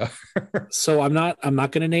definitely are. So I'm not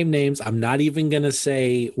going to name names. I'm not even going to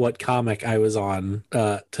say what comic I was on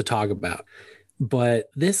to talk about. But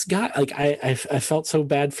this guy, like, I felt so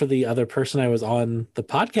bad for the other person I was on the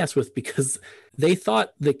podcast with, because they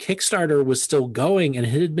thought the Kickstarter was still going and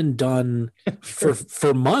it had been done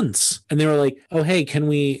for months. And they were like, oh, hey, can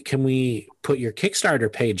we put your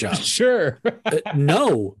Kickstarter page up? Sure.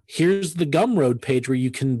 No, here's the Gumroad page where you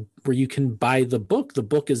can buy the book. The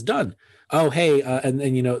book is done. Oh, hey, and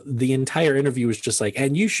the entire interview was just like,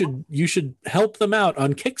 and you should help them out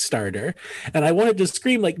on Kickstarter. And I wanted to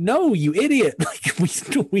scream like, no, you idiot! Like we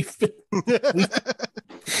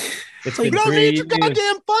don't need your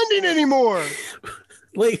goddamn funding anymore.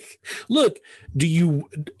 Like, look, do you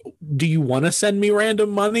want to send me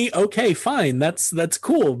random money? Okay, fine, that's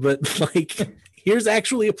cool, but like, here's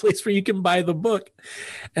actually a place where you can buy the book.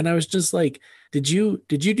 And I was just like, Did you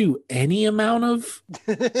do any amount of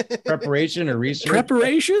preparation or research?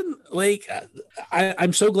 Preparation? Like,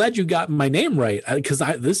 I'm so glad you got my name right, because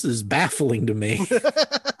this is baffling to me.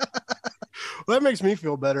 Well, that makes me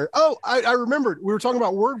feel better. Oh, I remembered. We were talking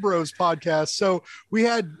about Word Bros podcast. So we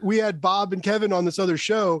had Bob and Kevin on this other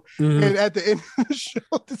show. Mm-hmm. And at the end of the show,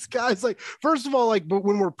 this guy's like, first of all, like, but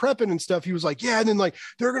when we're prepping and stuff, he was like, yeah, and then like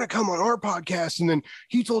they're gonna come on our podcast. And then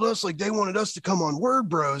he told us like they wanted us to come on Word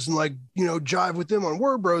Bros and like, jive with them on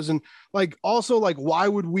Word Bros. And like also like, why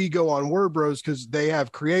would we go on Word Bros? Because they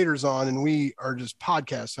have creators on and we are just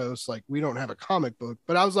podcast hosts. Like, we don't have a comic book.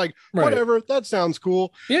 But I was like, whatever, that sounds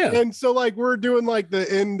cool. Yeah. And so like we're doing like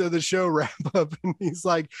the end of the show wrap up, and he's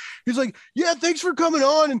like, yeah, thanks for coming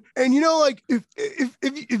on. And like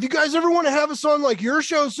if you guys ever want to have us on like your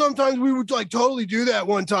show, sometimes we would like totally do that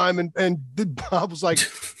one time. And Bob was like,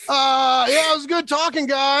 Yeah, it was good talking,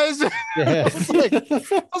 guys. Yeah.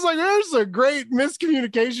 I was like, there's a great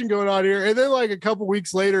miscommunication going on here. And then like a couple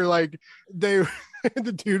weeks later, like the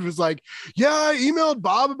dude was like, yeah, I emailed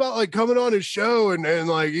Bob about like coming on his show and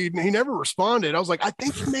like he never responded. I was like, I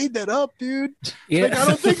think you made that up, dude. Yeah. Like, I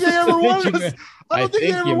don't think they ever wanted us. I don't think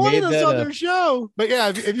they ever wanted us on up. their show. But yeah,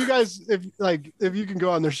 if you guys, if you can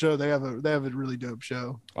go on their show, they have a really dope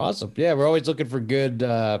show. Awesome. Yeah, we're always looking for good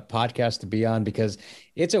podcasts to be on because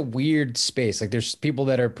it's a weird space. Like there's people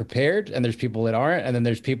that are prepared and there's people that aren't. And then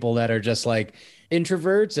there's people that are just like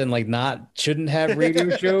introverts and like shouldn't have radio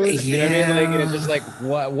shows. You know what I mean? Like, and it's just like,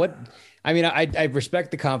 what? I mean, I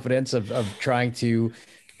respect the confidence of trying to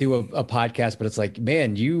do a podcast, but it's like,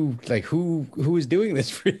 man, you like who is doing this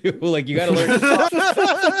for you? Like you got to learn to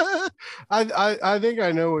talk. I think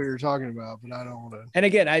I know what you're talking about, but I don't want to. And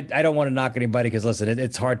again, I don't want to knock anybody because listen,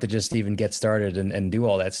 it's hard to just even get started and do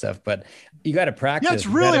all that stuff, but you got to practice. Yeah, it's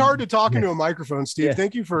really hard to talk into a microphone, Steve. Yeah.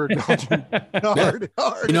 Thank you for acknowledging hard.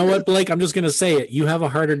 You know what, Blake? I'm just going to say it. You have a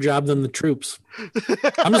harder job than the troops.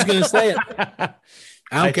 I'm just going to say it.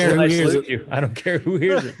 I don't care who hears it. I don't care who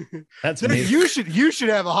hears it. That's amazing. You should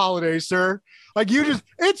have a holiday, sir. Like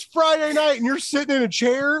it's Friday night and you're sitting in a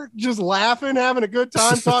chair, just laughing, having a good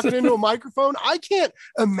time, talking into a microphone. I can't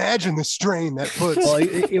imagine the strain that puts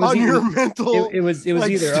it was on your mental. It was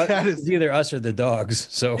like, either us or the dogs.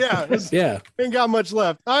 So yeah, ain't got much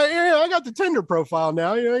left. I got the Tinder profile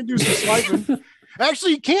now. I do some swiping.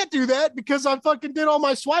 Actually, you can't do that because I fucking did all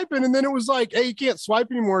my swiping, and then it was like, "Hey, you can't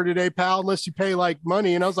swipe anymore today, pal, unless you pay like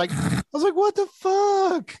money." And I was like, "What the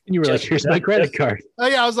fuck?" And you were like, "Here's my credit card."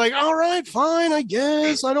 Yeah, I was like, "All right, fine, I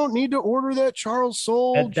guess I don't need to order that Charles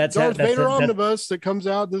Soule Darth Vader omnibus that comes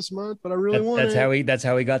out this month, but I really want it." That's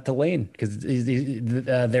how he got to Lane because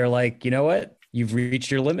they're like, you know what? You've reached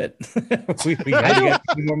your limit. we got to get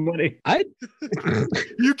more money.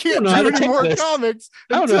 You can't do any more comics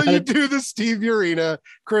until you do the Steve Urena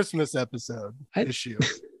Christmas episode issue.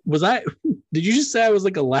 Did you just say I was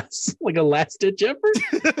like a last ditch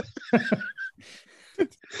effort?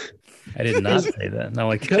 I did not say that. No,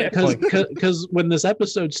 like because when this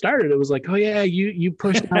episode started, it was like, oh yeah, you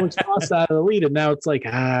pushed Alex Ross out of the lead, and now it's like,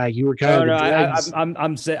 you were kind of.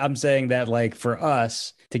 I'm saying that like for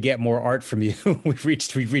us to get more art from you, we've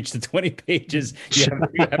reached the 20 pages. You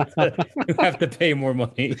have to pay more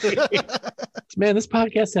money. Man, this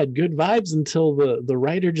podcast had good vibes until the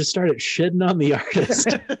writer just started shitting on the artist.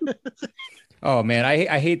 Oh man,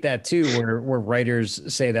 I hate that too, where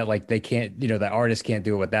writers say that like they can't, the artist can't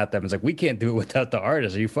do it without them. It's like we can't do it without the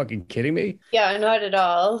artist. Are you fucking kidding me? Yeah, not at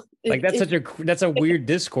all. Like that's a weird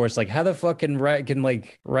discourse. Like how the fuck can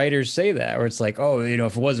like writers say that? Or it's like, oh,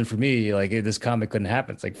 if it wasn't for me, like this comic couldn't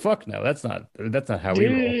happen. It's like, fuck no, that's not how we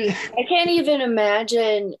roll. I can't even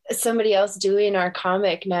imagine somebody else doing our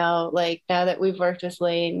comic now. Like now that we've worked with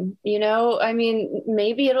Lane, I mean,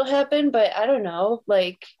 maybe it'll happen, but I don't know.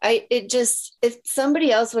 Like if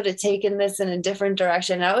somebody else would have taken this in a different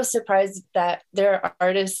direction, I was surprised that there are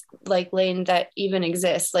artists like Lane that even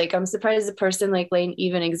exist. Like I'm surprised a person like Lane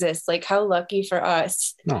even exists. Like how lucky for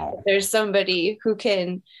us. No. There's somebody who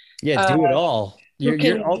can do it all.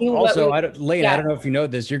 You're also Lane, yeah. I don't know if you know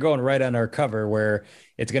this, you're going right on our cover where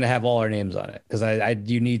it's going to have all our names on it because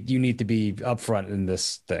you need to be upfront in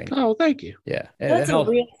this thing. Oh, thank you. Yeah, that's a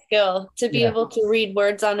real skill to be able to read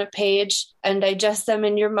words on a page and digest them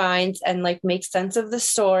in your mind and like make sense of the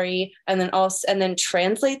story and then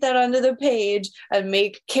translate that onto the page and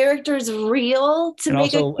make characters real and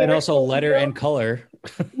also letter and color.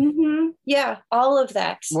 Mm-hmm. Yeah, all of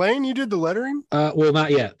that. Lane, you did the lettering? Well,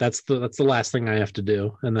 not yet. That's the last thing I have to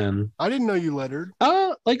do, and then I didn't know you lettered.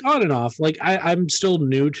 Like on and off. Like I'm still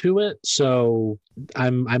new to it, so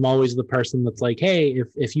I'm always the person that's like, hey,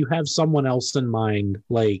 if you have someone else in mind,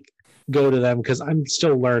 like go to them because I'm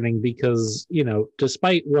still learning. Because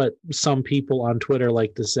despite what some people on Twitter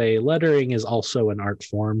like to say, lettering is also an art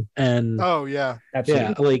form, and oh yeah,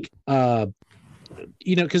 absolutely. Yeah, like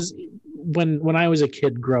because. When I was a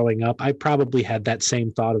kid growing up, I probably had that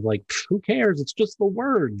same thought of like, who cares? It's just the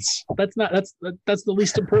words. That's the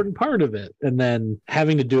least important part of it. And then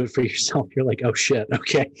having to do it for yourself, you're like, oh shit,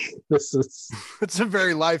 okay, it's a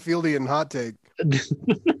very Liefeldian hot take.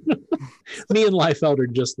 Me and Liefeld are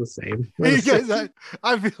just the same. You guys,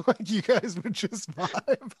 I feel like you guys would just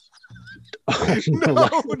vibe.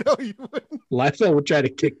 Oh, no, you wouldn't. Liefeld would try to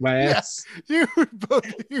kick my ass. Yeah,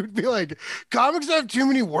 you'd be like, comics have too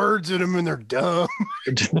many words in them and they're dumb.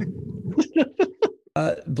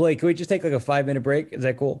 Blake, can we just take like a 5-minute break? Is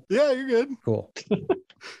that cool? Yeah, you're good. Cool.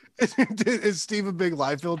 Is Steve a big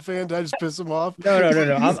Liefeld fan? Did I just piss him off? No.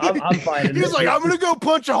 I'm fine. He's like, I'm gonna go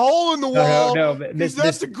punch a hole in the wall. No.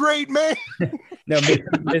 That's a great man. No,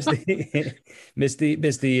 Misty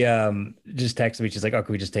just texted me. She's like, "Oh,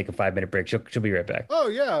 can we just take a 5-minute break? She'll be right back." Oh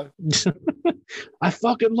yeah. I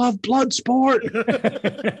fucking love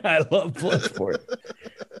Bloodsport. I love Bloodsport.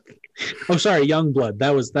 Oh, sorry, Youngblood.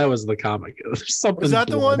 That was the comic. Something. Was that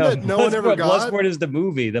the one that no one ever got? Bloodsport is the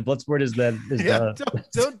movie. The Bloodsport is the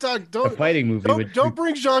don't fighting movie. Don't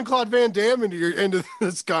bring Jean-Claude Van Damme into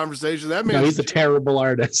this conversation. That man, he's a terrible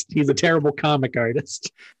artist. He's a terrible comic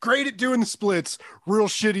artist. Great at doing the splits. Real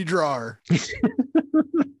shitty drawer.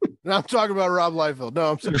 And I'm talking about Rob Liefeld.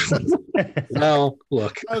 No, I'm sorry. Well,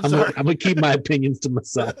 look, I'm gonna keep my opinions to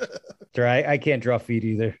myself. I can't draw feet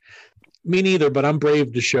either. Me neither, but I'm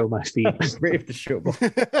brave to show my feet. Brave to show them.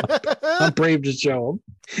 I'm brave to show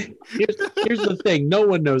them. Here's the thing: no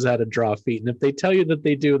one knows how to draw feet, and if they tell you that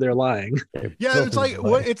they do, they're lying. Yeah, it's like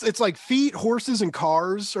what it's like feet, horses, and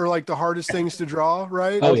cars are like the hardest things to draw,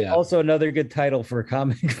 right? Oh yeah. Also, another good title for a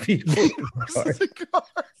comic: feet, horses, and cars.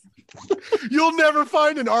 You'll never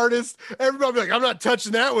find an artist. Everybody be like, I'm not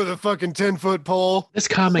touching that with a fucking 10-foot pole. This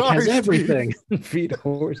comic has everything. Feet,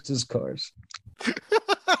 horses, cars.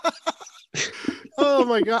 Oh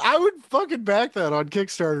my god, I would fucking back that on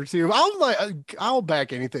Kickstarter too. I'll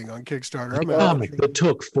back anything on Kickstarter. A comic that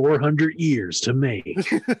took 400 years to make.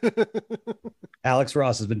 Alex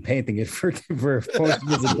Ross has been painting it for most of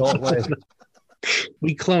his adult life.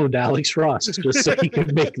 We cloned Alex Ross just so he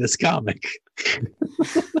could make this comic.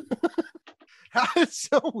 It's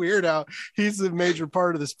so weird how he's a major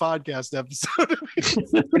part of this podcast episode.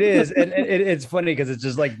 It is, and it's funny because it's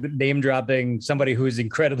just like name dropping somebody who's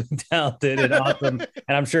incredibly talented and awesome,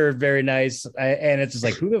 and I'm sure very nice. And it's just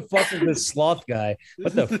like, who the fuck is this sloth guy?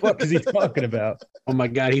 What the fuck is he talking about? Oh my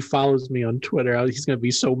god, he follows me on Twitter. He's gonna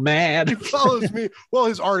be so mad. He follows me. Well,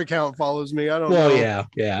 his art account follows me. I don't know. Well,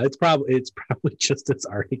 yeah. It's probably just his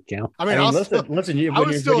art account. I mean, I was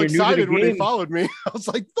still excited when he followed me. I was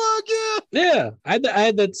like, fuck yeah. Yeah. I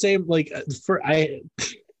had that same I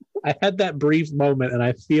had that brief moment, and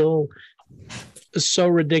I feel so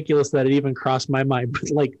ridiculous that it even crossed my mind.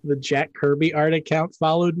 But like the Jack Kirby art account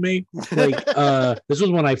followed me. Like this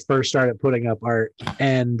was when I first started putting up art,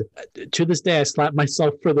 and to this day I slap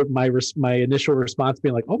myself for my initial response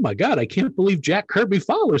being like, "Oh my god, I can't believe Jack Kirby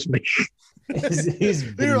follows me."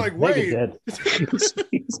 You're like, wait,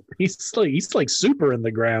 he's like super in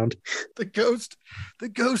the ground. The ghost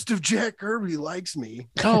of Jack Kirby likes me.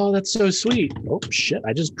 Oh, that's so sweet. Oh shit,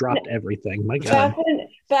 I just dropped everything. My god.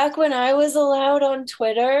 Back when I was allowed on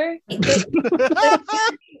Twitter, the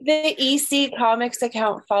EC Comics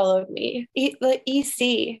account followed me. The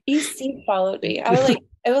EC followed me. I was like,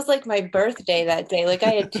 it was like my birthday that day. Like I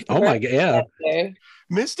had. Oh my god! Yeah.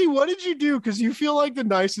 Misty, what did you do? Because you feel like the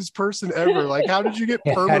nicest person ever. Like, how did you get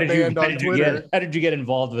permabanned on Twitter? How did you get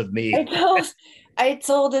involved with me? I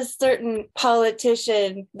told a certain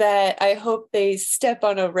politician that I hope they step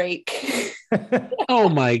on a rake. Oh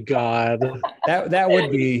my god. That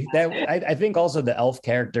would be that. I think also the elf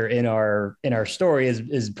character in our story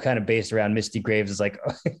is kind of based around Misty Graves. Is like,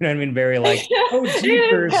 you know what I mean? Very like, oh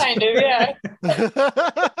jeepers. Kind of, yeah.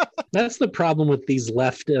 That's the problem with these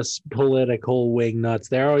leftist political wing nuts.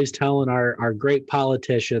 They're always telling our great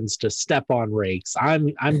politicians to step on rakes. I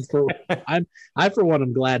for one,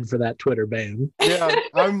 I'm glad for that Twitter ban. Yeah,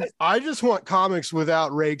 I just want comics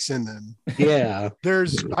without rakes in them. Yeah.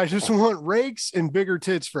 I just want rakes and bigger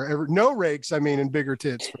tits for no rakes, and bigger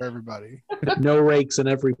tits for everybody. No rakes in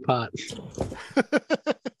every pot.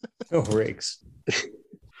 No rakes.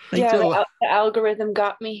 Yeah, the algorithm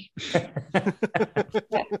got me. Yeah.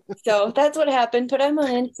 So that's what happened. But I'm on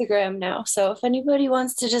Instagram now. So if anybody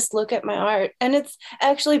wants to just look at my art, and it's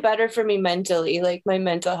actually better for me mentally, like my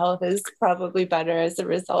mental health is probably better as a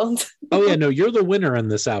result. Oh yeah, no, you're the winner in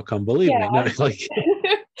this outcome. Believe me. No, like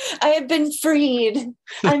I have been freed.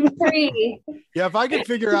 I'm free. Yeah, if I could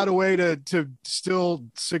figure out a way to still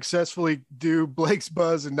successfully do Blake's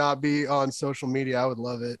Buzz and not be on social media, I would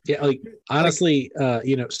love it. Yeah, like honestly,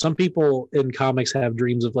 some people in comics have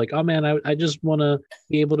dreams of like, oh man, I just want to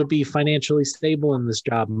be able to be financially stable in this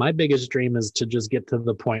job. My biggest dream is to just get to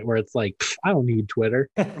the point where it's like, I don't need Twitter.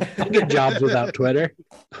 I'll get jobs without Twitter.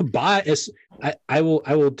 I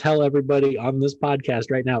will tell everybody on this podcast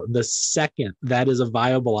right now, the second that is a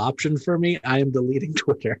viable option for me, I am deleting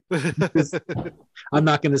Twitter. I'm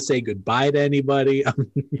not going to say goodbye to anybody.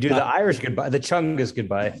 Do the Irish goodbye, the Chungus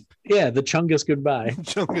goodbye. Yeah, the Chungus goodbye.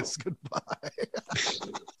 Chungus goodbye.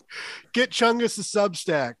 Get Chungus a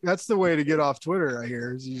Substack. That's the way to get off Twitter, I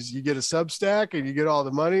hear. Is you get a Substack and you get all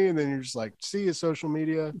the money, and then you're just like, see you social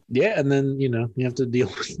media. Yeah, and then you have to deal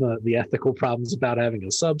with the ethical problems about having a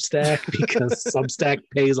Substack because Substack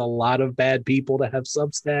pays a lot of bad people to have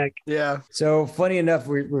Substack. Yeah. So funny enough,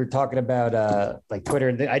 we're talking about like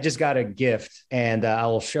Twitter. I just got a gift, and I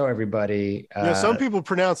will show everybody. Some people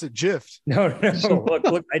pronounce it GIFT. No.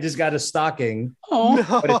 Look! I just got a stocking. Oh,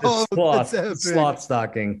 But it's a sloth, that's sloth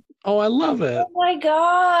stocking. oh, I love it. Oh my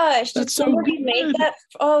gosh. That's Did so somebody good. make that?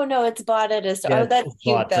 Oh no, it's bought at a store. Yeah, Oh, that's it's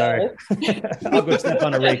cute bought, though. sorry. I'll go step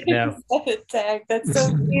on a rake now. Tag. That's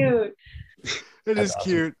so cute. It is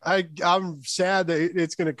awesome. cute. I'm sad that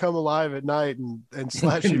it's going to come alive at night and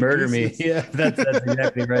slash you to Murder me. pieces. Yeah, that's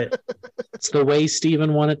exactly right. It's the way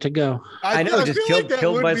Steven wanted to go. I know, just feel killed- that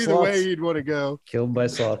killed would by be the sloths. way you'd want to go. Killed by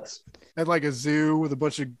sloths. At like a zoo with a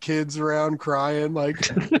bunch of kids around crying, like,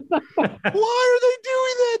 why are they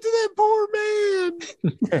doing that to that poor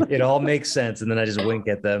man? It all makes sense, and then I just wink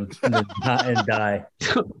at them and die.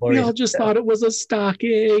 We all just thought it was a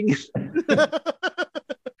stocking.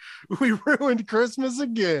 We ruined Christmas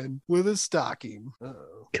again with a stocking.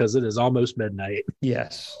 Uh-oh. Because it is almost midnight.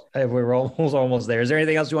 Yes, we're almost there. Is there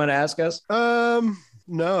anything else you want to ask us?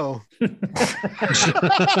 No. We've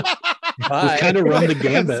kind of run the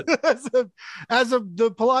gambit. As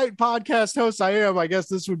the polite podcast host I am, I guess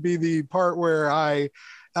this would be the part where I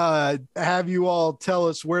have you all tell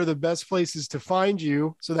us where the best places to find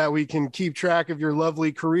you so that we can keep track of your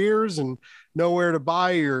lovely careers and know where to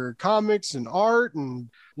buy your comics and art and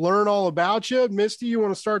learn all about you. Misty, you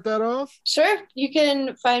want to start that off? Sure. You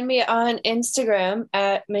can find me on Instagram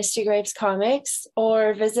at Misty Graves Comics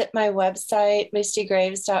or visit my website,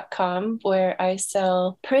 mistygraves.com, where I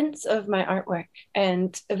sell prints of my artwork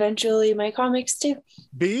and eventually my comics too.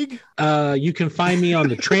 Big? You can find me on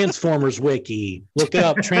the Transformers wiki. Look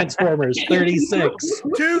up Transformers 36.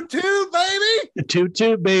 Toot toot, baby! Toot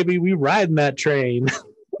toot, baby. We riding that train.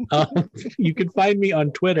 You can find me on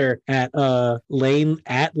Twitter at Lane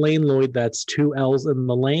Lloyd. That's 2 L's in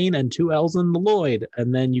the Lane and 2 L's in the Lloyd.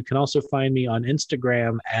 And then you can also find me on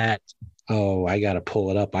Instagram at I gotta pull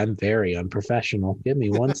it up. I'm very unprofessional. Give me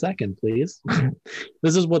 1 second, please.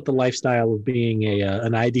 This is what the lifestyle of being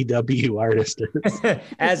an IDW artist is.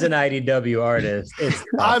 As an IDW artist, it's tough.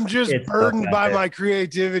 I'm just It's burdened tough by out there. my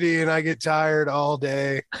creativity and I get tired all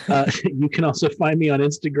day. You can also find me on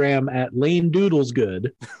Instagram at Lane Doodles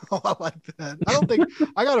Good. Oh, I like that. I don't think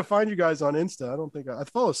I gotta find you guys on Insta. I don't think I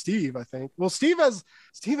follow Steve, I think. Well, Steve has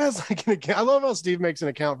like an account. I love how Steve makes an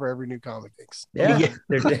account for every new comic books. Yeah. Yeah.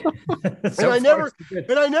 So And far, it's good.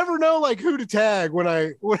 And I never know like who to tag when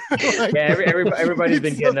like, Yeah, everybody's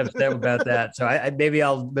been it's getting so- upset about that. So maybe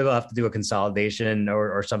I'll have to do a consolidation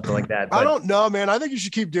or something like that. I But don't know, man. I think you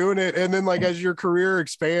should keep doing it. And then like as your career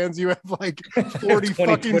expands, you have like 40 20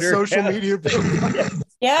 fucking Twitter social accounts. media profiles.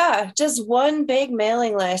 Yeah, just one big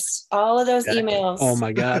mailing list. All of those Exactly. emails. Oh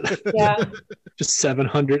my God. Yeah. Just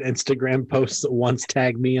 700 Instagram posts that once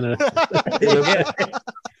tagged me in a. Yeah.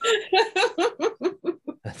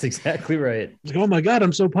 That's exactly right. Like, oh my God,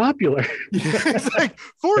 I'm so popular. It's like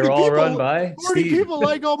 40 They're all people. run by 40 Steve. people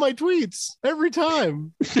like all my tweets every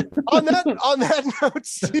time. on that note,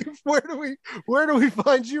 Steve, where do we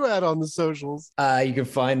find you at on the socials? You can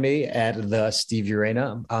find me at the Steve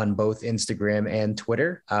Urena on both Instagram and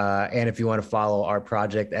Twitter. And if you want to follow our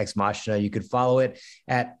project Ex Machina, you could follow it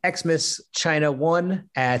at Xmas China 1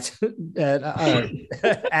 at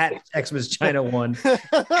Xmas China 1. China.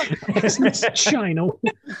 Xmas China,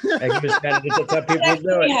 that's how people That's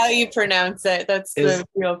do it. how you pronounce it. That's Is- the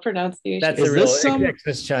real pronunciation. That's Is the real this some-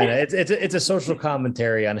 Xmas China. It's a social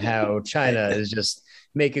commentary on how China is just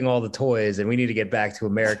making all the toys, and we need to get back to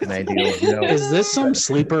American ideals. You know? Is this some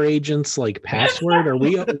sleeper agent's like password? Are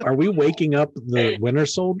we waking up the Winter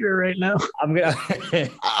Soldier right now? I'm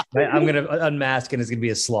gonna unmask, and it's gonna be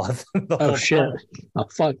a sloth. the Oh whole shit! time. Oh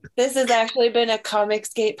fuck! This has actually been a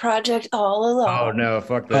Comicsgate project all along. Oh no!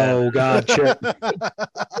 Fuck that. Oh god! Shit!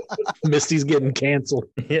 Misty's getting canceled.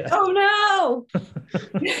 Yeah. Oh no!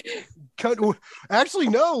 Actually,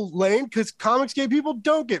 no, Lane, because Comicsgate people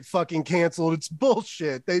don't get fucking canceled. It's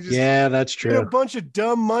bullshit. They just Yeah, that's get a true. bunch of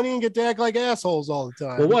dumb money and get to act like assholes all the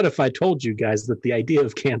time. Well, what if I told you guys that the idea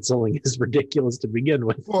of canceling is ridiculous to begin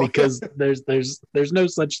with Well- because there's no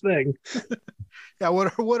such thing. Yeah,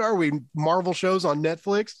 what are we? Marvel shows on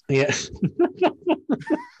Netflix? Yeah,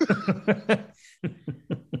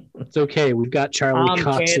 it's okay. We've got Charlie I'm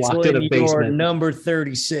Cox locked in a canceling your basement. number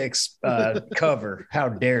 36 cover. How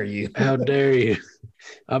dare you? How dare you?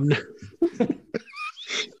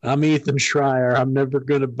 I'm Ethan Schreier. I'm never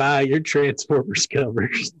going to buy your Transformers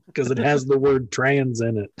covers because it has the word trans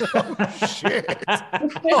in it. Shit.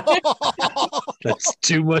 That's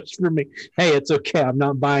too much for me. Hey, it's okay. I'm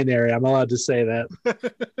not binary. I'm allowed to say that.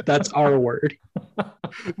 That's our word.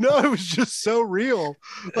 No, it was just so real.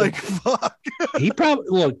 Like, fuck. He probably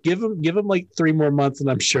look, give him like 3 more months,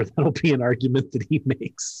 and I'm sure that'll be an argument that he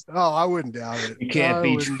makes. Oh, I wouldn't doubt it. You can't I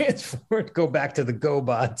be wouldn't. transformed. Go back to the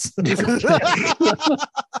GoBots.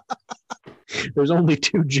 There's only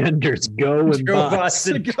 2 genders, go and bots.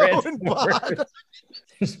 GoBots and Go and Transformers. bot.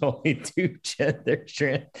 There's only 2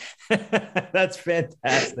 genders. That's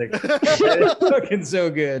fantastic. That is fucking so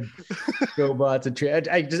good. GoBots and trans.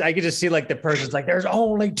 I could just see like the person's like, there's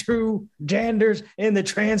only 2 genders in the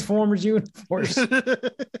Transformers universe.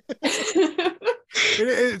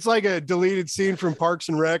 It's like a deleted scene from Parks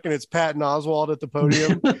and Rec, and it's Patton Oswalt at the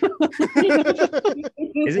podium.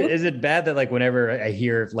 Is it bad that like whenever I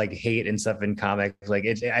hear like hate and stuff in comics, like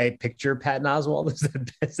I picture Patton Oswalt?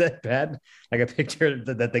 Is that bad? Like a picture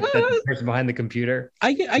that the person behind the computer.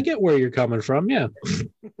 I get where you're coming from. Yeah,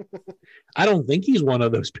 I don't think he's one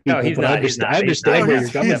of those people. No, he's but not. I understand where you're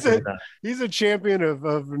coming he's from. He's a champion of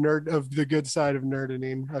nerd, of the good side of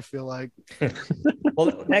nerdening, I feel like.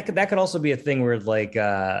 Well, that could also be a thing where like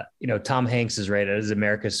Tom Hanks is right as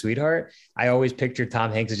America's sweetheart. I always picture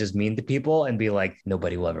Tom Hanks as just mean to people and be like,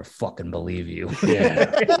 nobody will ever fucking believe you.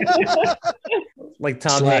 Yeah. Like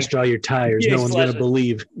Tom Slashed Hanks. all your tires. Yeah, No one's gonna slashed-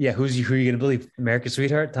 believe. Yeah, who are you gonna believe? America's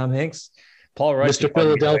sweetheart, Tom Hanks, Paul Rudd, Mr.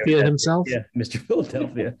 Philadelphia himself. Yeah, Mr.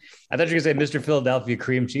 Philadelphia. I thought you were gonna say Mr. Philadelphia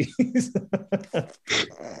cream cheese.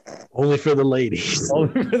 Only for the ladies.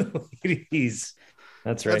 Only for the ladies.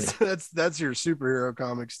 That's right. That's your superhero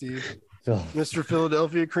comic, Steve. Phil- Mr.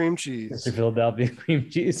 Philadelphia cream cheese. Mr. Philadelphia cream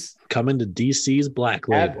cheese. Coming to DC's Black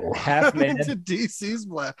Label. Half man. Into DC's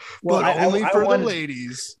black, Well, but I only for wanted- the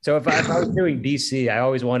ladies. So if I was doing DC, I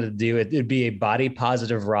always wanted to do it. It'd be a body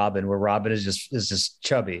positive Robin, where Robin is just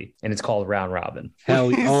chubby, and it's called Round Robin.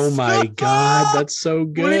 Hell, oh my God, that's so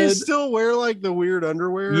Would he good. still wear like the weird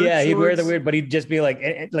underwear? Yeah, he'd wear the shorts? weird, but he'd just be like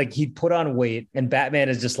he'd put on weight, and Batman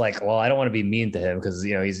is just like, well, I don't want to be mean to him because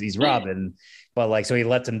he's Robin. But like, so he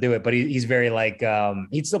lets him do it, but he's very like,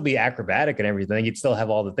 he'd still be acrobatic and everything. He'd still have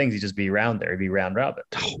all the things. He'd just be round there. He'd be Round Robin.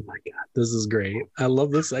 Oh my God, this is great. I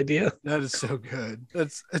love this idea. That is so good.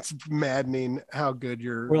 It's maddening how good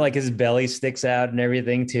you're. Where like his belly sticks out and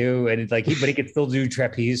everything too, and it's like but he could still do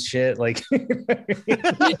trapeze shit. Like, I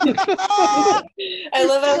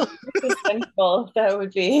love how suspenseful that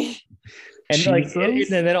would be. and like,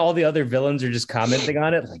 Jesus. and then all the other villains are just commenting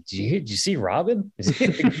on it. Like, did you see Robin? he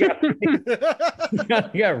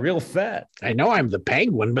got real fat. I know I'm the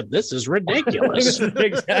Penguin, but this is ridiculous.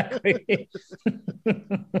 Exactly.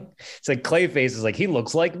 It's like Clayface is like, he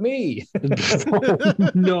looks like me. Oh,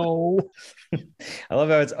 no. I love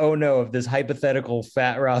how it's no of this hypothetical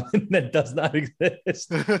fat Robin that does not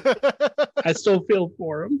exist. I still feel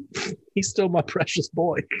for him. He's still my precious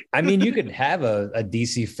boy. I mean, you could have a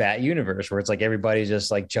DC fat universe where it's like everybody's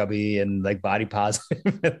just like chubby and like body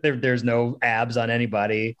positive. There's no abs on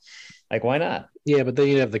anybody. Like, why not? Yeah, but then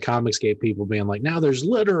you'd have the Comicsgate people being like, now there's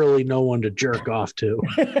literally no one to jerk off to.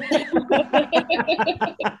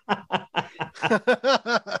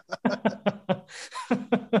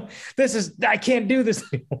 I can't do this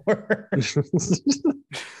anymore.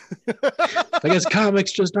 I guess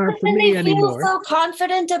comics just aren't for And me they anymore. feel so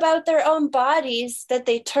confident about their own bodies that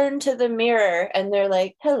they turn to the mirror and they're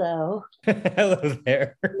like, "Hello." Hello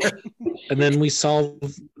there. And then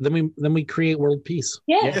then we create world peace.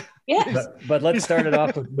 Yeah, yeah. But let's start it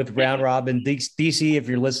off with Round Robin. DC, if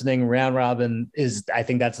you're listening, Round Robin is, I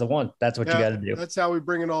think that's the one. That's what you got to do. That's how we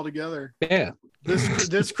bring it all together. Yeah.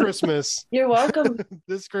 This Christmas, You're welcome.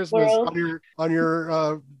 this Christmas World. on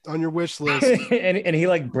your wish list. and he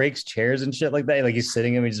like breaks chairs and shit like that. Like he's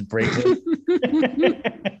sitting and he just breaks it.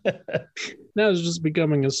 Now it's just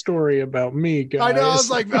becoming a story about me, guys. I know. I was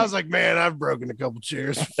like, man, I've broken a couple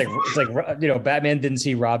chairs. It's like Batman didn't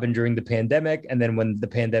see Robin during the pandemic, and then when the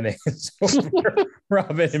pandemic is over,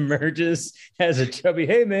 Robin emerges as a chubby,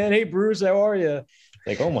 hey man, hey Bruce, how are you?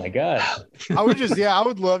 Like, oh my god. I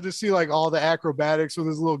would love to see like all the acrobatics with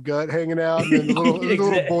his little gut hanging out and then the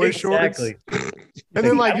little boy shorts. Exactly. And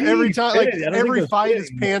then like I don't every think time, he like fit. I don't every think fight, it was his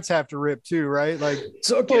fitting. pants have to rip too, right? Like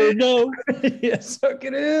Suck Oh it no. in. Yeah, suck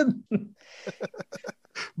it in.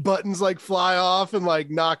 buttons like fly off and like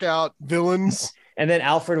knock out villains. And then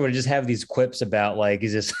Alfred would just have these quips about like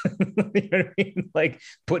he's just you know what I mean? Like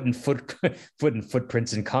putting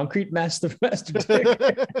footprints in concrete, master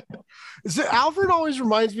dick. So Alfred always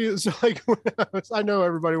reminds me. So like, I know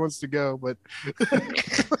everybody wants to go, but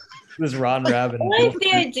this Ron Rabb. I like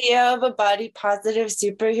the idea of a body positive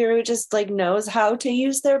superhero who just like knows how to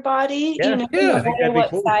use their body, Yeah, you know, yeah, I no think matter that'd be what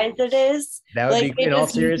cool. size it is. That would Like, be, in all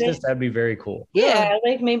just use seriousness, it- that'd be very cool. Yeah,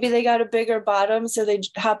 like maybe they got a bigger bottom, so they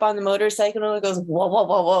hop on the motorcycle and it goes whoa, whoa,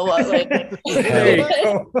 whoa, whoa, whoa. Like, There you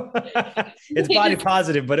go. It's body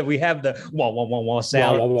positive, but we have the wah wah wah wah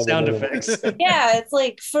sound Wah, wah, wah, sound wah, wah. effects. yeah, it's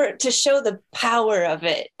like to show the power of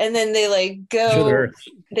it, and then they like go. Sure.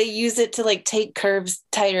 They use it to like take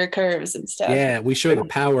tighter curves and stuff. Yeah, we show the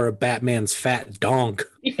power of Batman's fat donk.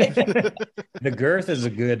 The girth is a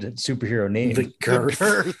good superhero name. The girth.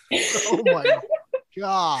 Oh my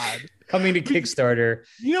god. Coming to Kickstarter.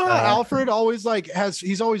 You know how Alfred always like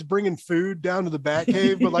he's always bringing food down to the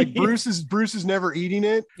Batcave, but like Bruce is never eating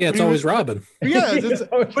it. Yeah, it's But he always was- Robin. Yeah,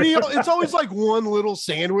 it's always like one little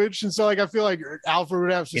sandwich, and so like I feel like Alfred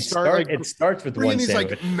would have to It starts with bringing one these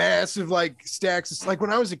sandwich. like massive like stacks. It's like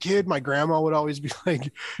when I was a kid, my grandma would always be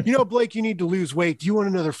like, you know, Blake, you need to lose weight. Do you want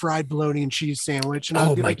another fried bologna and cheese sandwich? And I'd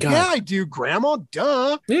Oh be my like, God. yeah, I do, Grandma.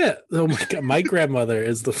 Duh. Yeah. Oh my god, my grandmother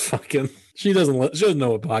is the fucking. She doesn't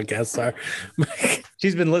know what podcasts are.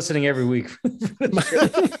 She's been listening every week.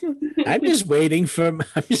 I'm just waiting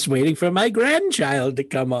for my grandchild to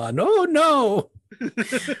come on. Oh no.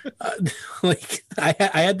 Like I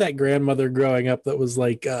had that grandmother growing up that was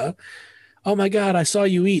like, oh my god, I saw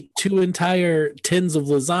you eat 2 entire tins of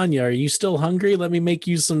lasagna. Are you still hungry? Let me make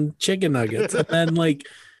you some chicken nuggets. And then like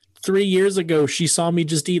 3 years ago, she saw me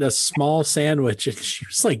just eat a small sandwich, and she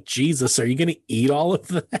was like, Jesus, are you gonna eat all of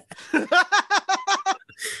that?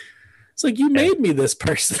 It's like, you made me this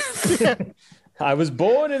person. I was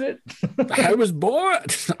born in it. I was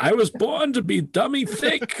born to be dummy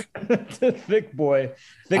thick. Thick boy.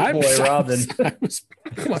 I'm- Robin. I was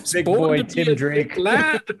Big born boy to be Tim a Drake. thick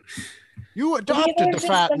lad. You adopted the just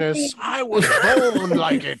fatness. something- I was born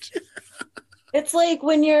like it. It's like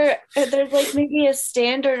when there's like maybe a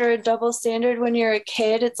standard or a double standard when you're a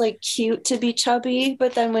kid. It's like cute to be chubby,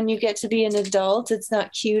 but then when you get to be an adult, it's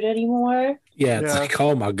not cute anymore. Yeah, it's Yeah. like,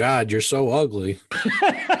 oh my God, you're so ugly.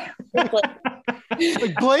 It's like,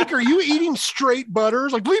 Like, Blake, are you eating straight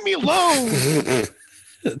butters? Like, leave me alone.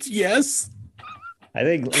 Yes. I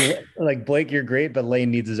think like Blake, you're great, but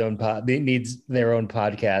Lane needs needs their own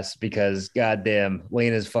podcast because goddamn,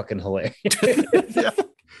 Lane is fucking hilarious. Yeah.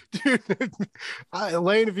 Dude,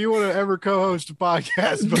 Elaine, if you want to ever co-host a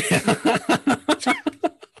podcast, but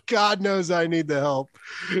God knows I need the help.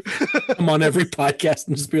 I'm on every podcast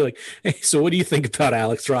and just be like, hey, so what do you think about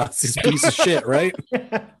Alex Ross? He's a piece of shit, right?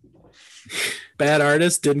 Bad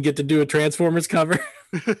artist, didn't get to do a Transformers cover.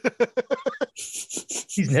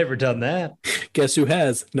 He's never done that. Guess who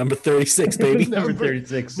has? Number 36, baby. Number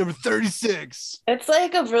 36. Number 36. it's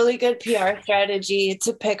like a really good PR strategy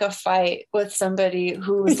to pick a fight with somebody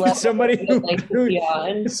who's left Somebody who- like who-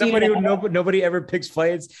 beyond. Somebody you who know? nobody ever picks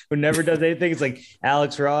fights, who never does anything. It's like,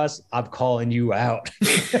 Alex Ross, I'm calling you out.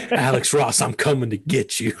 Alex Ross, I'm coming to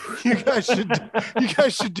get you. You guys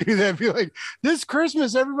should do that. Be like, this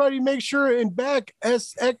Christmas, everybody make sure and back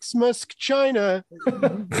SX Musk China.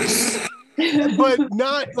 But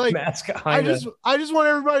not like Mask I just want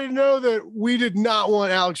everybody to know that we did not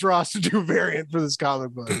want Alex Ross to do a variant for this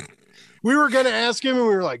comic book. We were gonna ask him and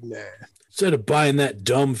we were like, nah. Instead of buying that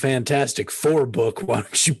dumb Fantastic Four book, why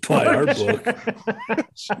don't you buy our book?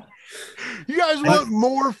 You guys want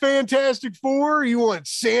more Fantastic Four? You want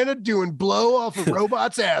Santa doing blow off a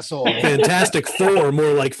robot's asshole? Fantastic Four,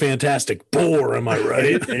 more like Fantastic Bore, am I right?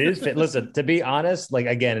 It is. Listen, to be honest, like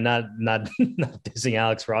again, not dissing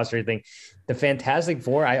Alex Ross or anything. The Fantastic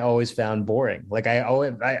Four, I always found boring. Like I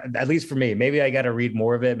at least for me, maybe I got to read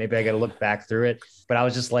more of it. Maybe I got to look back through it. But I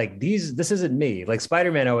was just like, this isn't me. Like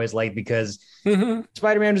Spider-Man, I always liked because Mhm.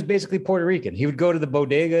 Spider-Man was basically Puerto Rican. He would go to the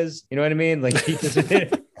bodegas. You know what I mean? Like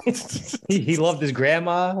he loved his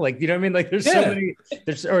grandma. Like, you know what I mean? Like there's so Yeah. many.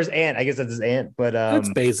 Or his aunt. I guess that's his aunt. But That's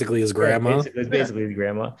basically his grandma. It's basically his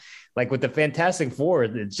grandma. Like with the Fantastic Four,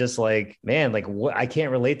 it's just like, man, like what? I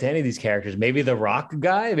can't relate to any of these characters. Maybe the Rock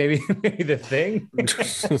guy, maybe the Thing.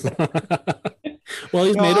 Well,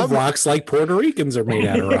 he's No, made of I'm- rocks like Puerto Ricans are made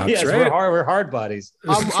out of rocks, Yes, right? we're hard bodies.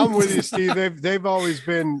 I'm with you, Steve. They've always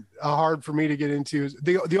been hard for me to get into.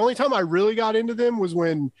 The only time I really got into them was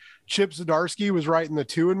when Chip Zdarsky was writing the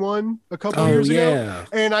 2-in-1 a couple Oh, years ago. yeah.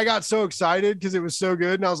 And I got so excited because it was so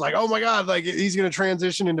good. And I was like, oh my God, like he's going to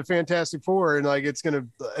transition into Fantastic Four. And like, it's going to,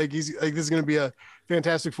 like, this is going to be a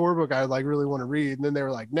Fantastic Four book I like really want to read. And then they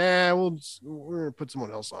were like, nah, we're going to put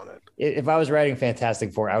someone else on it. If I was writing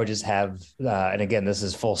Fantastic Four, I would just have, and again, this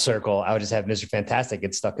is full circle. I would just have Mr. Fantastic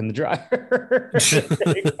get stuck in the dryer.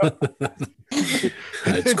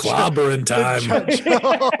 It's clobbering time.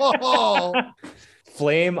 Oh,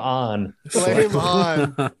 Flame on. Flame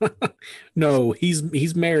on. No,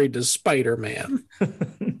 he's married to Spider-Man.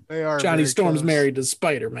 They are Johnny very Storm's close. married to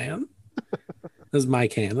Spider-Man. That's my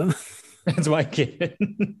canon. That's my kid.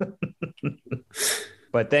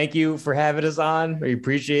 But thank you for having us on. We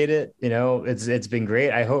appreciate it. You know, it's been great.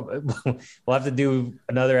 I hope we'll have to do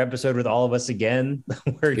another episode with all of us again.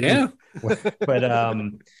 Yeah. But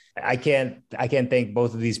I can't thank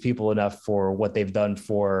both of these people enough for what they've done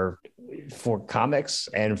for comics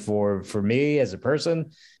and for me as a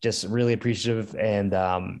person. Just really appreciative. And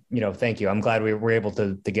thank you. I'm glad we were able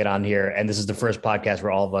to get on here. And this is the first podcast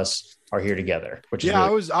where all of us are here together, which is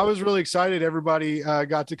really- I was really excited. Everybody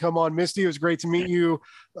got to come on. Misty, it was great to meet you.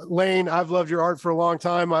 Lane, I've loved your art for a long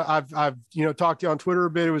time. I've talked to you on Twitter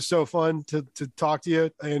a bit. It was so fun to talk to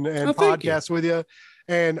you and podcast with you.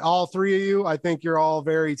 And all three of you, I think you're all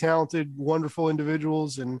very talented, wonderful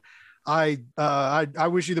individuals. And I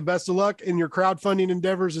wish you the best of luck in your crowdfunding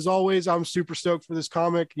endeavors. As always, I'm super stoked for this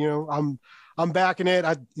comic. I'm backing it.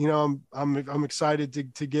 I'm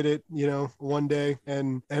excited to get it, one day.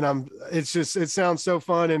 And it sounds so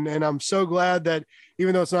fun. And I'm so glad that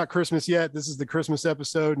even though it's not Christmas yet, this is the Christmas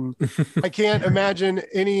episode. And I can't imagine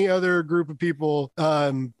any other group of people,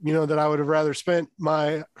 that I would have rather spent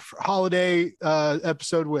my holiday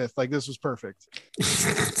episode with. Like, this was perfect.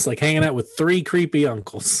 It's like hanging out with three creepy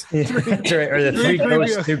uncles. That's right. Or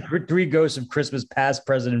the three ghosts of Christmas past,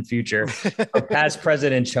 present, and future. Or past,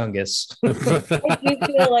 present, and Chungus. I do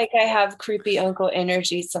feel like I have creepy uncle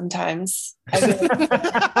energy sometimes. I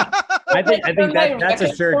think that's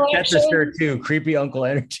a shirt. That's a shirt too. Creepy uncle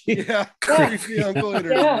energy. Yeah, creepy uncle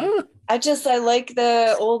energy. Yeah. I like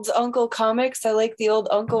the old uncle comics. I like the old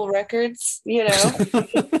uncle records, like Uncle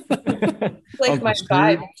my Scrooge.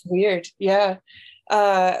 vibe. It's weird. Yeah.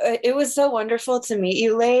 It was so wonderful to meet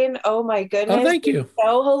you, Lane. Oh my goodness. Oh, thank you.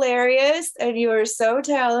 So hilarious. And you are so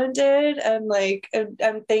talented. And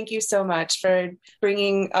thank you so much for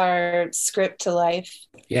bringing our script to life.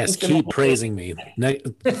 Yes, keep praising me.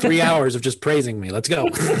 3 hours of just praising me. Let's go.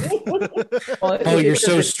 Oh, you're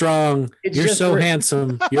so strong. You're so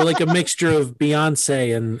handsome. You're like a mixture of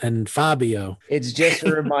Beyonce and Fabio. It's just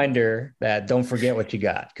a reminder that don't forget what you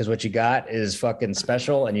got, because what you got is fucking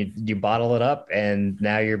special, and you bottle it up, and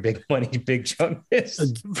now you're big money, big chunk.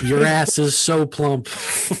 Your ass is so plump.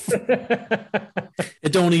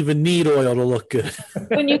 It don't even need oil to look good.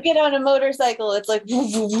 When you get on a motorcycle, it's like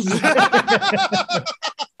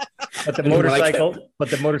But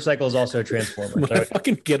the motorcycle is also a transformer. When I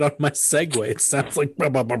fucking get on my Segway, it sounds like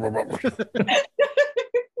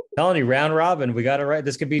Telling you, round robin, we got it right.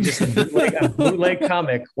 This could be just a bootleg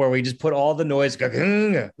comic where we just put all the noise, you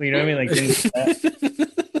know what I mean? Like things like that.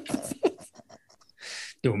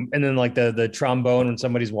 And then like the trombone when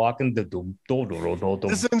somebody's walking. This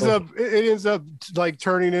ends up like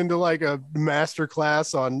turning into like a master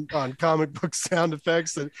class on comic book sound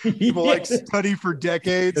effects that people like study for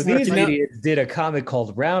decades. These idiots did a comic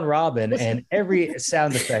called Round Robin, and every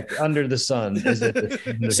sound effect under the sun is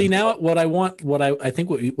it. See, now what I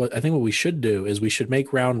think what we should do is we should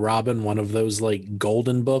make Round Robin one of those like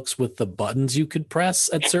golden books with the buttons you could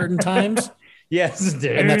press at certain times. Yes,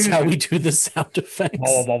 and that's how we do the sound effects.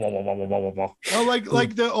 Oh,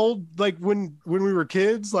 like the old, like when we were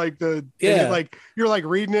kids, like like you're like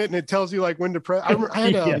reading it and it tells you like when to press. I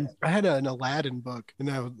had an Aladdin book, and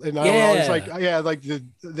I was like, like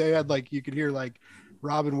they had like you could hear like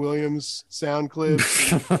Robin Williams sound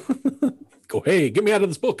clips. Go, hey, get me out of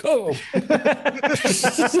this book. Oh,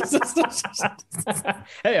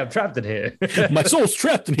 hey, I'm trapped in here. My soul's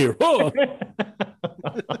trapped in here. Oh.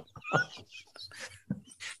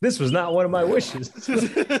 This was not one of my wishes.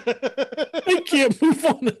 I can't move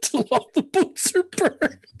on until all the books are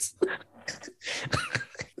burnt.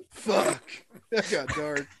 Fuck, that got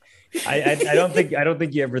dark. I don't think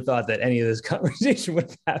you ever thought that any of this conversation would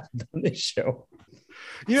have happened on this show.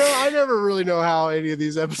 I never really know how any of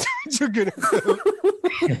these episodes are gonna go.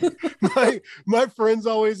 my friends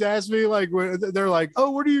always ask me, like, they're like,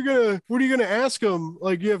 "Oh, what are you gonna ask them?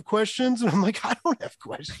 Like, you have questions?" And I'm like, "I don't have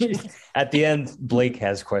questions." At the end, Blake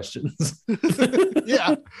has questions.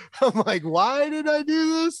 Yeah, I'm like, "Why did I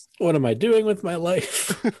do this? What am I doing with my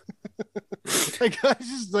life?" Like, I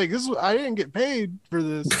just like this. I didn't get paid for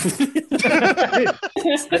this.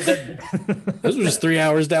 This was just 3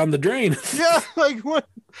 hours down the drain. Yeah, like what?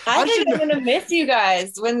 I think I'm gonna miss you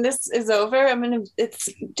guys when this is over. It's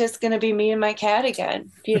just gonna be me and my cat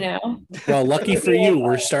again, you know. Well, lucky for you,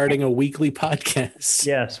 we're starting a weekly podcast.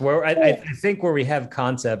 Yes, where I think where we have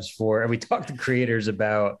concepts for, and we talk to creators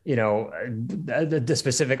about, you know, the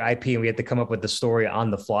specific IP, and we have to come up with the story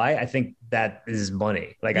on the fly. I think that is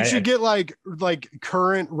money. Like you should get like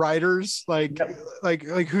current writers, like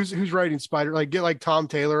who's writing Spider, like get like Tom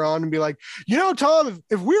Taylor on and be like, you know, Tom,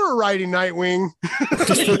 if we were writing Nightwing,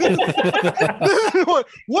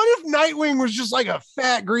 what if Nightwing was just like a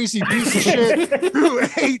fat, greasy piece of shit who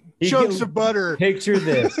ate chunks of butter? Picture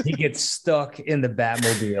this: he gets stuck in the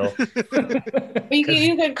Batmobile.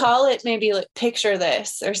 You could call it maybe like Picture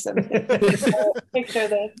This or something. Picture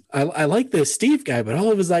This. I like this Steve guy, but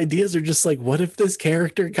all of his ideas are just like, what if this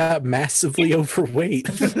character got massively overweight?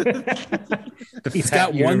 He's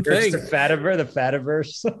got one thing: the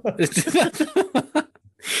Fativerse.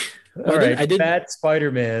 All right, I did fat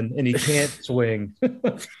Spider-Man, and he can't swing.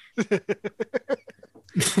 Well,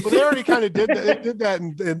 they already kind of did that. They did that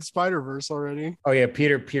in Spider-Verse already. Oh yeah,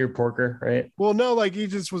 Peter Porker, right? Well, no, like he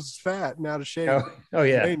just was fat and out of shape. Oh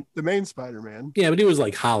yeah, the main Spider-Man. Yeah, but he was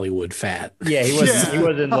like Hollywood fat. Yeah, he wasn't. Yeah. He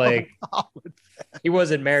wasn't like. He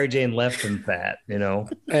wasn't Mary Jane Lefton fat, you know.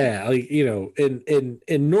 Yeah, like, you know,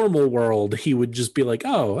 in normal world, he would just be like,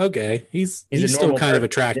 "Oh, okay, he's still kind of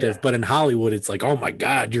attractive." Yeah. But in Hollywood, it's like, "Oh my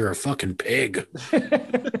God, you're a fucking pig."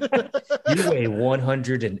 You weigh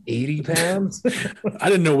 180 pounds. I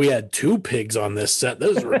didn't know we had two pigs on this set.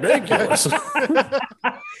 This is ridiculous.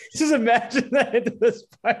 Just imagine that into this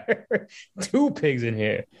fire. Two pigs in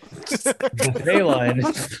here. The buffet line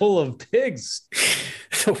is full of pigs.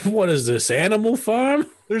 What is this, Animal Farm?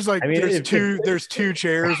 There's like there's two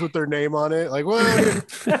chairs with their name on it. Like, well,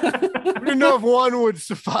 we didn't know if one would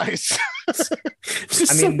suffice.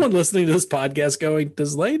 Just someone listening to this podcast going,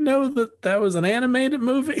 does Lane know that was an animated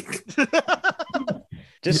movie?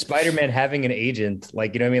 Just Spider-Man having an agent,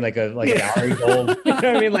 like, you know what I mean, like an hour old. You know what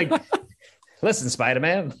I mean, like, listen,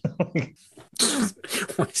 Spider-Man.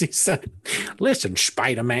 What's he said? Listen,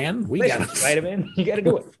 Spider-Man, Spider-Man, you got to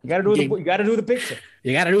do it. You got to do the picture.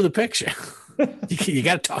 You got to do the picture. You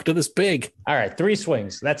got to talk to this pig. All right, 3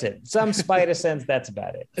 swings. That's it. Some spider sense. That's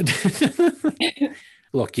about it.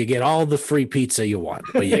 Look, you get all the free pizza you want,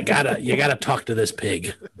 but you gotta talk to this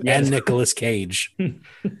pig and Nicolas Cage. And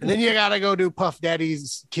then you gotta go do Puff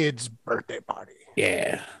Daddy's kid's birthday party.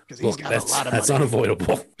 Yeah, because he's got a lot of money. That's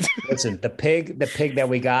unavoidable. Listen, the pig that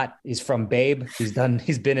we got is from Babe. He's been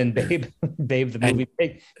in Babe the movie,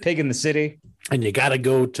 Pig in the City. And you gotta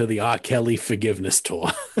go to the R. Kelly forgiveness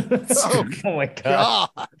tour. Oh my God.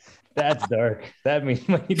 That's dark. That means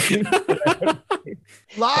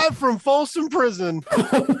live from Folsom Prison.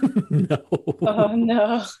 No. Oh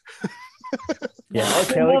no. Yeah, R.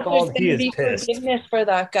 Kelly called. He is pissed. Forgiveness for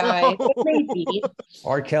that guy. Maybe.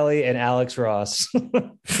 R. Kelly and Alex Ross.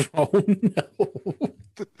 Oh no.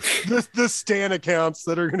 The Stan accounts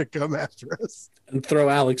that are going to come after us and throw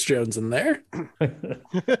Alex Jones in there.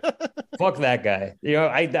 Fuck that guy. You know,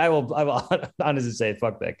 I will honestly say,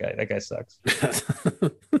 fuck that guy. That guy sucks.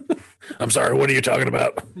 I'm sorry. What are you talking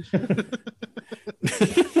about?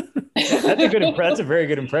 That's a very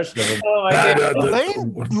good impression of him. Oh my God.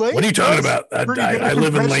 What are you talking about? I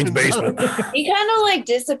live in Lane's basement. He kind of like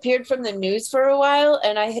disappeared from the news for a while,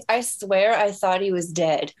 and I swear I thought he was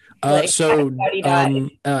dead. If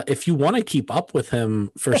you want to keep up with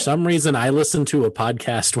him, for some reason, I listen to a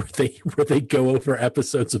podcast where they go over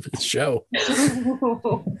episodes of his show.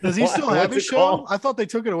 Does he still have his show? Called? I thought they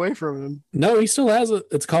took it away from him. No, he still has it.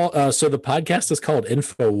 It's called. So the podcast is called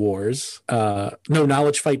InfoWars. No,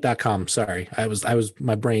 KnowledgeFight.com. Sorry,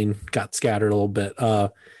 my brain got scattered a little bit.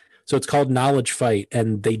 So it's called Knowledge Fight,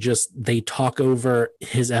 and they talk over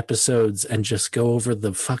his episodes and just go over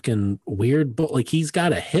the fucking weird book. Like, he's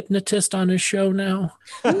got a hypnotist on his show now.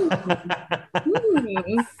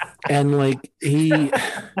 And like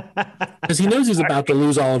because he knows he's about to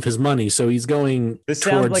lose all of his money, so he's going this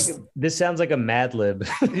sounds like a Mad Lib.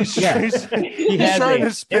 He's trying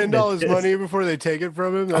to spend all his money before they take it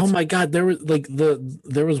from him. Oh my God, there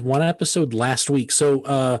was one episode last week.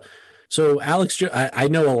 So Alex, I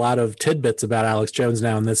know a lot of tidbits about Alex Jones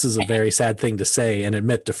now, and this is a very sad thing to say and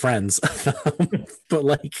admit to friends. But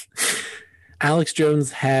like, Alex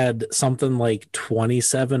Jones had something like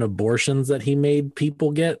 27 abortions that he made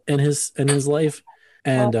people get in his life.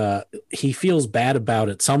 And he feels bad about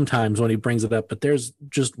it sometimes when he brings it up. But there's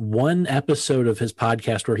just one episode of his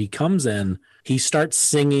podcast where he comes in, he starts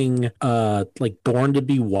singing like Born to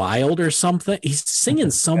Be Wild or something. He's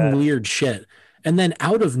singing some weird shit. And then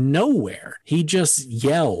out of nowhere, he just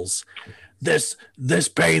yells, this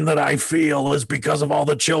pain that I feel is because of all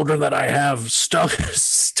the children that I have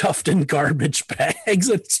stuffed in garbage bags.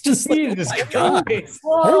 It's just like, Jesus oh my God. Christ.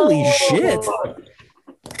 Holy shit.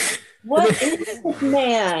 What is this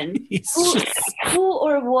man? He's Who, just- who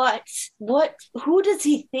or what? Who does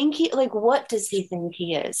he think he like? What does he think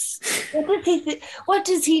he is? What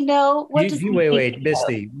does he know? What does he Wait, think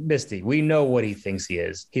he Misty. We know what he thinks he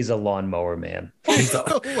is. He's a lawnmower man.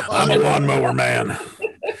 I'm a lawnmower man.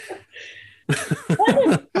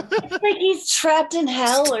 like he's trapped in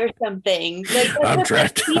hell or something. Like I'm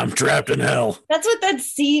trapped in hell. that's what that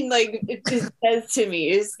scene like it just says to me.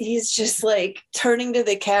 Is he's just like turning to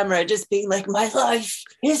the camera, just being like, "My life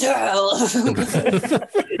is hell.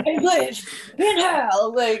 I live in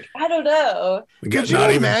hell." Like I don't know. Could you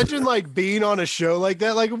imagine like being on a show like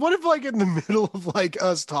that? Like, what if like in the middle of like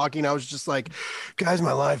us talking, I was just like, "Guys,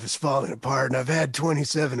 my life is falling apart, and I've had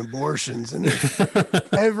 27 abortions, and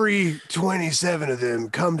every 27 of them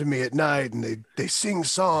come to me at night, and they sing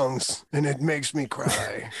songs, and it makes me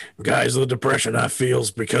cry." Guys, the depression I feel is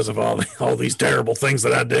because of all these terrible things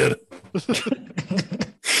that I did.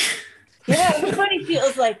 Yeah, everybody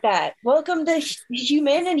feels like that. Welcome to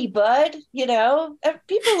humanity, bud. You know,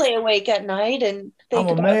 people lay awake at night and think I'm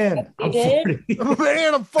a about man. what I'm they did. 40. Oh,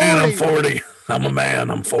 man, I'm 40. And I'm 40. I'm a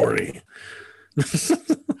man. I'm 40.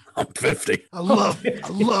 I'm 50. I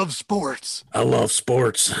love sports. I love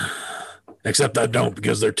sports, except I don't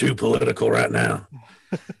because they're too political right now.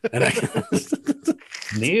 And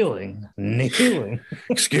Kneeling.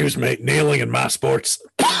 excuse me, kneeling in my sports.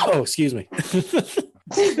 Oh, excuse me.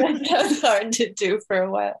 That was hard to do for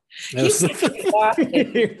a while. You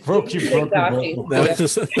broke your vocal.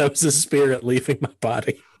 That was the spirit leaving my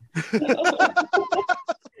body.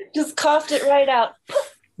 Just coughed it right out.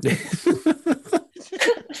 Did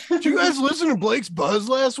you guys listen to Blake's Buzz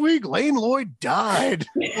last week? Lane Lloyd died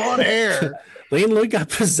on air. Lane Lloyd got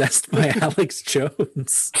possessed by Alex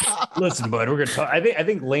Jones. Listen, bud, we're gonna talk. I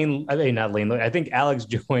think not Lane Lloyd. I think Alex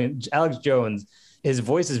Jones. His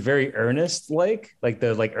voice is very earnest, like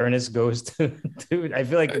Ernest goes to. I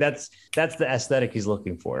feel like that's the aesthetic he's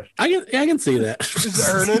looking for. I can see that. Is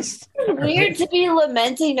Ernest? Weird to be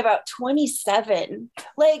lamenting about 27.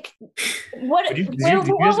 Like, what was he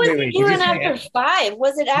doing after 5?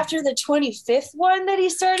 Was it after the 25th one that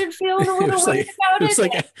he started feeling a little weird about it? It was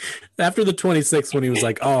like after the 26th when he was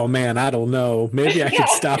like, "Oh man, I don't know. Maybe I could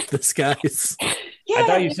stop this, guys." Yeah. I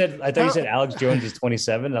thought you said Alex Jones is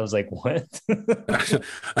 27. I was like, what?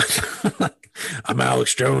 I'm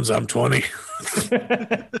Alex Jones. I'm 20.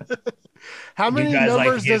 How many guys like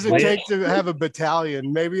numbers does it his take to have a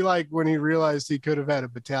battalion? Maybe like when he realized he could have had a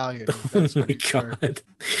battalion. Oh my God.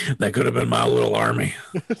 That could have been my little army.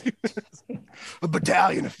 A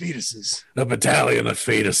battalion of fetuses. A battalion of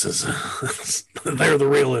fetuses. They're the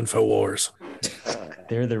real InfoWars.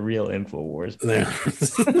 They're the real InfoWars. Yeah.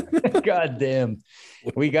 God damn.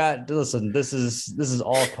 Listen, this is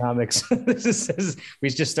all comics. We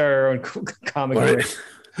just started our own comic.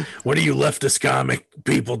 What do you leftist comic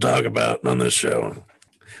people talk about on this show?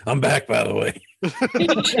 I'm back, by the way.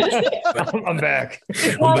 I'm back.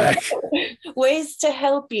 I'm back. Ways to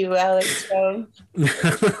help you, Alex Jones.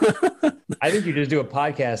 I think you just do a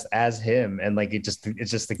podcast as him, and like it's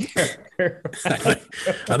just the character. I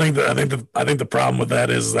think the problem with that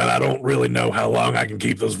is that I don't really know how long I can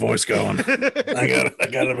keep this voice going. I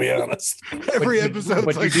gotta be honest. Every episode,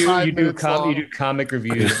 but like you do 5 minutes long. you do comic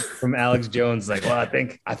reviews from Alex Jones. Like, well, I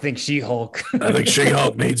think She-Hulk. I think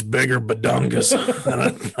She-Hulk needs bigger badungas.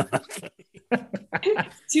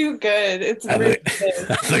 Too good. It's I really think,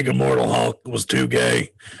 good. I think Immortal Hulk was too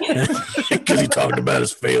gay because he talked about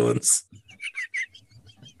his feelings.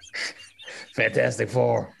 Fantastic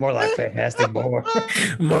Four, more like Fantastic Four.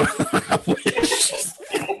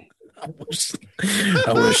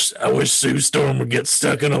 I wish Sue Storm would get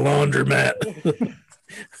stuck in a laundromat.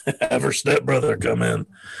 Have her stepbrother come in.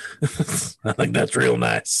 I think that's real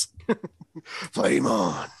nice. Flame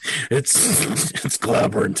on. It's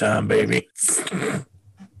clobbering time, baby.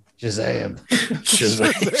 Shazam.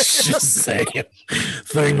 Shazam.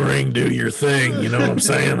 Thing ring, do your thing. You know what I'm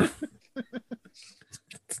saying?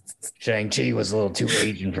 Shang-Chi was a little too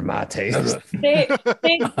Asian for my taste. They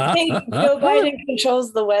Joe Biden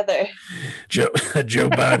controls the weather. Joe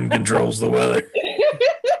Biden controls the weather.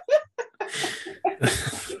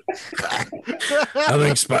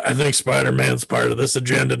 I think Spider-Man's part of this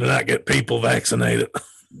agenda to not get people vaccinated.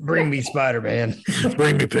 Bring me Spider-Man.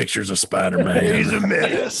 Bring me pictures of Spider-Man. He's a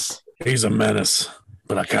menace. He's a menace,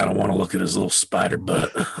 but I kind of want to look at his little spider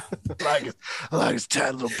butt. I like his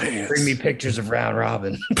tight little pants. Bring me pictures of Round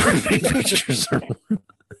Robin. Bring me pictures of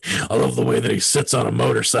I love the way that he sits on a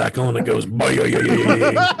motorcycle and it goes.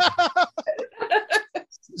 Boing.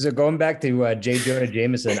 So going back to J. Jonah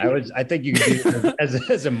Jameson, I think you could do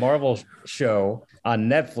as a Marvel show on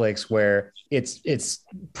Netflix where it's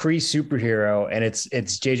pre superhero and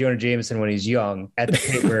it's J. Jonah Jameson when he's young at the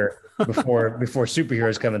paper before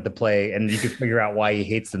superheroes come into play, and you can figure out why he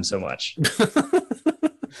hates them so much.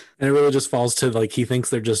 And it really just falls to like he thinks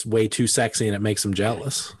they're just way too sexy and it makes him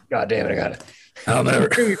jealous. God damn it, I got it. I'll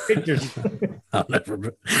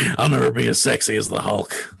never be as sexy as the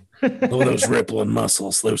Hulk. Look at those rippling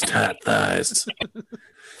muscles, those tight thighs.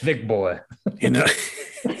 Thick boy. You know,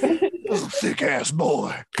 Thick ass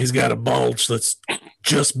boy. he's got a bulge that's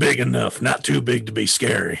just big enough, not too big to be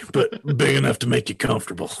scary, but big enough to make you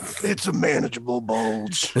comfortable. It's a manageable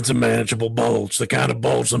bulge. It's a manageable bulge, the kind of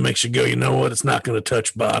bulge that makes you go, you know what? It's not going to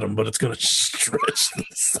touch bottom, but it's going to stretch the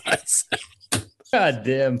sides. God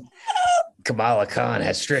damn. Kamala Khan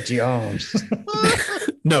has stretchy arms.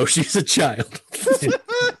 No, she's a child.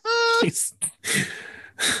 She's.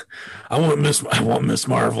 I want Miss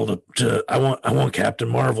Marvel I want Captain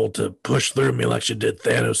Marvel to push through me like she did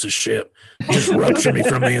Thanos' ship. Just rupture me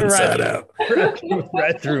from the inside out.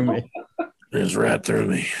 Right through me. Just right through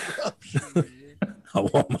me. I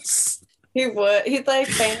want my. He would. He'd like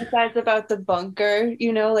fantasize about the bunker,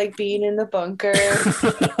 you know, like being in the bunker.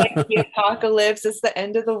 Like the apocalypse, it's the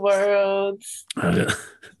end of the world.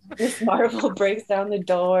 Miss Marvel breaks down the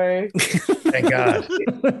door. Thank God.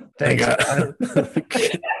 Thank God.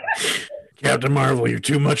 Captain Marvel, you're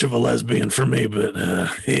too much of a lesbian for me, but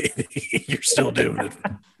you're still doing it.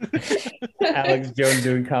 Alex Jones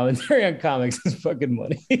doing commentary on comics is fucking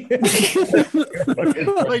money.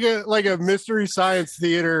 like a mystery science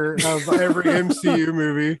theater of every MCU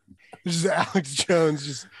movie. Just Alex Jones,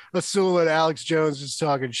 just a silhouette Alex Jones just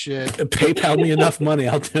talking shit. PayPal me enough money,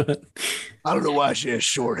 I'll do it. I don't know why she has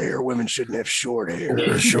short hair. Women shouldn't have short hair.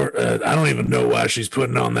 I don't even know why she's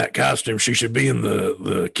putting on that costume. She should be in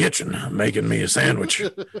the kitchen making me a sandwich.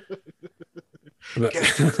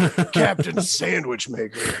 Captain Sandwich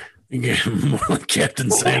Maker. Yeah, more like Captain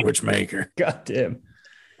Sandwich Maker. God damn.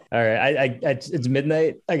 All right, it's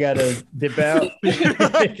midnight. I gotta dip out.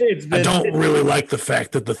 I don't really like the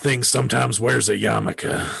fact that the thing sometimes wears a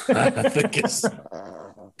yarmulke. I think it's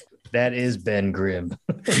that is Ben Grimm.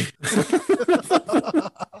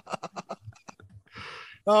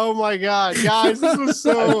 Oh my God, guys, this was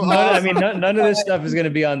so awesome. I mean, none of this stuff is going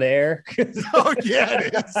to be on the air. Oh yeah,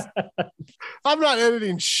 it is. I'm not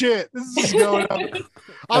editing shit. This is just going up.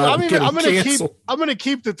 I'm gonna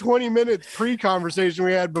keep the 20 minutes pre-conversation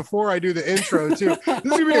we had before I do the intro too. This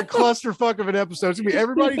is gonna be a clusterfuck of an episode. It's gonna be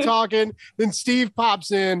everybody talking, then Steve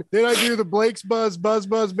pops in, then I do the Blake's Buzz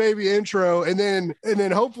Baby intro, and then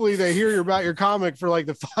hopefully they hear about your comic for like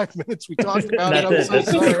the 5 minutes we talked about it. I'm so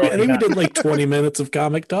sorry. I think we did like 20 minutes of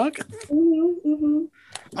comic talk.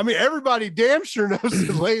 I mean, everybody damn sure knows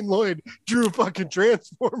that Lane Lloyd drew a fucking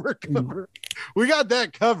Transformer cover. We got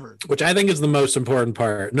that covered. Which I think is the most important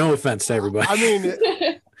part. No offense to everybody. I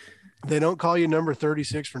mean, they don't call you number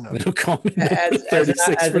 36 for nothing. They don't call me as an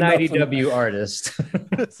IDW artist.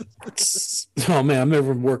 Oh man, I'm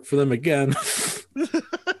never work for them again.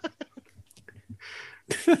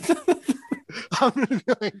 I'm gonna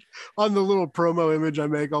be like, on the little promo image I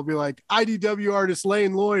make, I'll be like, IDW artist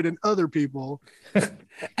Lane Lloyd and other people.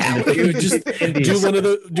 Just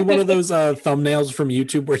do one of those thumbnails from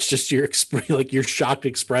YouTube where it's just your like your shocked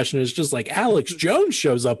expression is just like Alex Jones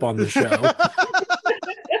shows up on the show.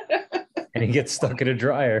 And he gets stuck in a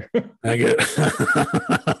dryer. I get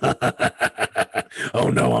oh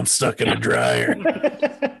no, I'm stuck in a dryer.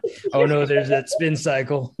 Oh no, there's that spin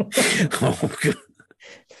cycle. Oh God.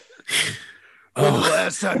 When the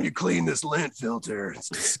last time you cleaned this lint filter? It's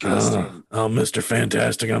disgusting. Oh, Mr.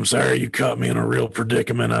 Fantastic, I'm sorry you caught me in a real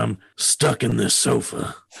predicament. I'm stuck in this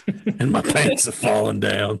sofa and my pants have fallen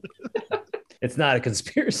down. It's not a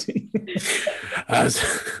conspiracy. Why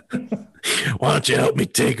don't you help me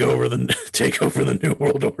take over the New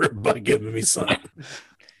World Order by giving me something?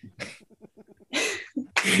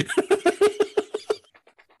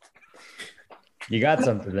 You got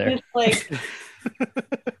something there. It's like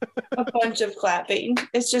a bunch of clapping.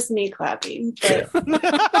 It's just me clapping, but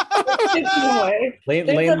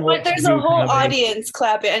it's more. There's a whole audience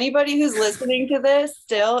clapping. Anybody who's listening to this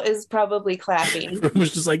still is probably clapping. It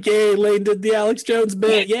was just like, yay, Lane did the Alex Jones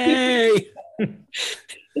bit. Yay.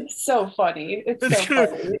 It's so funny. It's so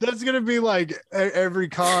funny. That's gonna be like every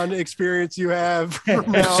con experience you have from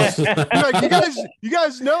now on. Like, you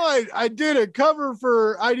guys know I did a cover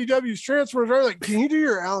for IDW's Transformers. I'm like, can you do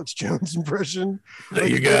your Alex Jones impression? There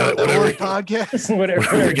Like, you got it. on Whatever, podcast.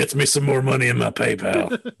 whatever gets me some more money in my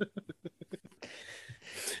PayPal.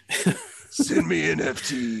 Send me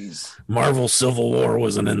NFTs. Marvel Civil War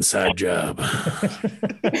was an inside job.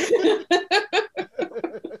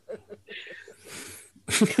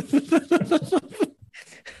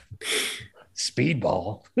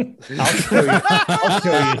 Speedball. I'll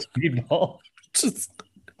show you Speedball. Just,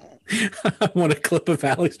 I want a clip of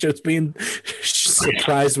Alex Jones being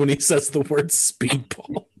surprised when he says the word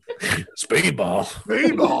speedball. Speedball.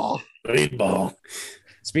 Speedball. Speedball.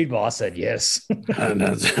 Speedball. I said yes.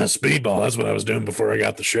 Speedball. That's what I was doing before I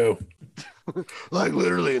got the show. Like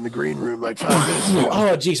literally in the green room, like 5 minutes ago.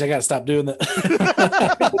 Oh, geez, I got to stop doing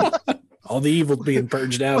that. All the evil being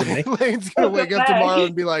purged out of me. Lane's gonna wake up tomorrow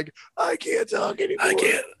and be like, I can't talk anymore. I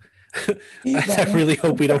can't. I really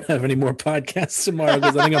hope we don't have any more podcasts tomorrow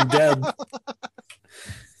because I think I'm dead.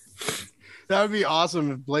 That would be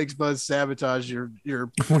awesome if Blake's Buzz sabotage your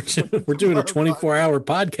We're doing a 24-hour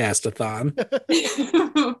podcast-a-thon.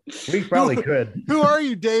 We probably could. Who are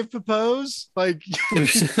you, Dave Papose? Like,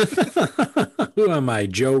 Who am I,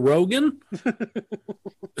 Joe Rogan? hey,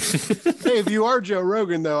 if you are Joe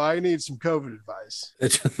Rogan, though, I need some COVID advice.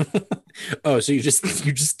 Oh, so you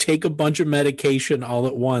just take a bunch of medication all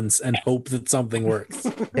at once and hope that something works.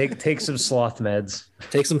 Take some sloth meds.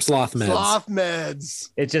 Take some sloth meds. Sloth meds.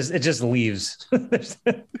 It just leaves. It's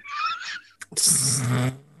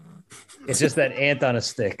just that ant on a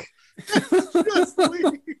stick.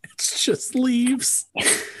 It's just leaves.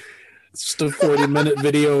 It's just a 40-minute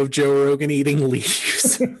video of Joe Rogan eating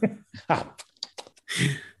leaves.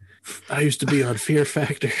 I used to be on Fear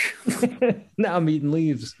Factor. Now I'm eating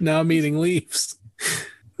leaves. Now I'm eating leaves.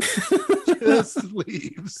 Just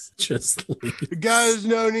leaves. Just leaves. Guys,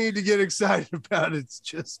 no need to get excited about it. It's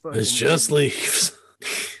just fucking It's just leaves.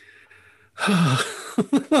 All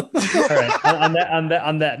right.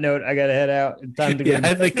 On that note, I gotta head out. Time to go. Yeah,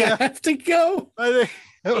 I think I have to go. I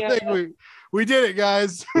think we did it,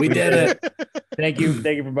 guys. We did it. Thank you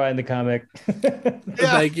for buying the comic.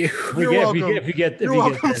 Thank you. You're welcome. If you get You're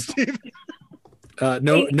welcome, this. Steve.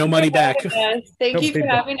 No money back. Thank you for feedback.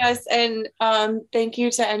 having us, and thank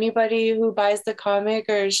you to anybody who buys the comic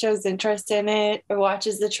or shows interest in it or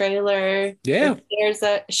watches the trailer. Yeah. Or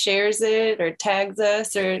shares it or tags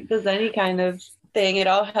us or does any kind of thing. It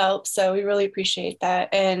all helps, so we really appreciate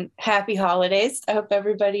that. And happy holidays. I hope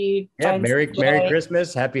everybody finds Merry joy.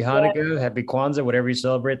 Christmas, Happy Hanukkah, Happy Kwanzaa, whatever you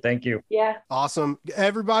celebrate. Thank you. Yeah. Awesome.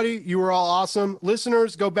 Everybody, you were all awesome.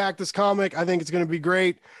 Listeners, go back this comic. I think it's going to be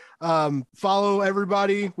great. Follow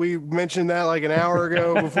everybody. We mentioned that like an hour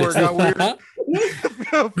ago before it got weird.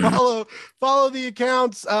 follow the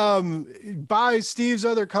accounts. Buy Steve's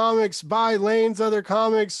other comics, buy Lane's other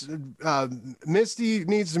comics. Misty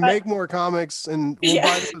needs to make more comics, and we'll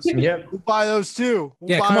buy those. Yep. We'll buy those too.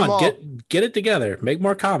 We'll Yeah, buy come them on, all. get it together. Make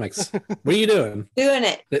more comics. What are you doing? Doing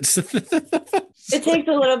it. It takes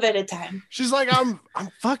a little bit of time. She's like, I'm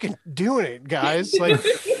fucking doing it, guys. Like,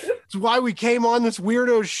 it's why we came on this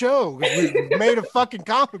weirdo show. We made a fucking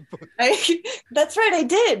comic book. That's right. I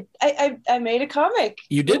did. I made a comic.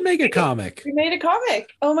 You did make a comic. We made a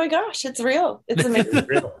comic. Oh my gosh, it's real. It's amazing.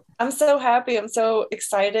 I'm so happy. I'm so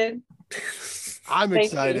excited. I'm Thank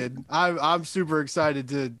excited. I'm super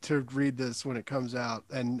excited to read this when it comes out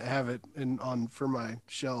and have it for my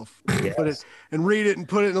shelf. Yes. Put it and read it and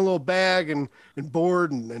put it in a little bag and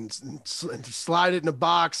board and slide it in a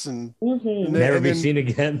box and, Mhm. and Never and be seen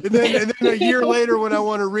again. and then a year later when I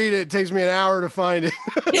want to read it takes me an hour to find it.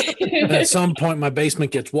 At some point, my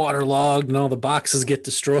basement gets waterlogged and all the boxes get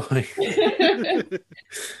destroyed.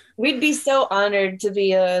 We'd be so honored to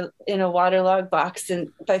be in a waterlogged box and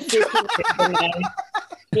by 15 years from now,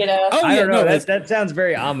 you know. Oh, I yeah, don't know. no, That sounds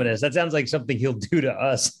very ominous. That sounds like something he'll do to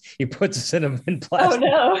us. He puts us in Oh plastic,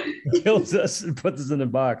 no. kills us, and puts us in a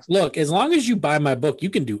box. Look, as long as you buy my book,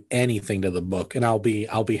 you can do anything to the book, and I'll be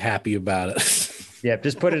happy about it. Yeah,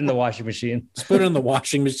 just put it in the washing machine. Just put it in the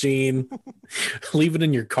washing machine, leave it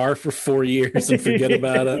in your car for 4 years, and forget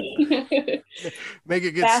about it. Make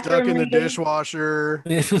it get Bathroom stuck in the reading. dishwasher,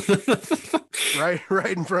 right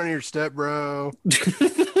in front of your step bro.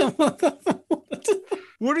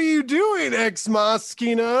 What are you doing, Ex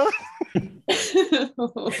Machina?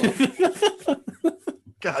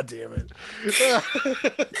 God damn it.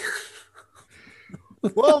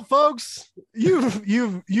 Well, folks,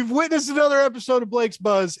 you've witnessed another episode of Blake's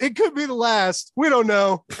Buzz. It could be the last. We don't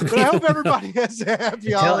know, but I hope everybody has a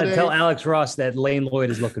happy holiday. Tell Alex Ross that Lane Lloyd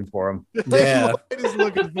is looking for him. Lane Lloyd is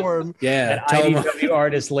looking for him. Yeah, That IDW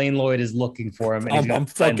artist Lane Lloyd is looking for him. And I'm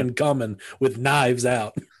fucking coming with knives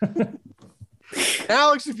out.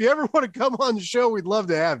 Alex, if you ever want to come on the show, we'd love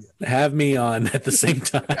to have you. Have me on at the same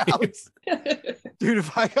time. Alex. Dude,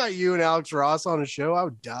 if I got you and Alex Ross on a show, I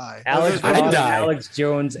would die. Alex I'd Ross, die. Alex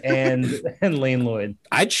Jones, and Lane Lloyd.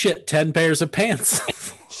 I'd shit 10 pairs of pants.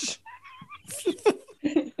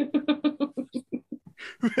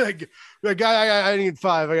 Like, guy, I need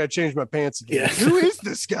 5. I got to change my pants again. Yeah. Who is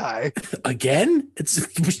this guy? Again? It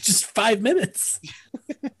was just 5 minutes.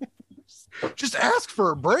 Just ask for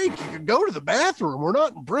a break. You can go to the bathroom. We're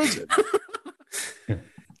not in prison.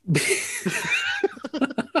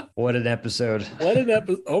 What an episode! What an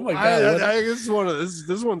episode! Oh my god! I guess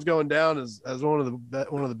this one's going down as one of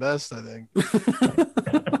the best. I think.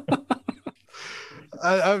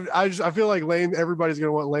 I feel like Lane. Everybody's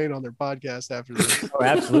gonna want Lane on their podcast after this. Oh,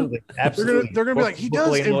 absolutely, absolutely. They're gonna be like, he does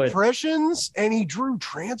Lane Lloyd. impressions and he drew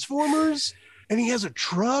Transformers and he has a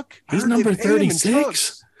truck. He's Heard they number pay him in 36.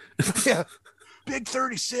 trucks. Yeah, big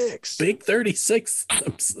 36. Big 36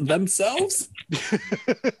 themselves.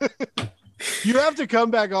 You have to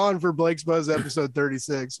come back on for Blake's Buzz episode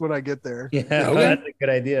 36 when I get there. Yeah, Okay. that's a good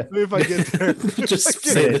idea. If I get there, Just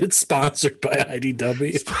say that it's sponsored by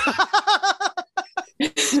IDW.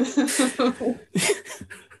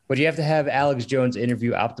 But you have to have Alex Jones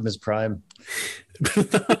interview Optimus Prime.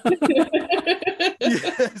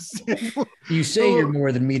 Yes. You say you're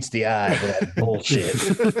more than meets the eye, but that's bullshit.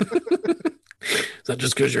 Is that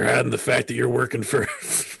just because you're hiding the fact that you're working for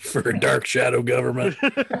a dark shadow government?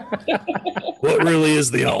 What really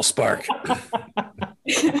is the Allspark?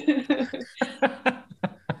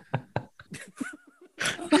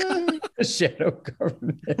 The shadow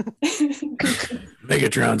government.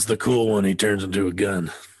 Megatron's the cool one. He turns into a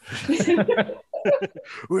gun.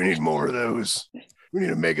 We need more of those. We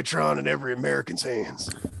need a Megatron in every American's hands.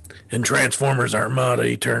 In Transformers Armada,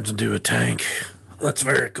 he turns into a tank. That's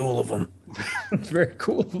very cool of him. It's very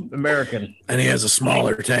cool. American. And he has a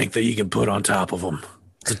smaller tank that you can put on top of him.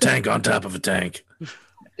 It's a tank on top of a tank.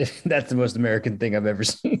 That's the most American thing I've ever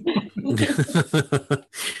seen.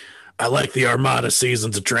 I like the Armada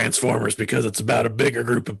seasons of Transformers because it's about a bigger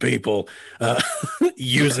group of people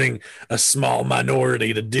using a small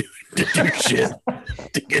minority to do shit,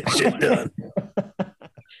 to get shit done.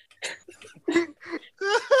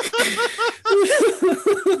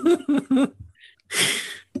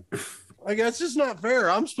 Like, that's just not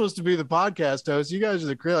fair. I'm supposed to be the podcast host. You guys are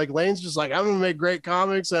the creator. Like, Lane's just like, I'm gonna make great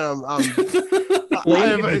comics, and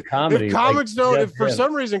if comics don't, if for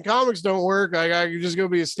some reason comics don't work, I can just go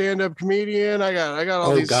be a stand-up comedian. I got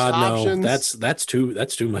all these options. No, that's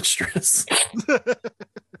too much stress.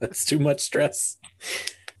 That's too much stress.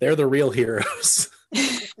 They're the real heroes.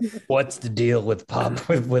 What's the deal with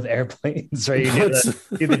with airplanes? Right, you do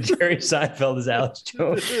the Jerry Seinfeld as Alex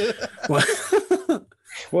Jones.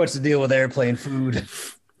 What's the deal with airplane food?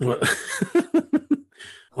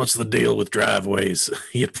 What's the deal with driveways?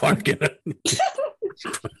 You parking them.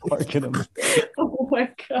 Parking them. Oh my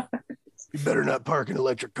god. You better not park an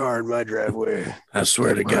electric car in my driveway. I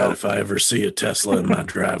swear to God, if I ever see a Tesla in my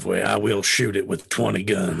driveway, I will shoot it with 20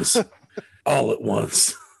 guns all at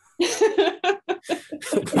once.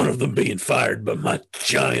 One of them being fired by my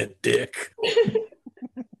giant dick.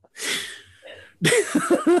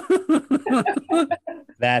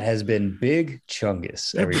 That has been Big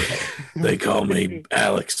Chungus, everybody. They call me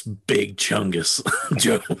Alex Big Chungus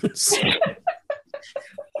Jones.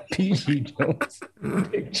 PG Jones.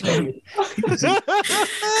 Big Chungus.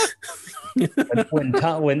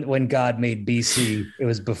 when God made BC, it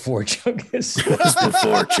was before Chungus. It was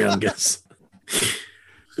before Chungus.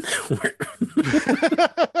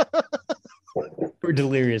 We're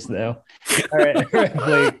delirious now. All right,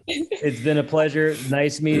 Blake. It's been a pleasure.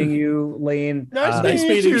 Nice meeting you, Lane. Nice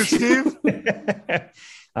meeting you, Steve.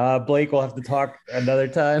 Blake, we'll have to talk another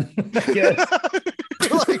time. You're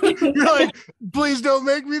like, please don't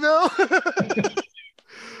make me though.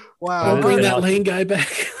 Wow. I'll bring that Lane guy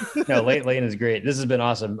back. No, Lane is great. This has been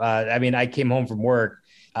awesome. I mean, I came home from work.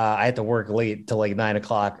 I had to work late till like 9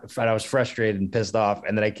 o'clock, and I was frustrated and pissed off.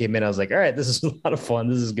 And then I came in, I was like, all right, this is a lot of fun.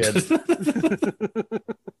 This is good.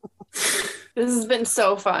 This has been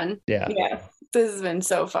so fun. Yeah. This has been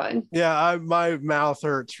so fun. Yeah, my mouth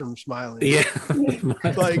hurts from smiling. Yeah.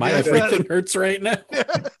 Like, my everything hurts right now.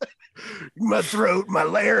 my throat, my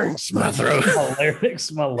larynx, My throat.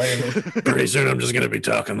 My larynx. Pretty soon I'm just going to be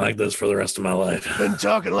talking like this for the rest of my life. Been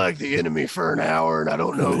talking like the enemy for an hour, and I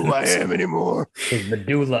don't know who I am anymore. His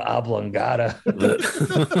medulla oblongata.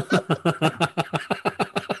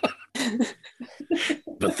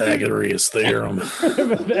 Pythagorean theorem.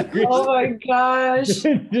 Oh my gosh.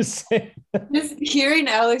 Just say, Just hearing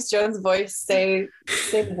Alex Jones' voice say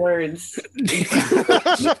words.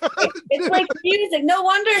 It's like music. No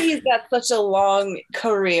wonder he's got such a long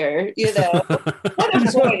career, you know. What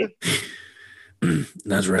a voice.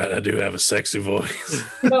 That's right. I do have a sexy voice.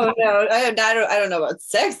 No, I don't know about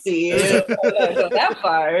sexy. I don't go that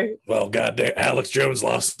far. Well, goddamn, Alex Jones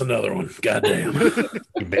lost another one. Goddamn.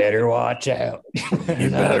 you better watch out. You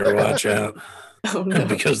better watch out. Oh no.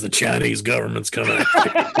 Because the Chinese government's coming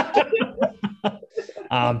after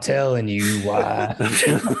I'm telling you why.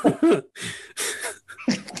 you.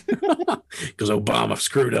 Because Obama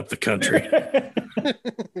screwed up the country.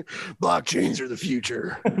 Blockchains are the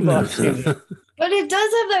future. But it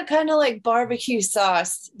does have that kind of like barbecue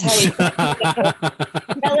sauce type.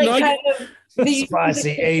 That, like, kind of the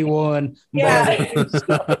Spicy A1.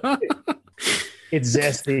 Yeah. It's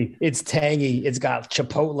zesty. It's tangy. It's got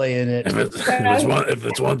chipotle in it. If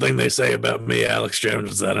it's one thing they say about me, Alex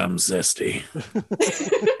Jones, is that I'm zesty.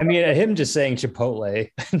 I mean, him just saying chipotle.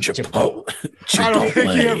 Chipotle. I don't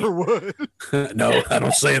think he Chipotle. ever would. No, I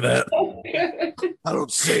don't say that. I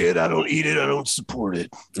don't say it. I don't eat it. I don't support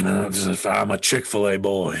it. I'm a Chick-fil-A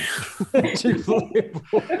boy. Chipotle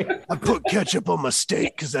boy. I put ketchup on my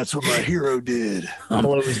steak because that's what my hero did.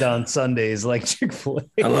 Closed on Sundays like Chick-fil-A.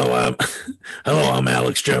 Hello, I'm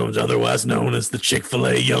Alex Jones, otherwise known as the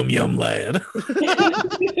Chick-fil-A Yum Yum Lad.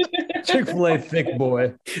 Chick-fil-A thick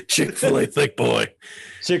boy. Chick-fil-A thick boy.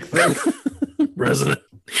 Chick-fil-A.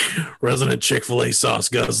 Resident Chick-fil-A sauce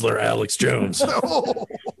guzzler, Alex Jones. Oh,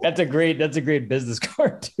 That's a great business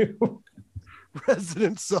card too.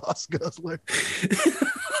 resident sauce guzzler.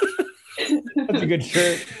 That's a good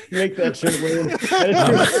shirt. Make that shirt, William. That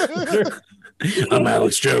is your shirt. I'm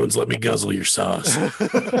Alex Jones. Let me guzzle your sauce.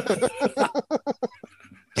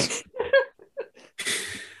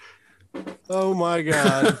 Oh my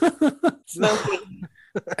God. Smoky.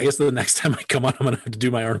 I guess the next time I come on, I'm going to have to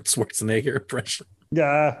do my Arnold Schwarzenegger impression.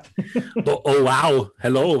 Yeah. Oh, wow.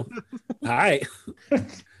 Hello. Hi.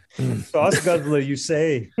 Sauce guzzler, you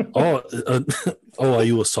say. Oh, are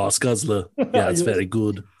you a sauce guzzler? Yeah, it's very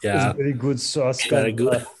good. Yeah, It's very good sauce very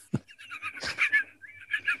guzzler. good.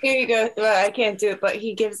 Here you go. Well, I can't do it, but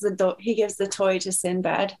he gives the toy to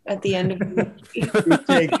Sinbad at the end of the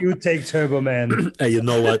movie. You take Turbo Man. Hey, you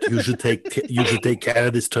know what? You should take care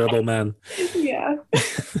of this Turbo Man. Yeah.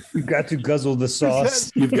 You got to guzzle the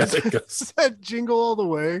sauce. You've got to go. Is that Jingle All the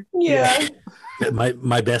Way? Yeah.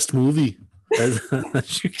 My best movie.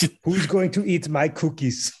 Who's going to eat my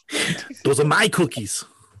cookies? Those are my cookies.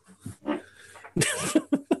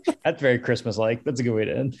 That's very Christmas-like. That's a good way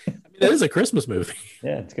to end. That is a Christmas movie.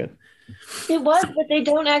 Yeah, it's good. It was, but they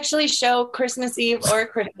don't actually show Christmas Eve or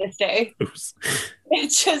Christmas Day.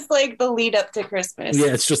 It's just like the lead up to Christmas. Yeah,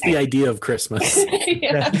 it's just the idea of Christmas.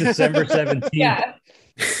 Yeah. That's December 17th. Yeah.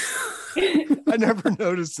 I never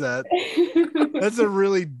noticed that. That's a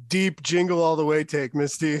really deep Jingle All the Way take,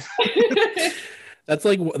 Misty. That's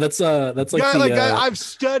like I've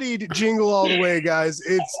studied Jingle All the Way, guys.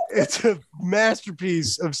 It's a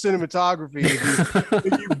masterpiece of cinematography.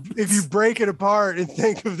 If you break it apart and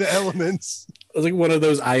think of the elements. It's like one of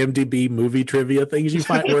those IMDb movie trivia things you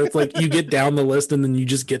find where it's like you get down the list and then you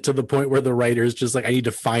just get to the point where the writer is just like, I need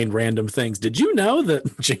to find random things. Did you know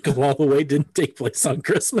that Jingle All the Way didn't take place on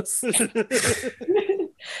Christmas?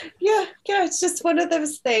 Yeah, it's just one of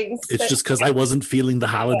those things. It's just because I wasn't feeling the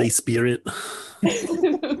holiday spirit.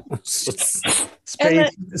 Space yeah,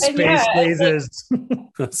 lasers.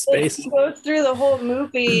 Space. He goes through the whole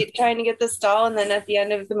movie trying to get the stall, and then at the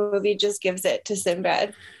end of the movie just gives it to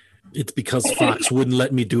Sinbad. It's because Fox wouldn't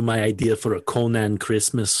let me do my idea for a Conan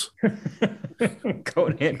Christmas.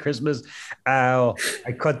 Conan Christmas. Ow,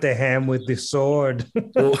 I cut the ham with the sword.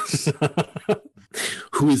 Oh.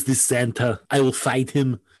 Who is this Santa? I will fight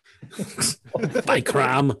him. By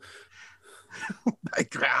Cram. By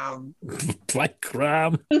Cram. By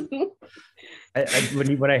Cram.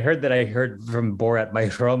 When I heard that, I heard from Borat,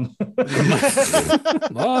 my rum.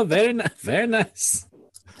 Oh, very nice. Very nice.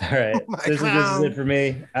 All right. This is it for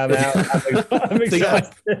me. I'm out. I'm I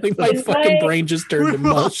exhausted. think my fucking brain just turned to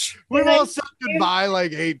mush. We've all said goodbye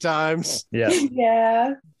like 8 times. Yeah.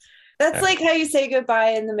 Yeah. That's like how you say goodbye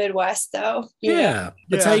in the Midwest, though. you know? Yeah,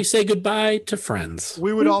 that's how you say goodbye to friends.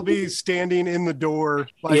 We would all be standing in the door,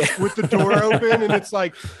 like Yeah. with the door open, and it's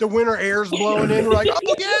like the winter air's blowing in. We're like,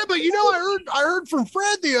 oh yeah, but you know, I heard from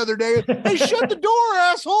Fred the other day. Hey, shut the door,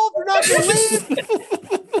 asshole! If you're not gonna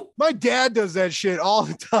leave. My dad does that shit all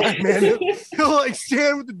the time, man. He'll like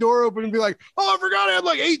stand with the door open and be like, oh, I forgot I had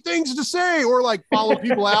like 8 things to say, or like follow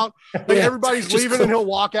people out. Like Yeah, everybody's just leaving, and he'll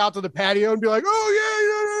walk out to the patio and be like,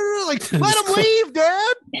 oh yeah, like let them leave,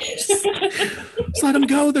 Dad. Just let them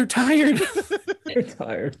go. They're tired. You're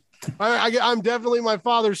tired. I'm definitely my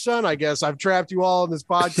father's son, I guess. I've trapped you all in this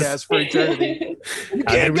podcast for eternity. You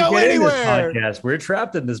How did can't we go get in this anywhere. podcast? We're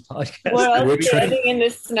trapped in this podcast. We're all We're trying- standing in the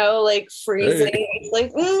snow, like freezing. It's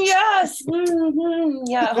like, yes,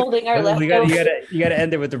 yeah, holding our You leftovers. gotta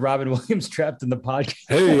end it with the Robin Williams trapped in the podcast.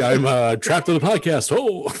 Hey, I'm trapped in the podcast.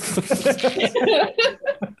 Oh,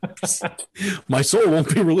 my soul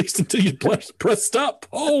won't be released until you press stop.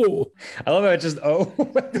 Oh, I love how it's just Oh,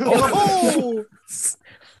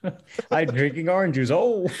 I'm drinking orange juice.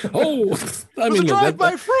 Oh, I was a mean, drive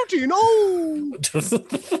by fruity. No,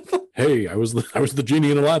 hey, I was the genie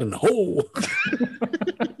in Aladdin. Oh,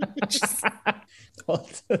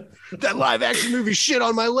 that live action movie shit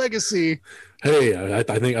on my legacy. hey, I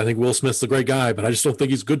think Will Smith's a great guy, but I just don't think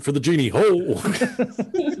he's good for the genie. Oh,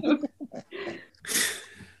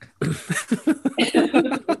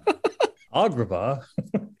 Agrabah.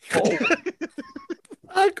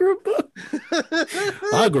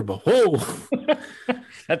 Agrabah. Oh,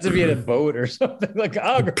 That's to be in a boat or something like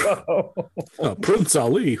Agrabah. Prince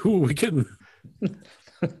Ali. Who are we kidding?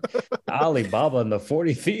 Alibaba and the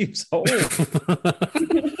 40 Thieves. Oh,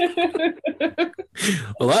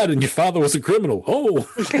 Aladdin, your father was a criminal. Oh,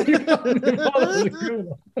 it's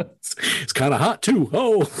kind of hot too.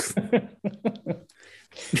 Oh, this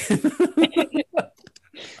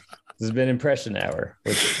has been Impression Hour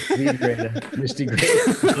with Steve Greta, Misty Gray.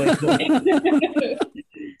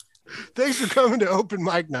 Thanks for coming to open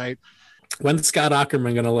mic night. when's Scott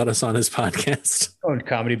Ackerman going to let us on his podcast? Oh, and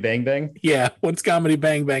Comedy Bang Bang. Yeah, when's Comedy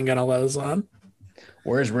Bang Bang going to let us on?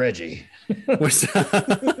 Where's Reggie? Where's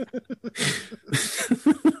I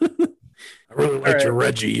really liked your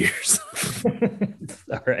Reggie years.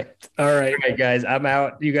 All right. All right. All right, guys. I'm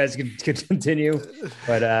out. You guys can continue.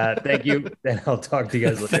 But thank you. And I'll talk to you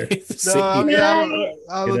guys later. No, Good yeah, night.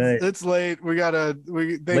 Good night. it's late.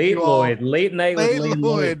 Thank Late you all. Lloyd. Late night with Late Lane Lloyd.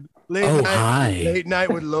 Lloyd. Late Oh, night. hi. Late night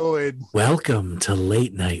with Lloyd. Welcome to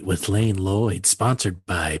Late Night with Lane Lloyd, sponsored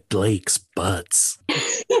by Blake's Butts.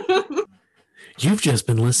 You've just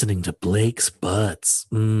been listening to Blake's Butts.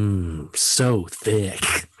 So thick.